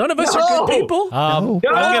 No, none of us are good people. I'm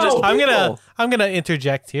gonna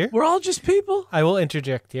interject here. We're all just people. I will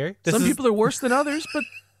interject here. Some people are worse than others, but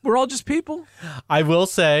we're all just people. I will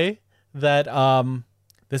say that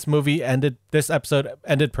this episode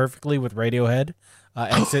ended perfectly with Radiohead.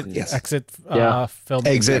 Exit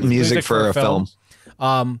music for a film.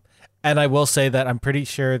 And I will say that I'm pretty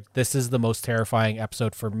sure this is the most terrifying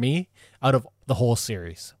episode for me out of the whole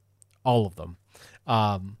series, all of them,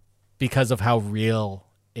 because of how real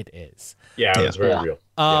it is. Yeah, it was very real.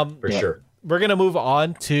 For sure. We're gonna move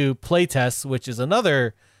on to playtests, which is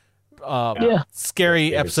another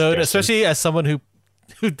scary episode, especially as someone who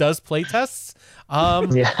does playtests. I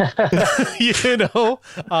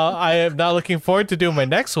am not looking forward to doing my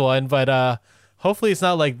next one, but hopefully it's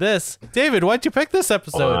not like this. David, why'd you pick this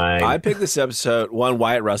episode? I picked this episode. One,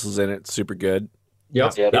 Wyatt Russell's in it. Super good.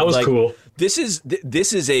 Yep, that was cool. This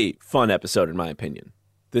is a fun episode in my opinion.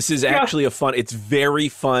 This is actually a fun. It's very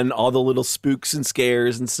fun. All the little spooks and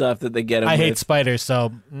scares and stuff that they get. I hate spiders,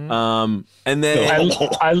 so. And then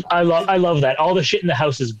I love that. All the shit in the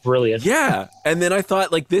house is brilliant. Yeah, and then I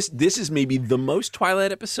thought like this is maybe the most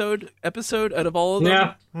Twilight episode out of all of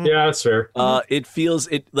them. Yeah, that's fair. It feels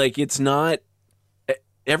like it's not.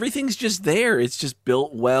 Everything's just there. It's just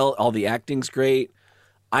built well. All the acting's great.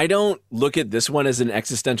 I don't look at this one as an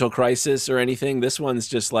existential crisis or anything. This one's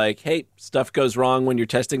just like, hey, stuff goes wrong when you're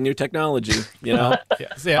testing new technology, you know?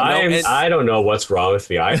 I don't know what's wrong with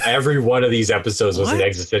me. Every one of these episodes was an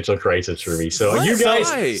existential crisis for me. So you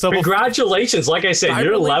guys, congratulations. Like I said,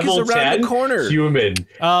 you're level 10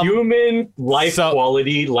 human life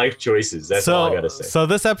quality, life choices. That's all I got to say. So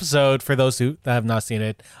this episode, for those who have not seen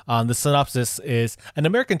it, the synopsis is an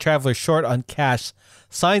American traveler short on cash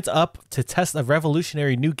signs up to test a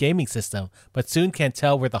revolutionary new gaming system, but soon can't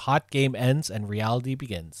tell where the hot game ends and reality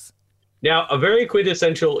begins. Now, a very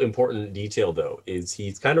quintessential important detail, though, is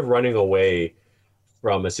he's kind of running away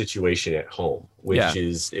from a situation at home, which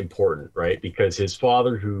is important, right? Because his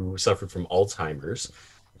father, who suffered from Alzheimer's,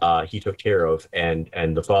 he took care of, and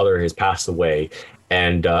the father has passed away,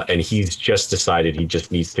 and he's just decided he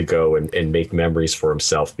just needs to go and make memories for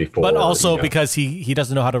himself before. But also because he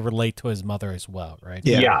doesn't know how to relate to his mother as well, right?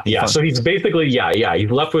 Yeah. So he's basically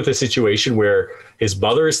he's left with a situation where his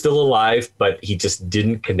mother is still alive, but he just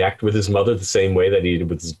didn't connect with his mother the same way that he did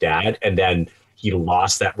with his dad, and then he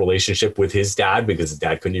lost that relationship with his dad because his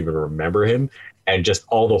dad couldn't even remember him. And just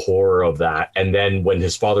all the horror of that. And then when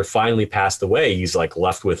his father finally passed away, he's like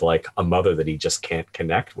left with like a mother that he just can't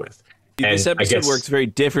connect with. And this episode works very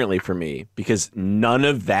differently for me because none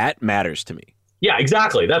of that matters to me. Yeah,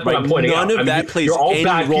 exactly. That's what I'm pointing out. None of that plays any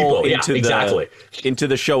role into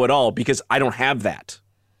the show at all because I don't have that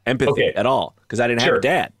empathy at all because I didn't have a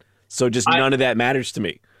dad. So just none of that matters to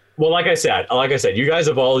me. Well, like I said, you guys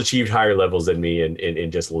have all achieved higher levels than me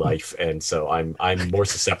in just life, and so I'm more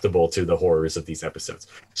susceptible to the horrors of these episodes.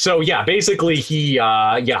 So yeah, basically he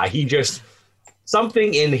just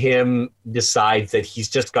something in him decides that he's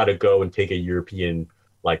just got to go and take a European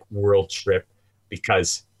like world trip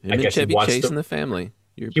because I guess he wants to the family.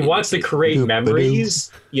 He wants to create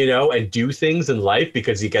memories, and do things in life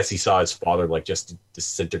because he saw his father like just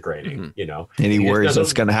disintegrating, And he worries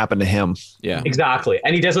what's going to happen to him. Yeah, exactly.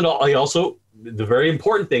 And he also, the very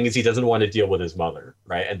important thing is he doesn't want to deal with his mother,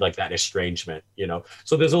 right? And like that estrangement,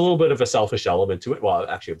 So there's a little bit of a selfish element to it. Well,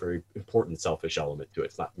 actually a very important selfish element to it.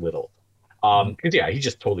 It's not little. Because he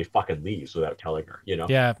just totally fucking leaves without telling her,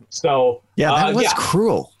 Yeah. So that was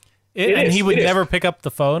cruel. He would never pick up the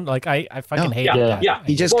phone. Like I fucking hate that. Yeah,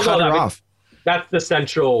 he just cut her off. That's the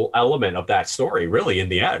central element of that story, really. In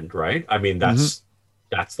the end, right? I mean, that's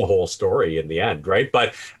the whole story in the end, right?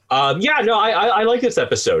 But I like this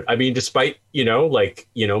episode. I mean, despite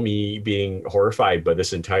me being horrified by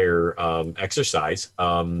this entire exercise,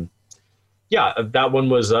 that one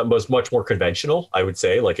was much more conventional. I would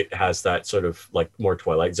say, like it has that sort of like more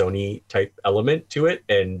Twilight Zone-y type element to it,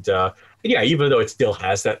 and. Even though it still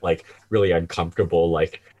has that like really uncomfortable,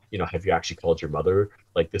 like, have you actually called your mother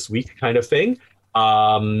like this week kind of thing?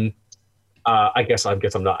 I guess I'm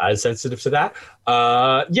not as sensitive to that.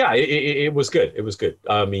 It was good. It was good.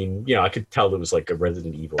 I mean, I could tell it was like a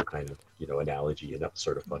Resident Evil kind of, analogy, and that was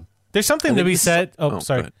sort of fun. There's something to be said.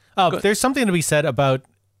 There's something to be said about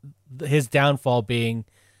his downfall being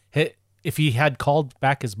if he had called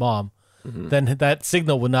back his mom. Then that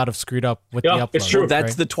signal would not have screwed up with the upload. It's true.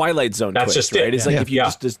 That's the Twilight Zone twist, just right? It's like if you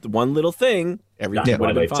just one little thing, everything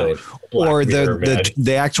would have been fine. Or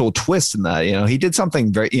the actual twist in that, he did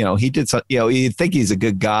something very, you think he's a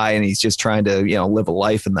good guy and he's just trying to, live a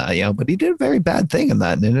life in that, but he did a very bad thing in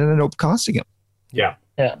that and it ended up costing him. Yeah.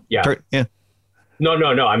 Yeah.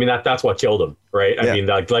 No. I mean, that's what killed him, right? I mean,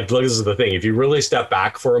 like this is the thing. If you really step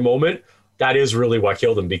back for a moment, that is really what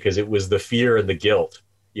killed him because it was the fear and the guilt.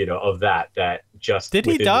 Of that just did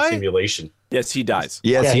he die? The simulation. Yes, he dies.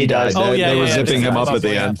 Yes, he dies. They were zipping him up at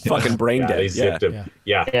the end. Fucking brain dead. They zipped him.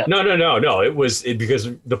 Yeah. No. It was because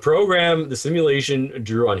the simulation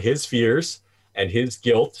drew on his fears and his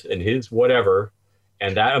guilt and his whatever,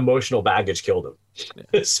 and that emotional baggage killed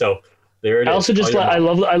him. So there it is. I also just I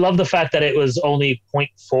love the fact that it was only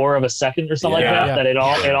 0.4 of a second or something like that. Yeah. That it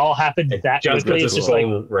all happened that quickly. It's just like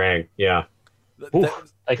rang. Yeah.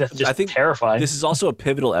 That's just terrifying. This is also a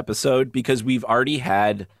pivotal episode because we've already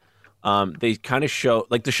had they kind of show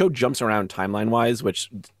like the show jumps around timeline wise, which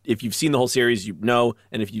if you've seen the whole series, and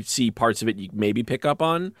if you see parts of it, you maybe pick up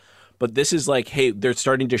on. But this is like, hey, they're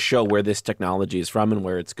starting to show where this technology is from and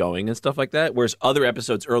where it's going and stuff like that. Whereas other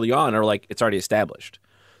episodes early on are like it's already established,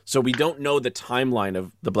 so we don't know the timeline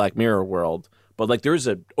of the Black Mirror world. But like there's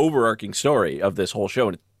an overarching story of this whole show,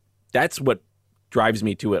 and that's what drives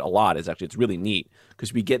me to it a lot. Is actually it's really neat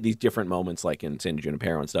because we get these different moments like in San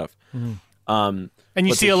Junipero and stuff. And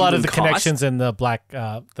you see a lot of the connections in the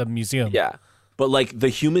the museum. Yeah, but like the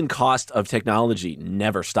human cost of technology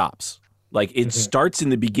never stops. Like it starts in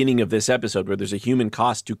the beginning of this episode where there's a human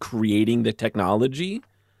cost to creating the technology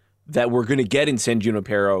that we're going to get in San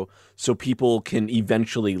Junipero so people can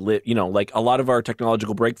eventually live. You know, like a lot of our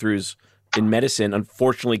technological breakthroughs in medicine,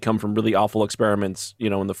 unfortunately, come from really awful experiments, you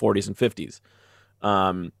know, in the 40s and 50s.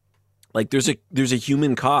 Like there's a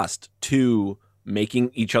human cost to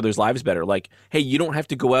making each other's lives better. Like, hey, you don't have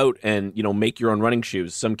to go out and, you know, make your own running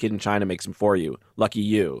shoes. Some kid in China makes them for you. Lucky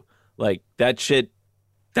you. Like that shit.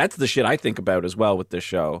 That's the shit I think about as well with this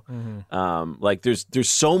show. Mm-hmm. Like there's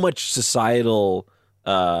so much societal,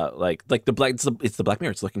 like it's the Black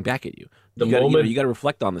Mirror. It's looking back at you. You got to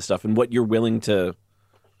reflect on this stuff and what you're willing to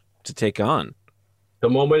take on. The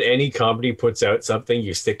moment any company puts out something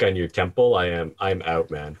you stick on your temple, I'm out,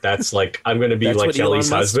 man. That's like, I'm going to be like Kelly's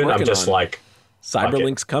husband. I'm just on. Like,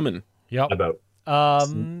 Cyberlink's coming. Yep. About.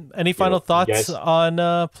 Any final thoughts on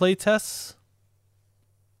playtests?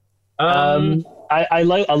 I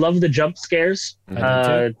love the jump scares.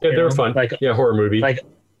 They're fun. Like horror movie. Like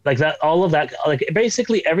that. All of that. Like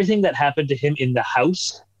basically everything that happened to him in the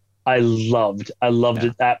house, I loved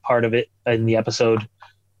it, that part of it in the episode.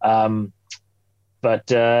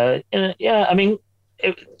 But I mean,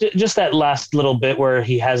 just that last little bit where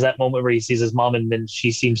he has that moment where he sees his mom and then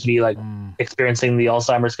she seems to be like experiencing the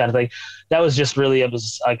Alzheimer's kind of thing. That was just really, it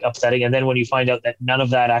was like upsetting. And then when you find out that none of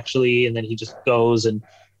that actually, and then he just goes, and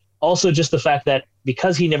also just the fact that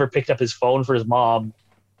because he never picked up his phone for his mom,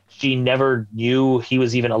 she never knew he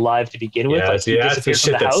was even alive to begin with. That's the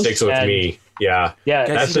shit that sticks with me. Yeah. Guys,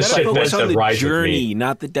 that's the shit that rides with me.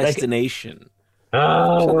 Not the destination.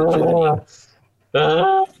 I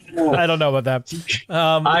don't know about that.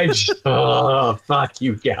 Fuck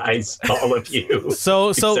you guys, all of you. So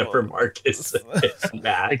except for Marcus and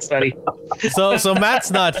Matt. Thanks, buddy. So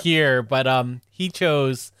Matt's not here, but he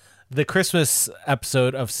chose the Christmas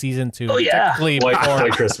episode of season 2. Oh yeah, White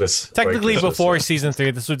Christmas. Technically White Christmas, before season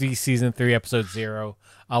 3. This would be season 3, episode 0.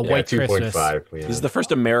 White 2.5. Yeah. This is the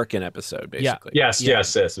first American episode, basically. Yes.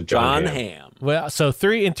 With John Hamm. Well, so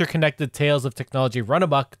 3 interconnected tales of technology run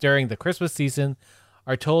amok during the Christmas season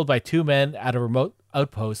are told by 2 men at a remote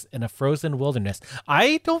outpost in a frozen wilderness.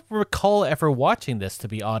 I don't recall ever watching this, to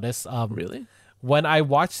be honest. Really? When I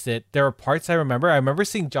watched it, there were parts I remember. I remember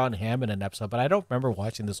seeing John Hamm in an episode, but I don't remember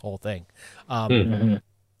watching this whole thing. And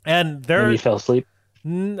maybe you fell asleep.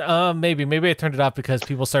 Maybe I turned it off because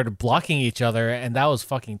people started blocking each other, and that was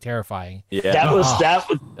fucking terrifying. Yeah, that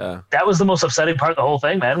was the most upsetting part of the whole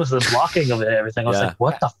thing, man. Was the blocking of it, everything. I was like,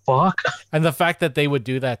 what the fuck? And the fact that they would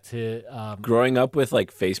do that to growing up with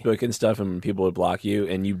like Facebook and stuff, and people would block you,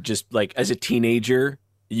 and you just like as a teenager.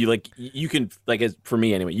 You can for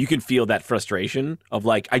me anyway, you can feel that frustration of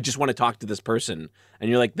like, I just want to talk to this person. And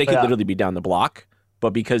you're like, they could literally be down the block,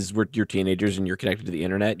 but because you're teenagers and you're connected to the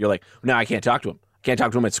internet, you're like, no, I can't talk to them. Can't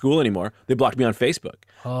talk to them at school anymore. They blocked me on Facebook.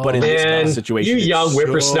 But in this kind of situation, you young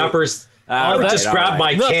whippersnappers, I would just grab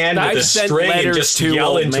my can with a string and just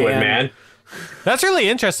yell into it, man. That's really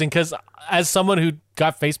interesting because as someone who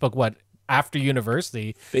got Facebook, after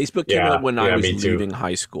university? Facebook came out when I was leaving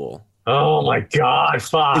high school. Oh my God,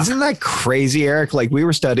 fuck. Isn't that crazy, Eric? Like we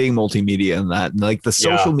were studying multimedia and that, and like the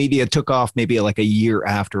social media took off maybe like a year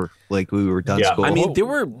after like we were done school. I mean, there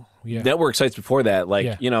were network sites before that,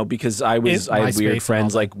 like, you know, because I had weird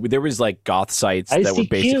friends, like there was like goth sites that were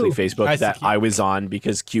basically Facebook that I was on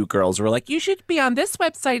because cute girls were like, you should be on this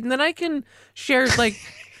website and then I can share like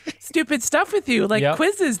stupid stuff with you, like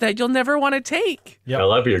quizzes that you'll never want to take. I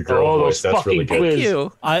love your girl voice. That's really good. Thank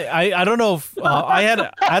you. I don't know if I had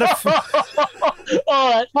a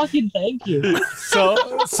oh, fucking thank you.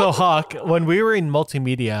 So Hawk, when we were in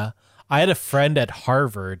multimedia, I had a friend at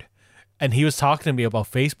Harvard, and he was talking to me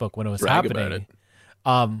about Facebook when it was happening.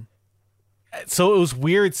 So it was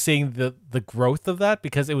weird seeing the growth of that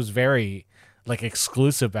because it was very like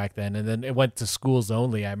exclusive back then, and then it went to schools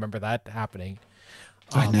only. I remember that happening.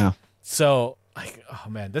 I know. So, like, oh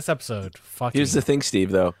man, this episode. Fucking. Here's the thing,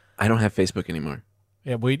 Steve. Though I don't have Facebook anymore.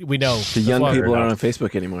 Yeah, we know the young people aren't on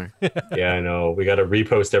Facebook anymore. Yeah, I know. We got to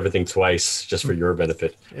repost everything twice just for your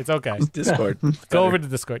benefit. It's okay. Discord. Go over to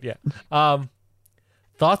Discord. Yeah.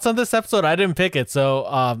 Thoughts on this episode? I didn't pick it,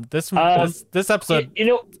 so this episode,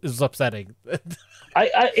 is upsetting.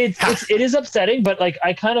 It is upsetting, but like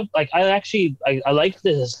I kind of like I liked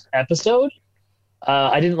this episode.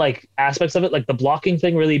 I didn't like aspects of it, like the blocking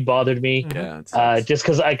thing really bothered me. Yeah, just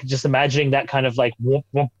because I could just imagine that kind of like whoop,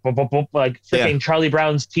 whoop, whoop, whoop, whoop, like freaking Charlie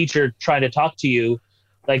Brown's teacher trying to talk to you,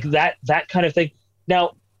 like that kind of thing.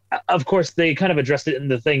 Now, of course, they kind of addressed it in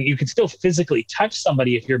the thing. You can still physically touch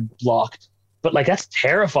somebody if you're blocked, but like that's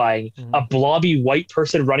terrifying. A blobby white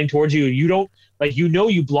person running towards you. You don't like,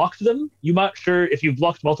 you blocked them. You're not sure if you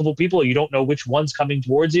blocked multiple people. You don't know which one's coming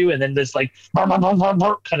towards you, and then this like kind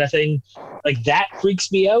of thing, like that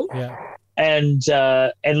freaks me out. Yeah. And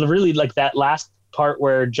really like that last part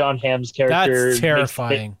where John Hamm's character, that's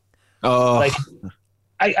terrifying. Like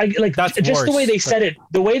I like that's just worse, the way they said it.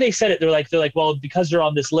 The way they said it, they're like, well, because you're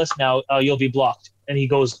on this list now, you'll be blocked. And he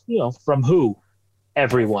goes, from who?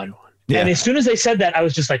 Everyone. Yeah. And as soon as they said that, I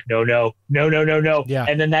was just like, no. Yeah.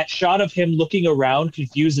 And then that shot of him looking around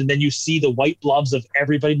confused, and then you see the white blobs of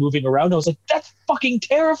everybody moving around. I was like, that's fucking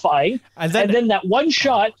terrifying. And then that one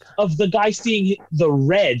shot of the guy seeing the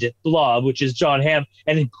red blob, which is John Hamm,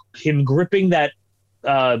 and him gripping that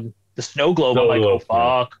the snow globe. I'm like,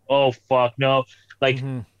 oh fuck, no. Like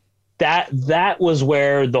that was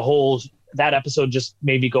where that episode just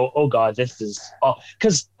made me go, oh god, this is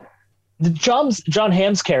because John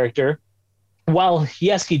Hamm's character, while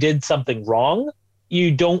yes, he did something wrong,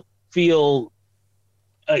 I don't feel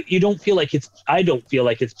like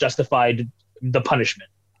it's justified the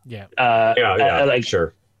punishment. Yeah. Like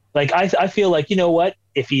sure. Like I feel like, you know what,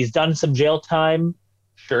 if he's done some jail time,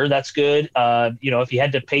 sure, that's good. If he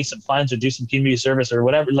had to pay some fines or do some community service or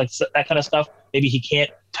whatever, like that kind of stuff, maybe he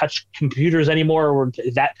can't touch computers anymore or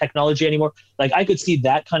that technology anymore. Like I could see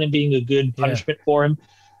that kind of being a good punishment for him.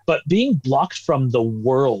 But being blocked from the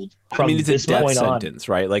world from it's this a death point sentence,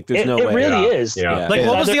 right? Like there's no way. It really is. Yeah. Like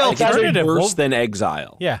what was the alternative? Worse than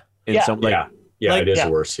exile. Yeah. In some, like, it is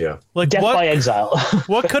worse. Yeah. Like death by exile.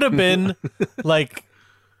 What could have been like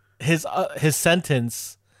his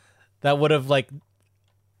sentence that would have like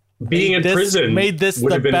being in prison made this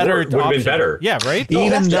the better would have been better. Yeah, right.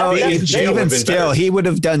 Even though even still he would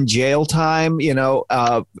have done jail time,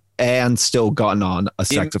 and still gotten on a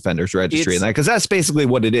sex offenders registry, and that because that's basically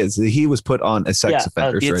what it is. He was put on a sex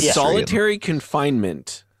offenders registry. It's solitary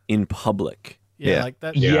confinement in public. Yeah, like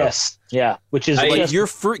that. Yes, yeah, which is like you're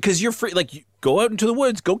free because you're free. Like you go out into the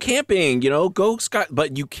woods, go camping, go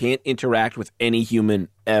but you can't interact with any human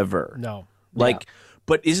ever. No, like. Yeah.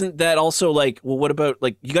 But isn't that also like, well, what about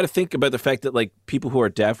like, you got to think about the fact that like people who are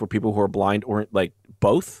deaf or people who are blind or like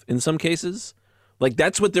both in some cases, like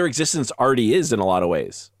that's what their existence already is in a lot of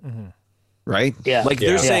ways. Mm-hmm. Right. Yeah. Like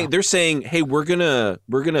they're saying, hey, we're going to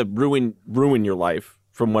ruin your life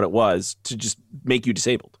from what it was to just make you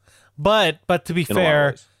disabled. But to be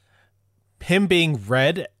fair, him being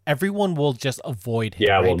red, everyone will just avoid him.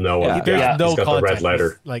 Yeah. Right? Well, no, there's no he's got the red context.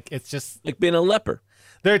 letter. Like it's just like being a leper.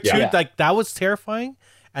 There are two like that was terrifying,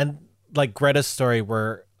 and like Greta's story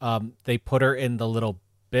where they put her in the little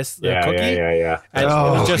cookie. Yeah. And it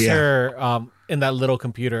was just her in that little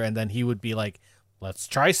computer, and then he would be like, "Let's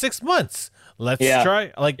try 6 months. Let's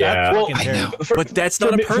try like that." Well, but that's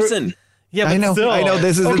not a person. Yeah, but I know. Still. I know.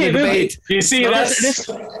 This is a debate. You see, this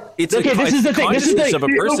It's this is the thing. This is the thing. Of a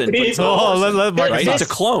person. It's a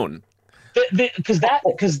clone.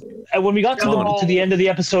 Because when we got to the end of the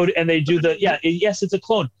episode and they do yes, it's a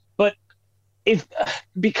clone, but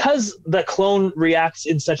because the clone reacts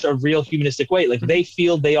in such a real humanistic way, like they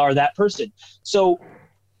feel they are that person. So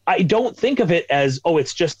I don't think of it as,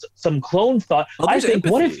 it's just some clone thought. I think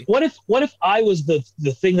empathy. what if I was the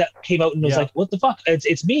thing that came out and was like, what the fuck?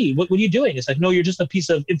 It's me. What are you doing? It's like, no, you're just a piece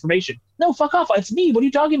of information. No, fuck off. It's me. What are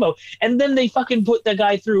you talking about? And then they fucking put the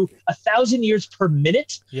guy through 1,000 years per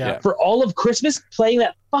minute for all of Christmas playing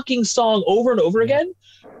that fucking song over and over again.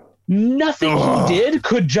 Nothing he did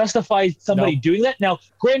could justify somebody doing that. Now,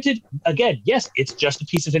 granted, again, yes, it's just a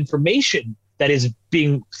piece of information that is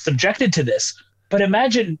being subjected to this. But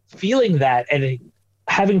imagine feeling that and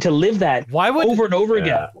having to live that over and over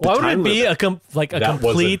again. Why would it be a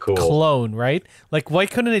complete clone, right? Like, why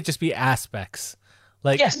couldn't it just be aspects?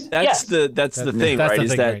 Like, that's the thing,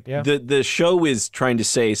 right? The show is trying to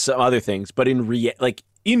say some other things, but in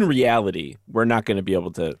reality, we're not going to be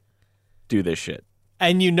able to do this shit.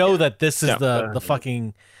 And that this is the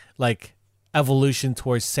fucking like evolution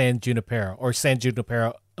towards San Junipero, or San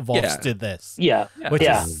Junipero evolves to this. Which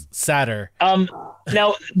is sadder.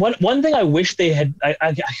 Now, one thing I wish they had,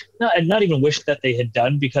 I not even wish that they had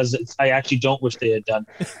done, because I actually don't wish they had done,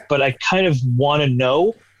 but I kind of want to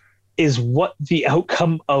know is what the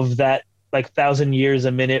outcome of that, like 1,000 years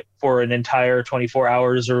a minute for an entire 24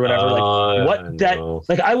 hours or whatever.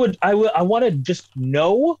 I want to just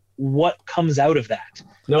know what comes out of that.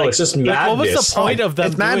 No, it's just madness. What was the point of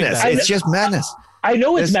them doing madness. That? It's just madness. I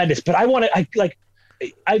know it's madness, but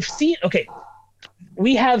I've seen,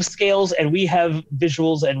 we have scales and we have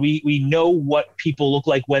visuals and we know what people look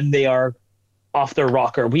like when they are off their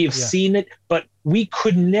rocker. We have seen it, but we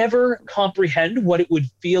could never comprehend what it would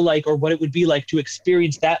feel like or what it would be like to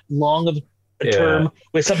experience that long of term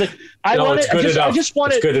with something. I just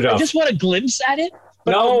want a glimpse at it.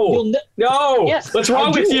 But no. Yes, what's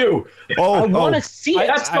wrong with you? I want to see it.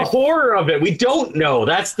 That's the horror of it. We don't know.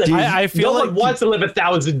 That's the. I feel no like one wants to live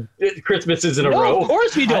 1,000 Christmases in a row. Of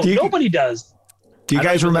course we don't. Nobody does. Do you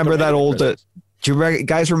guys remember that old? Do you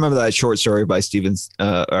guys remember that short story by Stephen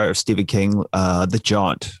King, The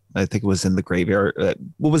Jaunt? I think it was in the Graveyard.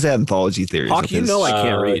 What was that anthology theory? Hawk, you know I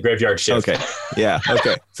can't read. Graveyard Shift. Okay, yeah,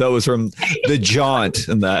 okay. So it was from The Jaunt,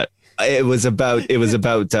 and that it was about.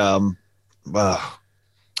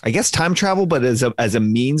 I guess time travel, but as a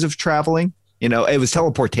means of traveling. You know, it was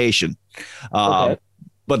teleportation. But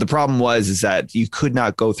the problem was that you could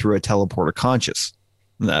not go through a teleporter conscious.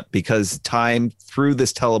 That because time through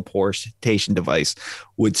this teleportation device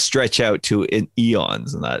would stretch out to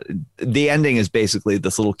eons, and that the ending is basically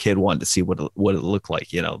this little kid wanted to see what it looked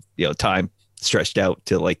like, you know, time stretched out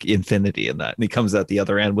to like infinity and that, and he comes out the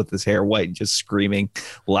other end with his hair white and just screaming,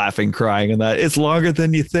 laughing, crying, and that it's longer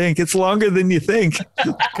than you think. It's longer than you think.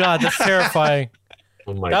 God, that's terrifying.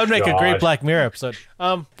 Oh my that would make God. a great Black Mirror episode.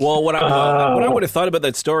 Well, what I would have thought about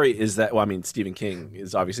that story is that, well, I mean, Stephen King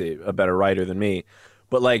is obviously a better writer than me.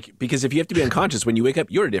 But like, because if you have to be unconscious when you wake up,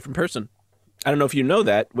 you're a different person. I don't know if you know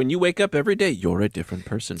that. When you wake up every day, you're a different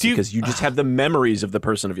person because you just have the memories of the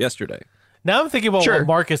person of yesterday. Now I'm thinking about what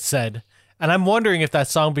Marcus said, and I'm wondering if that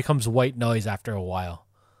song becomes white noise after a while.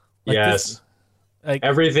 Like yes.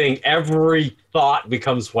 Every thought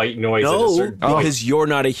becomes white noise. No, because you're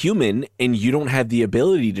not a human and you don't have the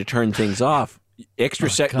ability to turn things off. I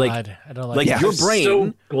don't like your brain.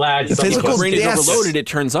 So glad the physical brain is overloaded. It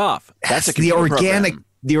turns off. That's a the organic. program.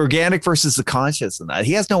 The organic versus the conscious, and that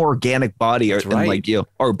he has no organic body or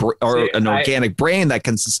an organic brain that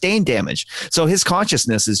can sustain damage. So his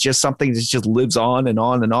consciousness is just something that just lives on and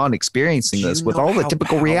on and on, experiencing this with all the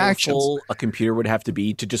typical reactions. A computer would have to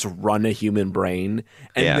be to just run a human brain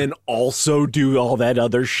and then also do all that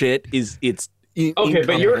other shit. It's okay,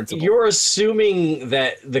 but you're assuming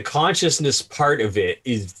that the consciousness part of it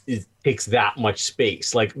is takes that much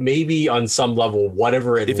space. Like maybe on some level,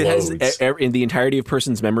 whatever it loads. Has in the entirety of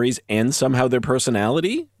person's memories and somehow their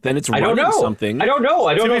personality, then it's running something. I don't know.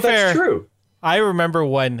 I don't know if that's true. I remember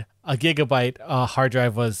when a gigabyte hard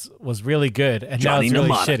drive was really good, and Johnny now it's really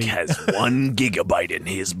Mnemonic shitty. has 1 gigabyte in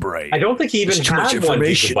his brain. I don't think he even had 1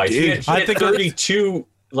 gigabyte. He had 32.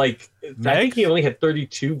 Like, I think he only had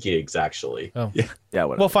 32 gigs actually. Oh. Yeah,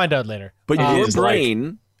 whatever. We'll find out later. But your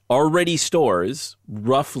brain already stores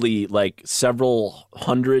roughly like several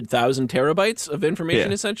 100,000 terabytes of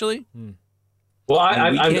information, essentially. Well,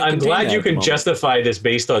 I'm glad you can justify this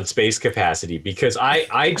based on space capacity, because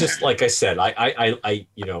I just, like I said, I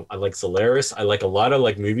like Solaris. I like a lot of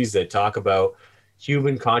like movies that talk about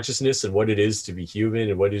human consciousness and what it is to be human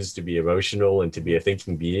and what it is to be emotional and to be a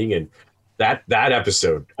thinking being. And that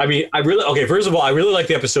episode, I mean, first of all, I really like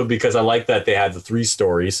the episode because I like that they had the 3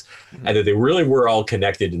 stories and that they really were all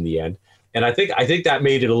connected in the end. And I think that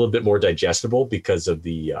made it a little bit more digestible because of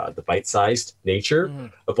the bite-sized nature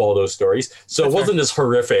of all those stories. So it wasn't as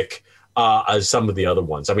horrific as some of the other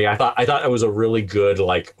ones. I mean, I thought it was a really good,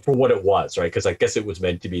 like, for what it was, right? Because I guess it was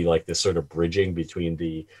meant to be like this sort of bridging between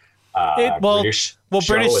the British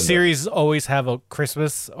series always have a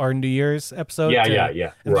Christmas or New Year's episode. Yeah.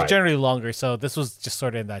 And they're generally longer, so this was just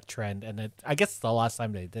sort of in that trend. And I guess it's the last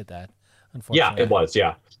time they did that, unfortunately. Yeah, it was,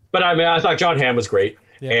 yeah. But I mean, I thought John Hamm was great.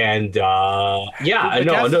 Yeah. And I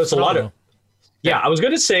noticed a lot of. Yeah, I was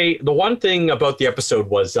going to say the one thing about the episode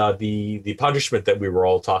was the punishment that we were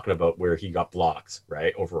all talking about, where he got blocked,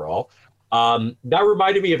 right? Overall, that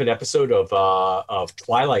reminded me of an episode of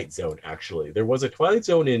Twilight Zone. Actually, there was a Twilight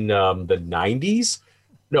Zone in the 90s.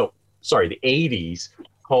 No, sorry, the 80s,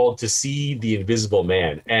 called To See the Invisible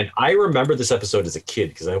Man. And I remember this episode as a kid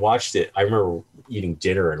because I watched it. I remember eating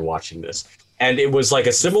dinner and watching this, and it was like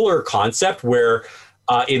a similar concept where.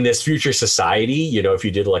 In this future society, you know, if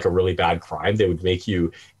you did like a really bad crime, they would make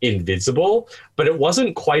you invisible. But it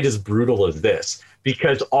wasn't quite as brutal as this,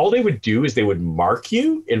 because all they would do is they would mark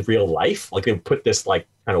you in real life. Like they would put this like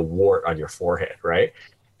kind of wart on your forehead, right?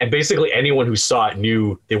 And basically anyone who saw it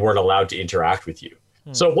knew they weren't allowed to interact with you.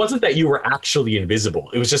 So it wasn't that you were actually invisible.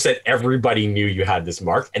 It was just that everybody knew you had this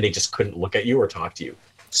mark and they just couldn't look at you or talk to you.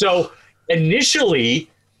 So initially,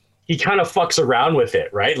 he kind of fucks around with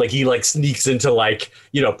it, right? Like he like sneaks into like,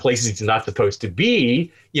 you know, places he's not supposed to be,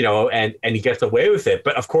 you know, and he gets away with it.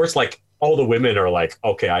 But of course, like all the women are like,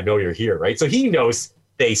 okay, I know you're here, right? So he knows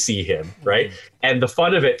they see him, right? And the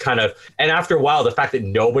fun of it kind of, and after a while, the fact that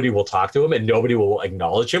nobody will talk to him and nobody will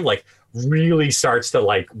acknowledge him, like really starts to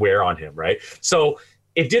like wear on him, right? So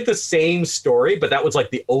it did the same story, but that was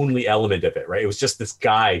like the only element of it, right? It was just this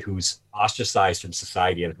guy who's ostracized from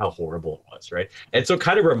society and how horrible it was, right? And so it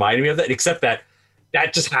kind of reminded me of that, except that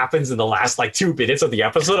just happens in the last like 2 minutes of the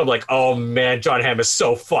episode. I'm like, oh man, Jon Hamm is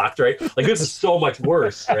so fucked, right? Like this is so much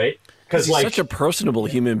worse, right? Because he's like such a personable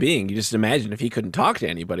human being. You just imagine if he couldn't talk to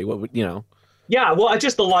anybody, what would, you know? Yeah, well,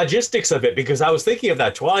 just the logistics of it, because I was thinking of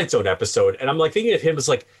that Twilight Zone episode, and I'm like thinking of him as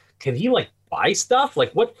like, can he like buy stuff?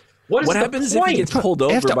 Like what happens if he gets pulled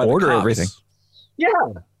over? You have to order everything. Yeah.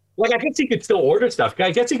 Like, I guess he could still order stuff.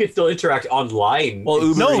 I guess he could still interact online. Well,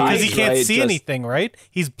 no, because he can't see anything, right?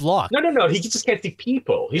 He's blocked. No. He just can't see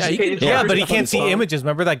people. But he can't see images.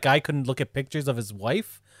 Remember that guy couldn't look at pictures of his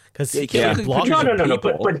wife? Because he can't block No.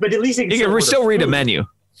 But at least he can still read a menu.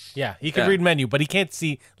 Yeah, he can read menu, but he can't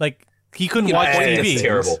see, like, he couldn't watch TV. That's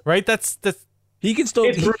terrible. Right? That's he can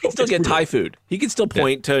still get Thai food. He can still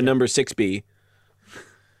point to number 6B.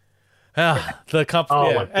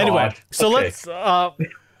 Anyway, so let's.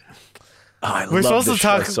 We're supposed to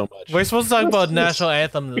talk so much. We're supposed to talk about National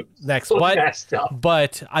Anthem next,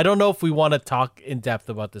 but I don't know if we want to talk in depth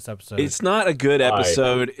about this episode. It's not a good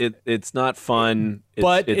episode. It's not fun.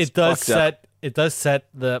 But it does set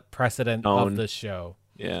the precedent of the show.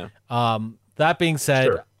 Yeah. That being said,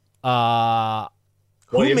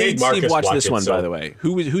 who made Steve watch this one? By the way,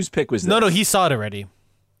 whose pick was this? No, he saw it already.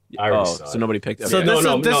 So nobody picked it. So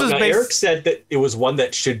this is Eric said that it was one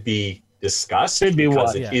that should be discussed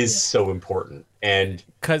because it is so important, and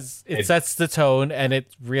because it sets the tone, and it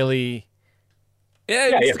really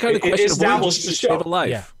it's the kind of question of what to save a life.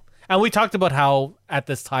 Yeah. And we talked about how at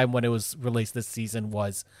this time when it was released, this season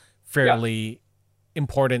was fairly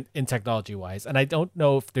important in technology wise, and I don't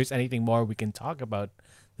know if there's anything more we can talk about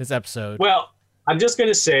this episode. Well, I'm just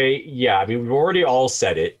gonna say, I mean, we've already all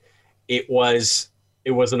said it. It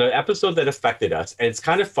was an episode that affected us, and it's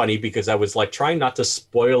kind of funny because I was like trying not to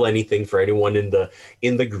spoil anything for anyone in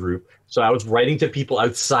the group, so I was writing to people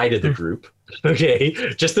outside of the group, okay,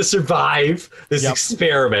 just to survive this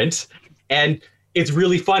experiment. And it's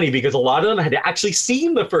really funny because a lot of them had actually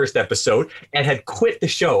seen the first episode and had quit the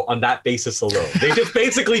show on that basis alone. They just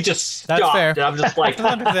basically stopped. That's fair. And I'm just like,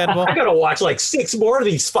 I gotta watch like 6 more of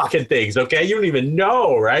these fucking things, okay? You don't even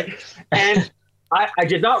know, right? And I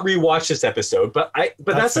did not rewatch this episode, but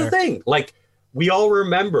that's the thing. Like, we all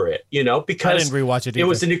remember it, because I didn't rewatch it either. It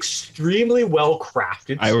was an extremely well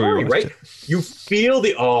crafted story, right? You feel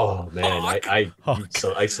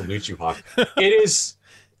I salute you, Hawk.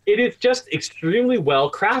 It is just extremely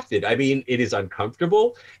well crafted. I mean, it is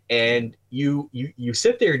uncomfortable, and you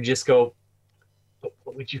sit there and just go,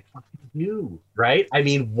 what would you fucking do, right? I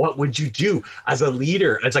mean, what would you do as a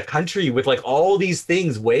leader, as a country with like all these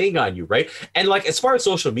things weighing on you, right? And like as far as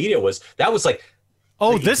social media that was like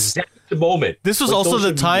this moment. This was also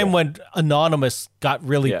the time when Anonymous got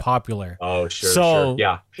really popular. Oh, sure. So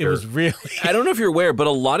sure. It was really. I don't know if you're aware, but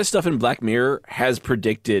a lot of stuff in Black Mirror has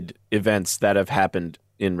predicted events that have happened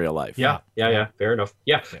in real life. Yeah. Fair enough.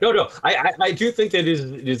 Yeah. No. I do think that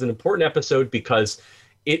it is an important episode because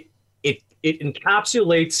it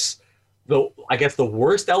encapsulates the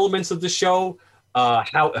worst elements of the show,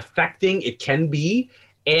 how affecting it can be,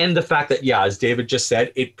 and the fact that, as David just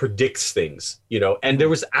said, it predicts things, and there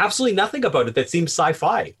was absolutely nothing about it that seemed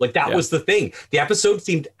sci-fi. Like that was the thing. The episode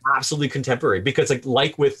seemed absolutely contemporary because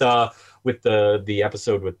like with the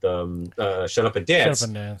episode with Shut Up and Dance,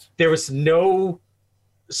 there was no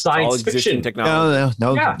science fiction technology.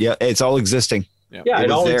 No. Yeah, it's all existing. Yeah, it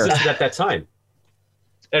all existed at that time.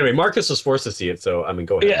 Anyway, Marcus was forced to see it, so I mean,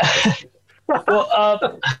 go ahead. Yeah.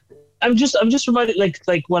 Well, I'm just reminded,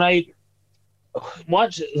 like when I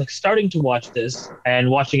starting to watch this and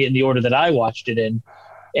watching it in the order that I watched it in,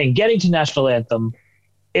 and getting to National Anthem,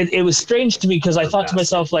 it was strange to me because I thought to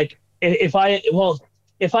myself, like, if I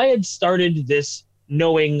had started this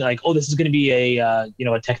knowing like, oh, this is going to be a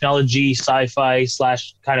technology sci-fi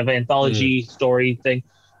 / kind of anthology story thing.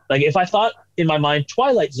 Like if I thought in my mind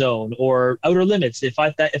Twilight Zone or Outer Limits, if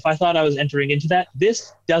I thought I was entering into that,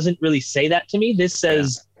 this doesn't really say that to me. This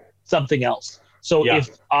says something else. So if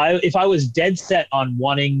I was dead set on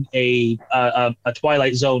wanting a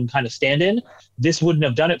Twilight Zone kind of stand-in, this wouldn't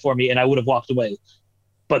have done it for me, and I would have walked away.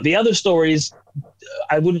 But the other stories,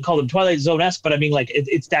 I wouldn't call them Twilight Zone-esque, but I mean like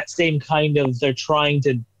it's that same kind of, they're trying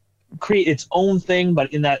to create its own thing,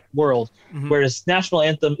 but in that world. Mm-hmm. Whereas National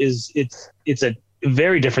Anthem it's a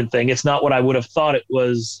very different thing. It's not what I would have thought it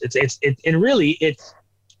was.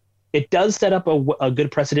 It does set up a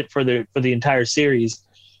good precedent for the entire series,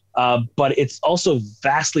 but it's also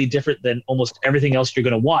vastly different than almost everything else you're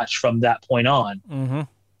going to watch from that point on.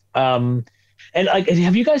 Mm-hmm. And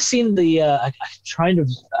have you guys seen the?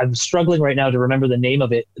 I'm struggling right now to remember the name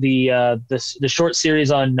of it. The short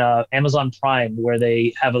series on Amazon Prime where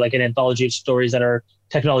they have like an anthology of stories that are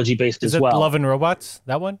technology based as well. Love and Robots?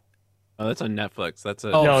 That one? Oh, that's on Netflix. That's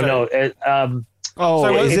a no.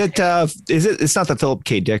 Is it? It's not the Philip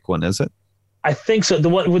K. Dick one, is it? I think so. The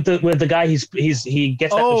one with the guy he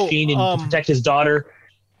gets that machine to protect his daughter.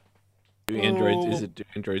 Is it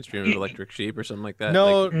Androids Dream of Electric Sheep or something like that?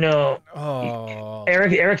 No. Oh.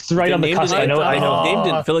 Eric's right on the cusp. I know. Named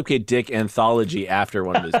it Philip K. Dick anthology after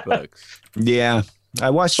one of his books. Yeah,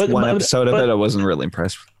 I watched one episode of it. I wasn't really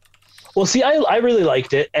impressed. Well, see, I really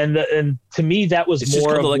liked it, and to me that was it's more just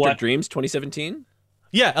called of Electric Dreams 2017.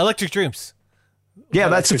 Yeah, Electric Dreams. Yeah,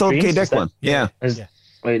 that's the Philip K. Dick one. Yeah.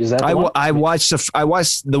 Wait, is that? I watched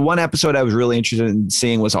the one episode I was really interested in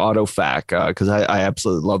seeing was Autofac because I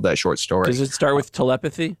absolutely love that short story. Does it start with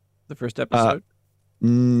telepathy? The first episode.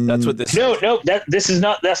 That's what this. No,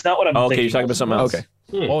 that's not what I'm. Okay, you're talking about something else. Okay.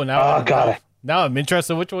 Oh, now. God. Now I'm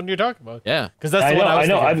interested in which one you're talking about. Yeah, because that's the one I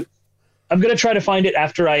know. I'm gonna try to find it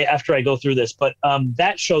after I go through this. But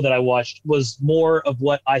that show that I watched was more of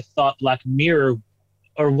what I thought Black Mirror,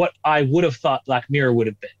 or what I would have thought Black Mirror would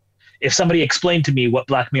have been. If somebody explained to me what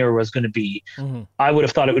Black Mirror was going to be, I would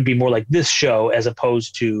have thought it would be more like this show as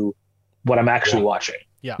opposed to what I'm actually watching.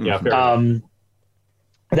 Yeah.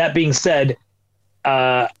 That being said,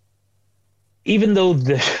 even though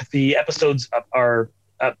the episodes are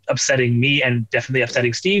upsetting me and definitely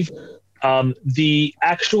upsetting Steve, the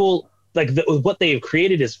actual what they have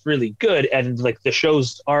created is really good, and like the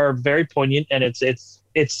shows are very poignant, and it's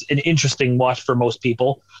an interesting watch for most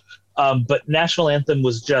people. But National Anthem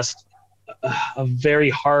was just a very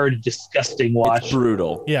hard, disgusting watch. It's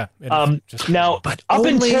brutal. Yeah. Now, but up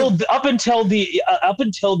until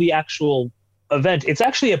the actual event, it's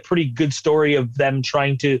actually a pretty good story of them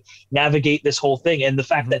trying to navigate this whole thing, and the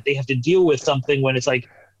fact that they have to deal with something when it's like,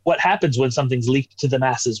 what happens when something's leaked to the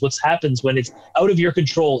masses? What happens when it's out of your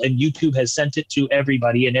control and YouTube has sent it to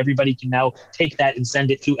everybody, and everybody can now take that and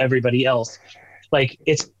send it to everybody else? Like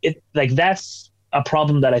that's a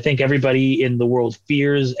problem that I think everybody in the world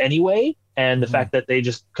fears anyway. And the fact that they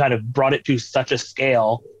just kind of brought it to such a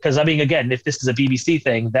scale, because I mean, again, if this is a BBC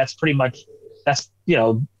thing, that's the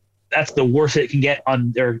worst it can get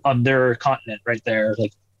on their continent right there.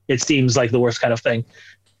 Like, it seems like the worst kind of thing.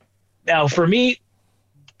 Now, for me,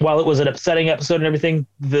 while it was an upsetting episode and everything,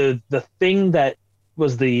 the thing that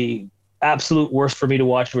was the absolute worst for me to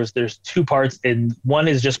watch was there's two parts, and one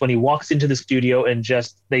is just when he walks into the studio and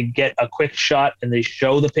just they get a quick shot and they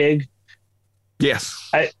show the pig. Yes.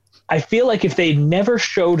 I feel like if they never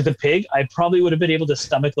showed the pig, I probably would have been able to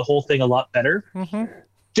stomach the whole thing a lot better.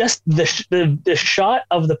 Just the shot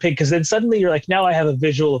of the pig, because then suddenly you're like, now I have a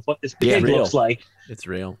visual of what this pig looks like. It's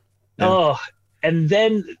real. Yeah. Oh, and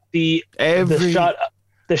then the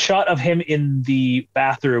shot of him in the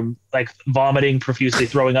bathroom, like vomiting profusely,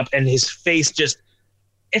 throwing up, and his face just,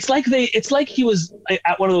 it's like he was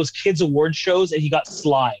at one of those kids award shows and he got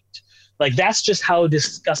slimed. Like, that's just how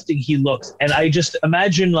disgusting he looks. And I just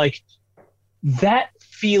imagine like that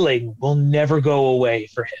feeling will never go away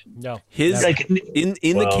for him. No. His like in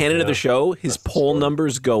the canon of the show, his poll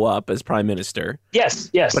numbers go up as prime minister.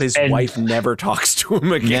 Yes. But his wife never talks to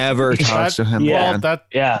him again. Never talks to him again.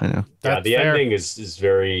 The ending is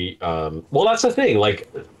very well, that's the thing. Like,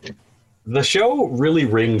 the show really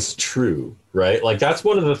rings true, right? Like, that's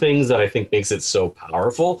one of the things that I think makes it so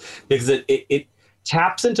powerful, because it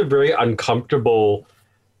taps into very uncomfortable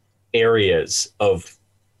areas of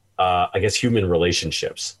I guess human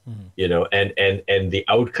relationships, you know, and the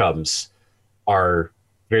outcomes are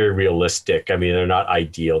very realistic. I mean, they're not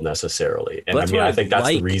ideal necessarily. And I mean, I think that's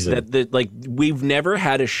the reason that like, we've never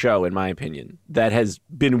had a show, in my opinion, that has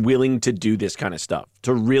been willing to do this kind of stuff,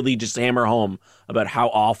 to really just hammer home about how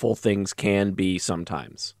awful things can be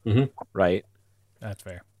sometimes. Right. That's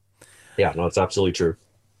fair. Yeah, no, it's absolutely true.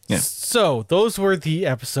 Yeah. So those were the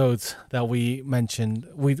episodes that we mentioned.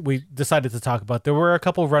 We decided to talk about. There were a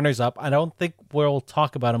couple runners up. I don't think we'll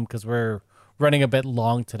talk about them because we're running a bit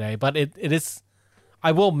long today. But it is.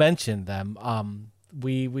 I will mention them.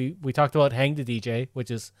 We talked about Hang the DJ,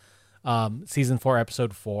 which is season 4,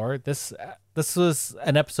 episode 4. This was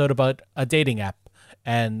an episode about a dating app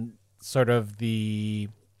and sort of the.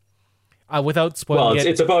 Without spoiling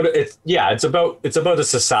it's about a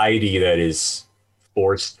society that is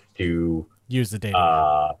forced to use the dating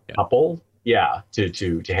couple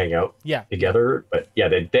to hang out together, but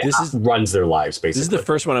this runs their lives basically. This is the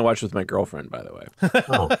first one I watched with my girlfriend, by the way.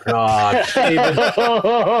 Oh God, David.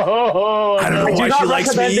 I don't know why she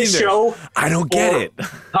likes me either. I don't get it.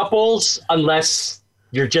 Couples, unless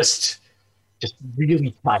you're just just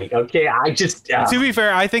really tight. Okay, I just to be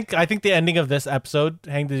fair, I think the ending of this episode,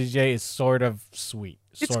 Hang the DJ, is sort of sweet.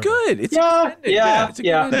 It's good. It's yeah.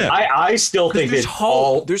 I still think there's it's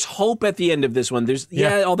hope. There's hope at the end of this one. There's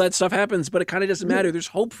all that stuff happens, but it kind of doesn't matter. There's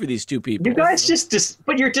hope for these two people. You guys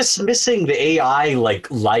but you're dismissing the AI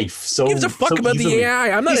like life. So who gives a fuck about the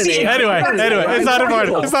AI? I'm not an AI. Anyway, it's not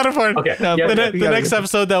important. It's not important. Okay. The next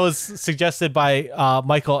episode that was suggested by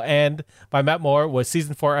Michael and by Matt Moore was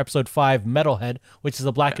season 4, episode 5, Metalhead, which is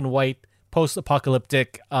a black and white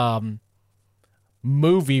post-apocalyptic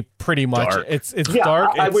movie. Pretty much, dark. it's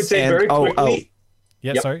dark. I would say very quickly.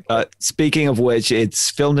 Sorry. Speaking of which,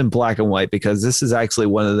 it's filmed in black and white because this is actually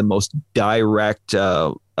one of the most direct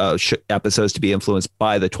episodes to be influenced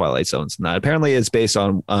by the Twilight Zones. And that apparently is based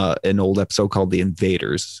on an old episode called The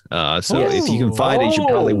Invaders. So if you can find it, you should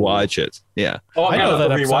probably watch it. Yeah. Oh, I know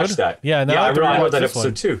that rewatch episode. that. Yeah, I know that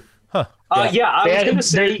episode too. Huh. I was gonna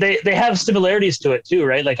say they have similarities to it too,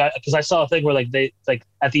 right? Like, because I saw a thing where like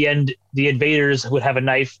at the end, the invaders would have a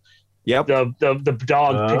knife. Yep. The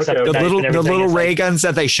dog picks up the little ray guns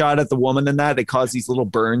that they shot at the woman and that they cause these little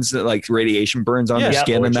burns, like radiation burns on their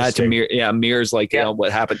skin, and that to mirrors like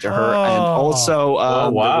what happened to her. And also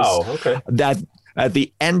that at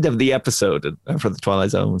the end of the episode for the Twilight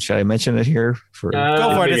Zone, should I mention it here? Go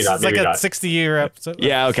for it. It's like a 60-year episode.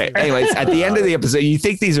 Yeah, okay. Anyways, at the end of the episode, you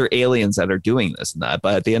think these are aliens that are doing this and that,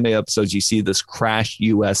 but at the end of the episode, you see this crashed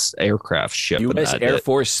U.S. aircraft ship. U.S. Air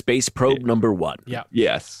Force Space Probe number 1. Yeah.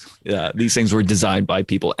 Yes. Yeah. These things were designed by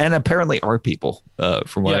people, and apparently are people,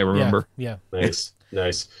 from what I remember. Yeah. Nice.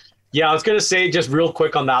 Yeah, I was gonna say just real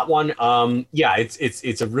quick on that one.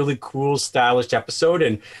 It's a really cool, stylish episode,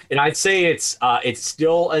 and I'd say it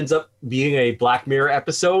still ends up being a Black Mirror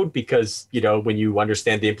episode because when you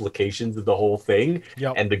understand the implications of the whole thing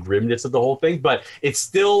and the grimness of the whole thing, but it's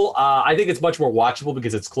still I think it's much more watchable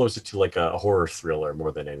because it's closer to like a horror thriller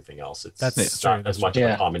more than anything else. It's not as much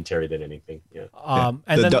of a commentary than anything. Yeah.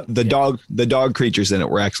 And the dog creatures in it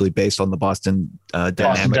were actually based on the Boston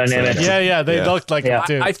Dynamics. Yeah, they looked like it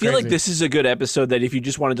too. I feel like this is a good episode that if you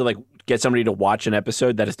just wanted to like get somebody to watch an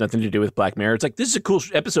episode that has nothing to do with Black Mirror, it's like this is a cool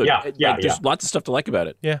episode. There's lots of stuff to like about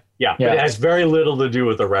it. But it has very little to do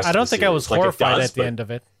with the rest. I don't think I was horrified at the but end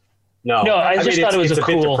of it. No, I just thought it was a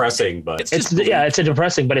cool. bit depressing, but it's a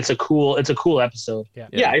depressing, but it's a cool episode.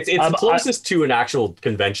 It's closest to an actual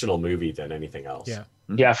conventional movie than anything else.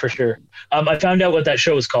 Yeah, for sure. I found out what that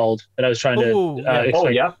show is called that I was trying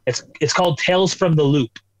to. It's called Tales from the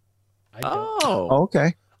Loop.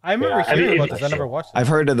 Okay. I remember hearing about this. I never watched it. I've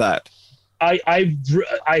heard of that. I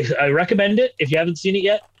recommend it if you haven't seen it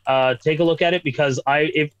yet. Take a look at it because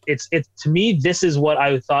to me this is what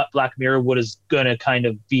I thought Black Mirror was gonna kind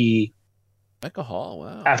of be. Becca Hall,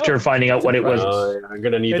 wow. After finding out what it was, I'm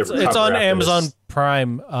gonna need to. It's on Amazon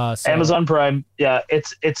Prime. Amazon Prime, yeah.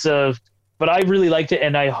 But I really liked it,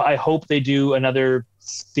 and I hope they do another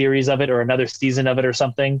series of it or another season of it or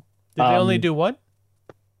something. Did they only do one?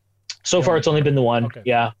 So far, it's only been the one. Okay.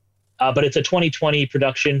 Yeah. But it's a 2020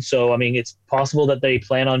 production, so I mean, it's possible that they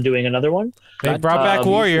plan on doing another one. They brought back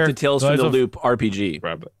Warrior. The Tales from the Loop RPG.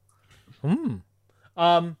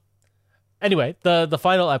 Anyway, the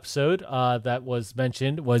final episode that was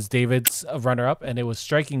mentioned was David's runner-up, and it was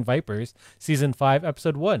Striking Vipers, season 5,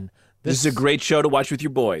 episode 1. This is a great show to watch with your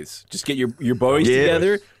boys. Just get your boys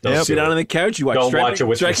together. Sit down on the couch. You watch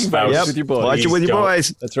Striking Vipers with your boys. Watch it with your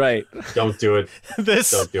boys. That's right. Don't do it.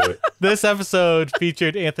 Don't do it. This episode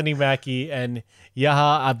featured Anthony Mackie and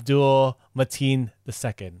Yaha Abdul Mateen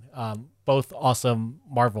II, both awesome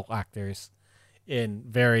Marvel actors in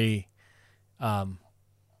very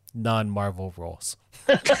non-Marvel roles.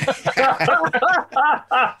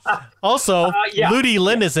 Also, Ludi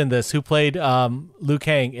Lin is in this, who played Liu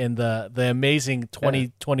Kang in the amazing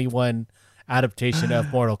 2021 adaptation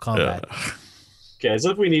of Mortal Kombat. Okay, as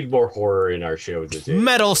if we need more horror in our show today.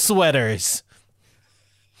 Metal sweaters.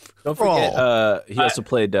 Don't forget, he also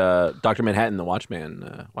played Dr. Manhattan, the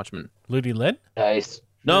Watchman. Ludi Lin? Nice.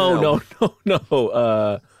 No.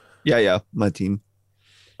 Mateen.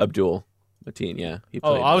 Abdul Mateen, yeah.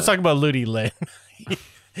 I was talking about Ludi Lin.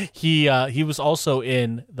 He was also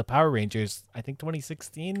in the Power Rangers, I think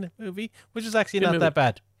 2016 movie, which is actually not that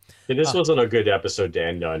bad. Yeah, this wasn't a good episode to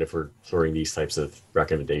end on if we're throwing these types of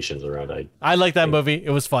recommendations around. I like that movie.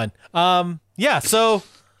 It was fun. That's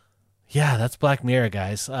Black Mirror,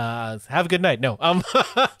 guys. Have a good night. No. Good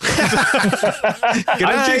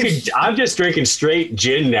night. I'm just drinking straight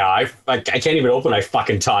gin now. I can't even open my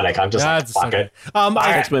fucking tonic. I'm just fuck it.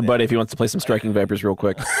 I asked my buddy if he wants to play some Striking Vipers real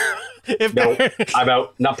quick. No, I'm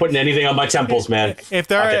out. Not putting anything on my temples, man. If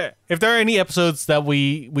there are any episodes that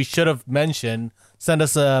we should have mentioned, send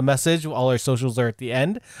us a message. All our socials are at the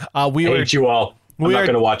end. I hate you all. I'm not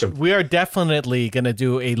going to watch them. We are definitely going to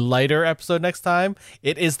do a lighter episode next time.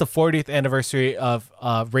 It is the 40th anniversary of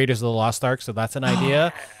Raiders of the Lost Ark, so that's an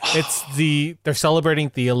idea. They're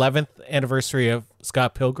celebrating the 11th anniversary of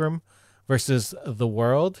Scott Pilgrim versus the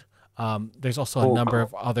World. There's also a number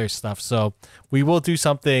of other stuff, so we will do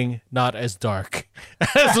something not as dark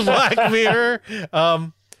as Black Mirror.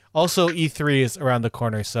 Also, E3 is around the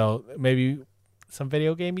corner, so maybe some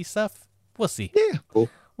video gamey stuff. We'll see. Yeah, cool.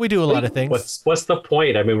 We do a lot of things. What's the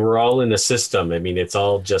point? I mean, we're all in the system. I mean, it's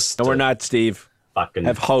all just. No, we're not, Steve. Fucking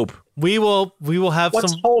have hope. We will have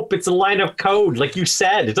What's some hope. It's a line of code, like you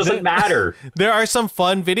said. It doesn't matter. There are some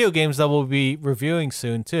fun video games that we'll be reviewing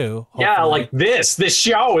soon too. Hopefully. Yeah, like this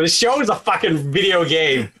show. This show is a fucking video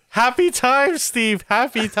game. Happy times, Steve.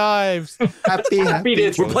 Happy times. happy.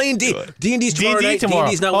 We're playing D&D's tomorrow night.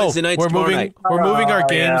 D&D's not Wednesday night. We're moving our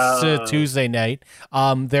games to Yeah. Tuesday night.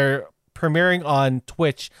 They're premiering on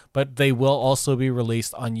Twitch, but they will also be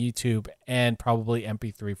released on YouTube and probably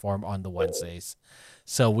MP3 form on the Wednesdays.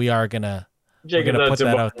 So we are gonna put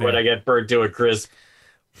that out there. When I get burned to a crisp.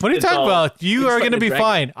 What are you talking about? You are going to be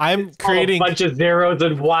fine. I'm creating a bunch of zeros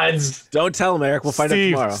and ones. Don't tell him, Eric. We'll find out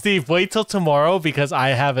tomorrow. Steve, wait till tomorrow because I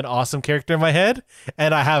have an awesome character in my head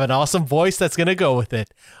and I have an awesome voice that's going to go with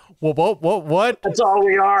it. What? That's all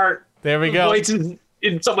we are. There we go. Voices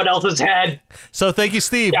in someone else's head. So thank you,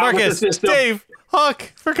 Steve, Marcus, Dave,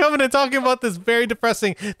 Huck, for coming and talking about this very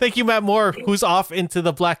depressing. Thank you, Matt Moore, who's off into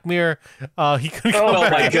the Black Mirror. He couldn't come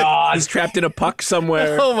back. My God. He's trapped in a puck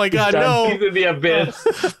somewhere. Oh my God, no. He's in the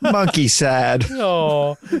abyss. Monkey sad.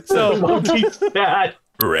 Oh, so Monkey sad.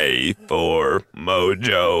 Pray for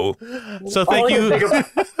Mojo. So thank you.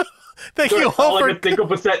 Thank you all I for. can think of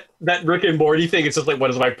was that Rick and Morty thing. It's just like, what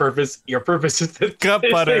is my purpose? Your purpose is to Gut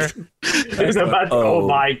butter. Oh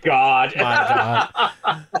my God. My God.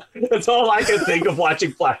 That's all I can think of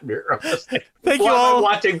watching Black Mirror. I'm just like, Thank you why am I all.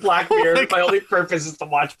 watching Black Mirror. My only purpose is to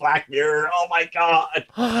watch Black Mirror. Oh my God.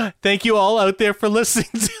 Thank you all out there for listening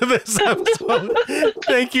to this episode.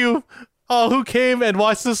 Thank you all who came and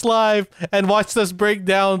watched us live and watched us break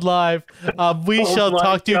down live. We shall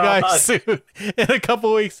talk to you guys soon in a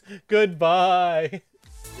couple weeks. Goodbye.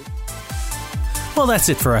 Well, that's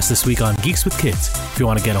it for us this week on Geeks with Kids. If you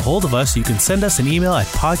want to get a hold of us, you can send us an email at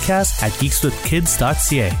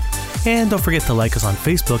podcast@geekswithkids.ca. And don't forget to like us on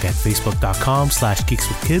Facebook at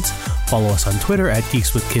facebook.com/geekswithkids. Follow us on Twitter at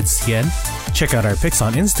geekswithkidstn. Check out our pics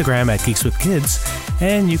on Instagram at geekswithkids.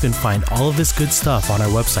 And you can find all of this good stuff on our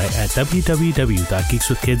website at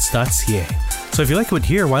www.geekswithkids.ca. So if you like what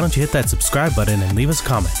you hear, why don't you hit that subscribe button and leave us a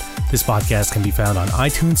comment. This podcast can be found on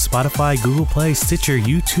iTunes, Spotify, Google Play, Stitcher,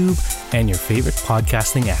 YouTube, and your favorite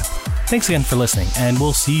podcasting app. Thanks again for listening, and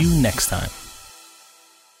we'll see you next time.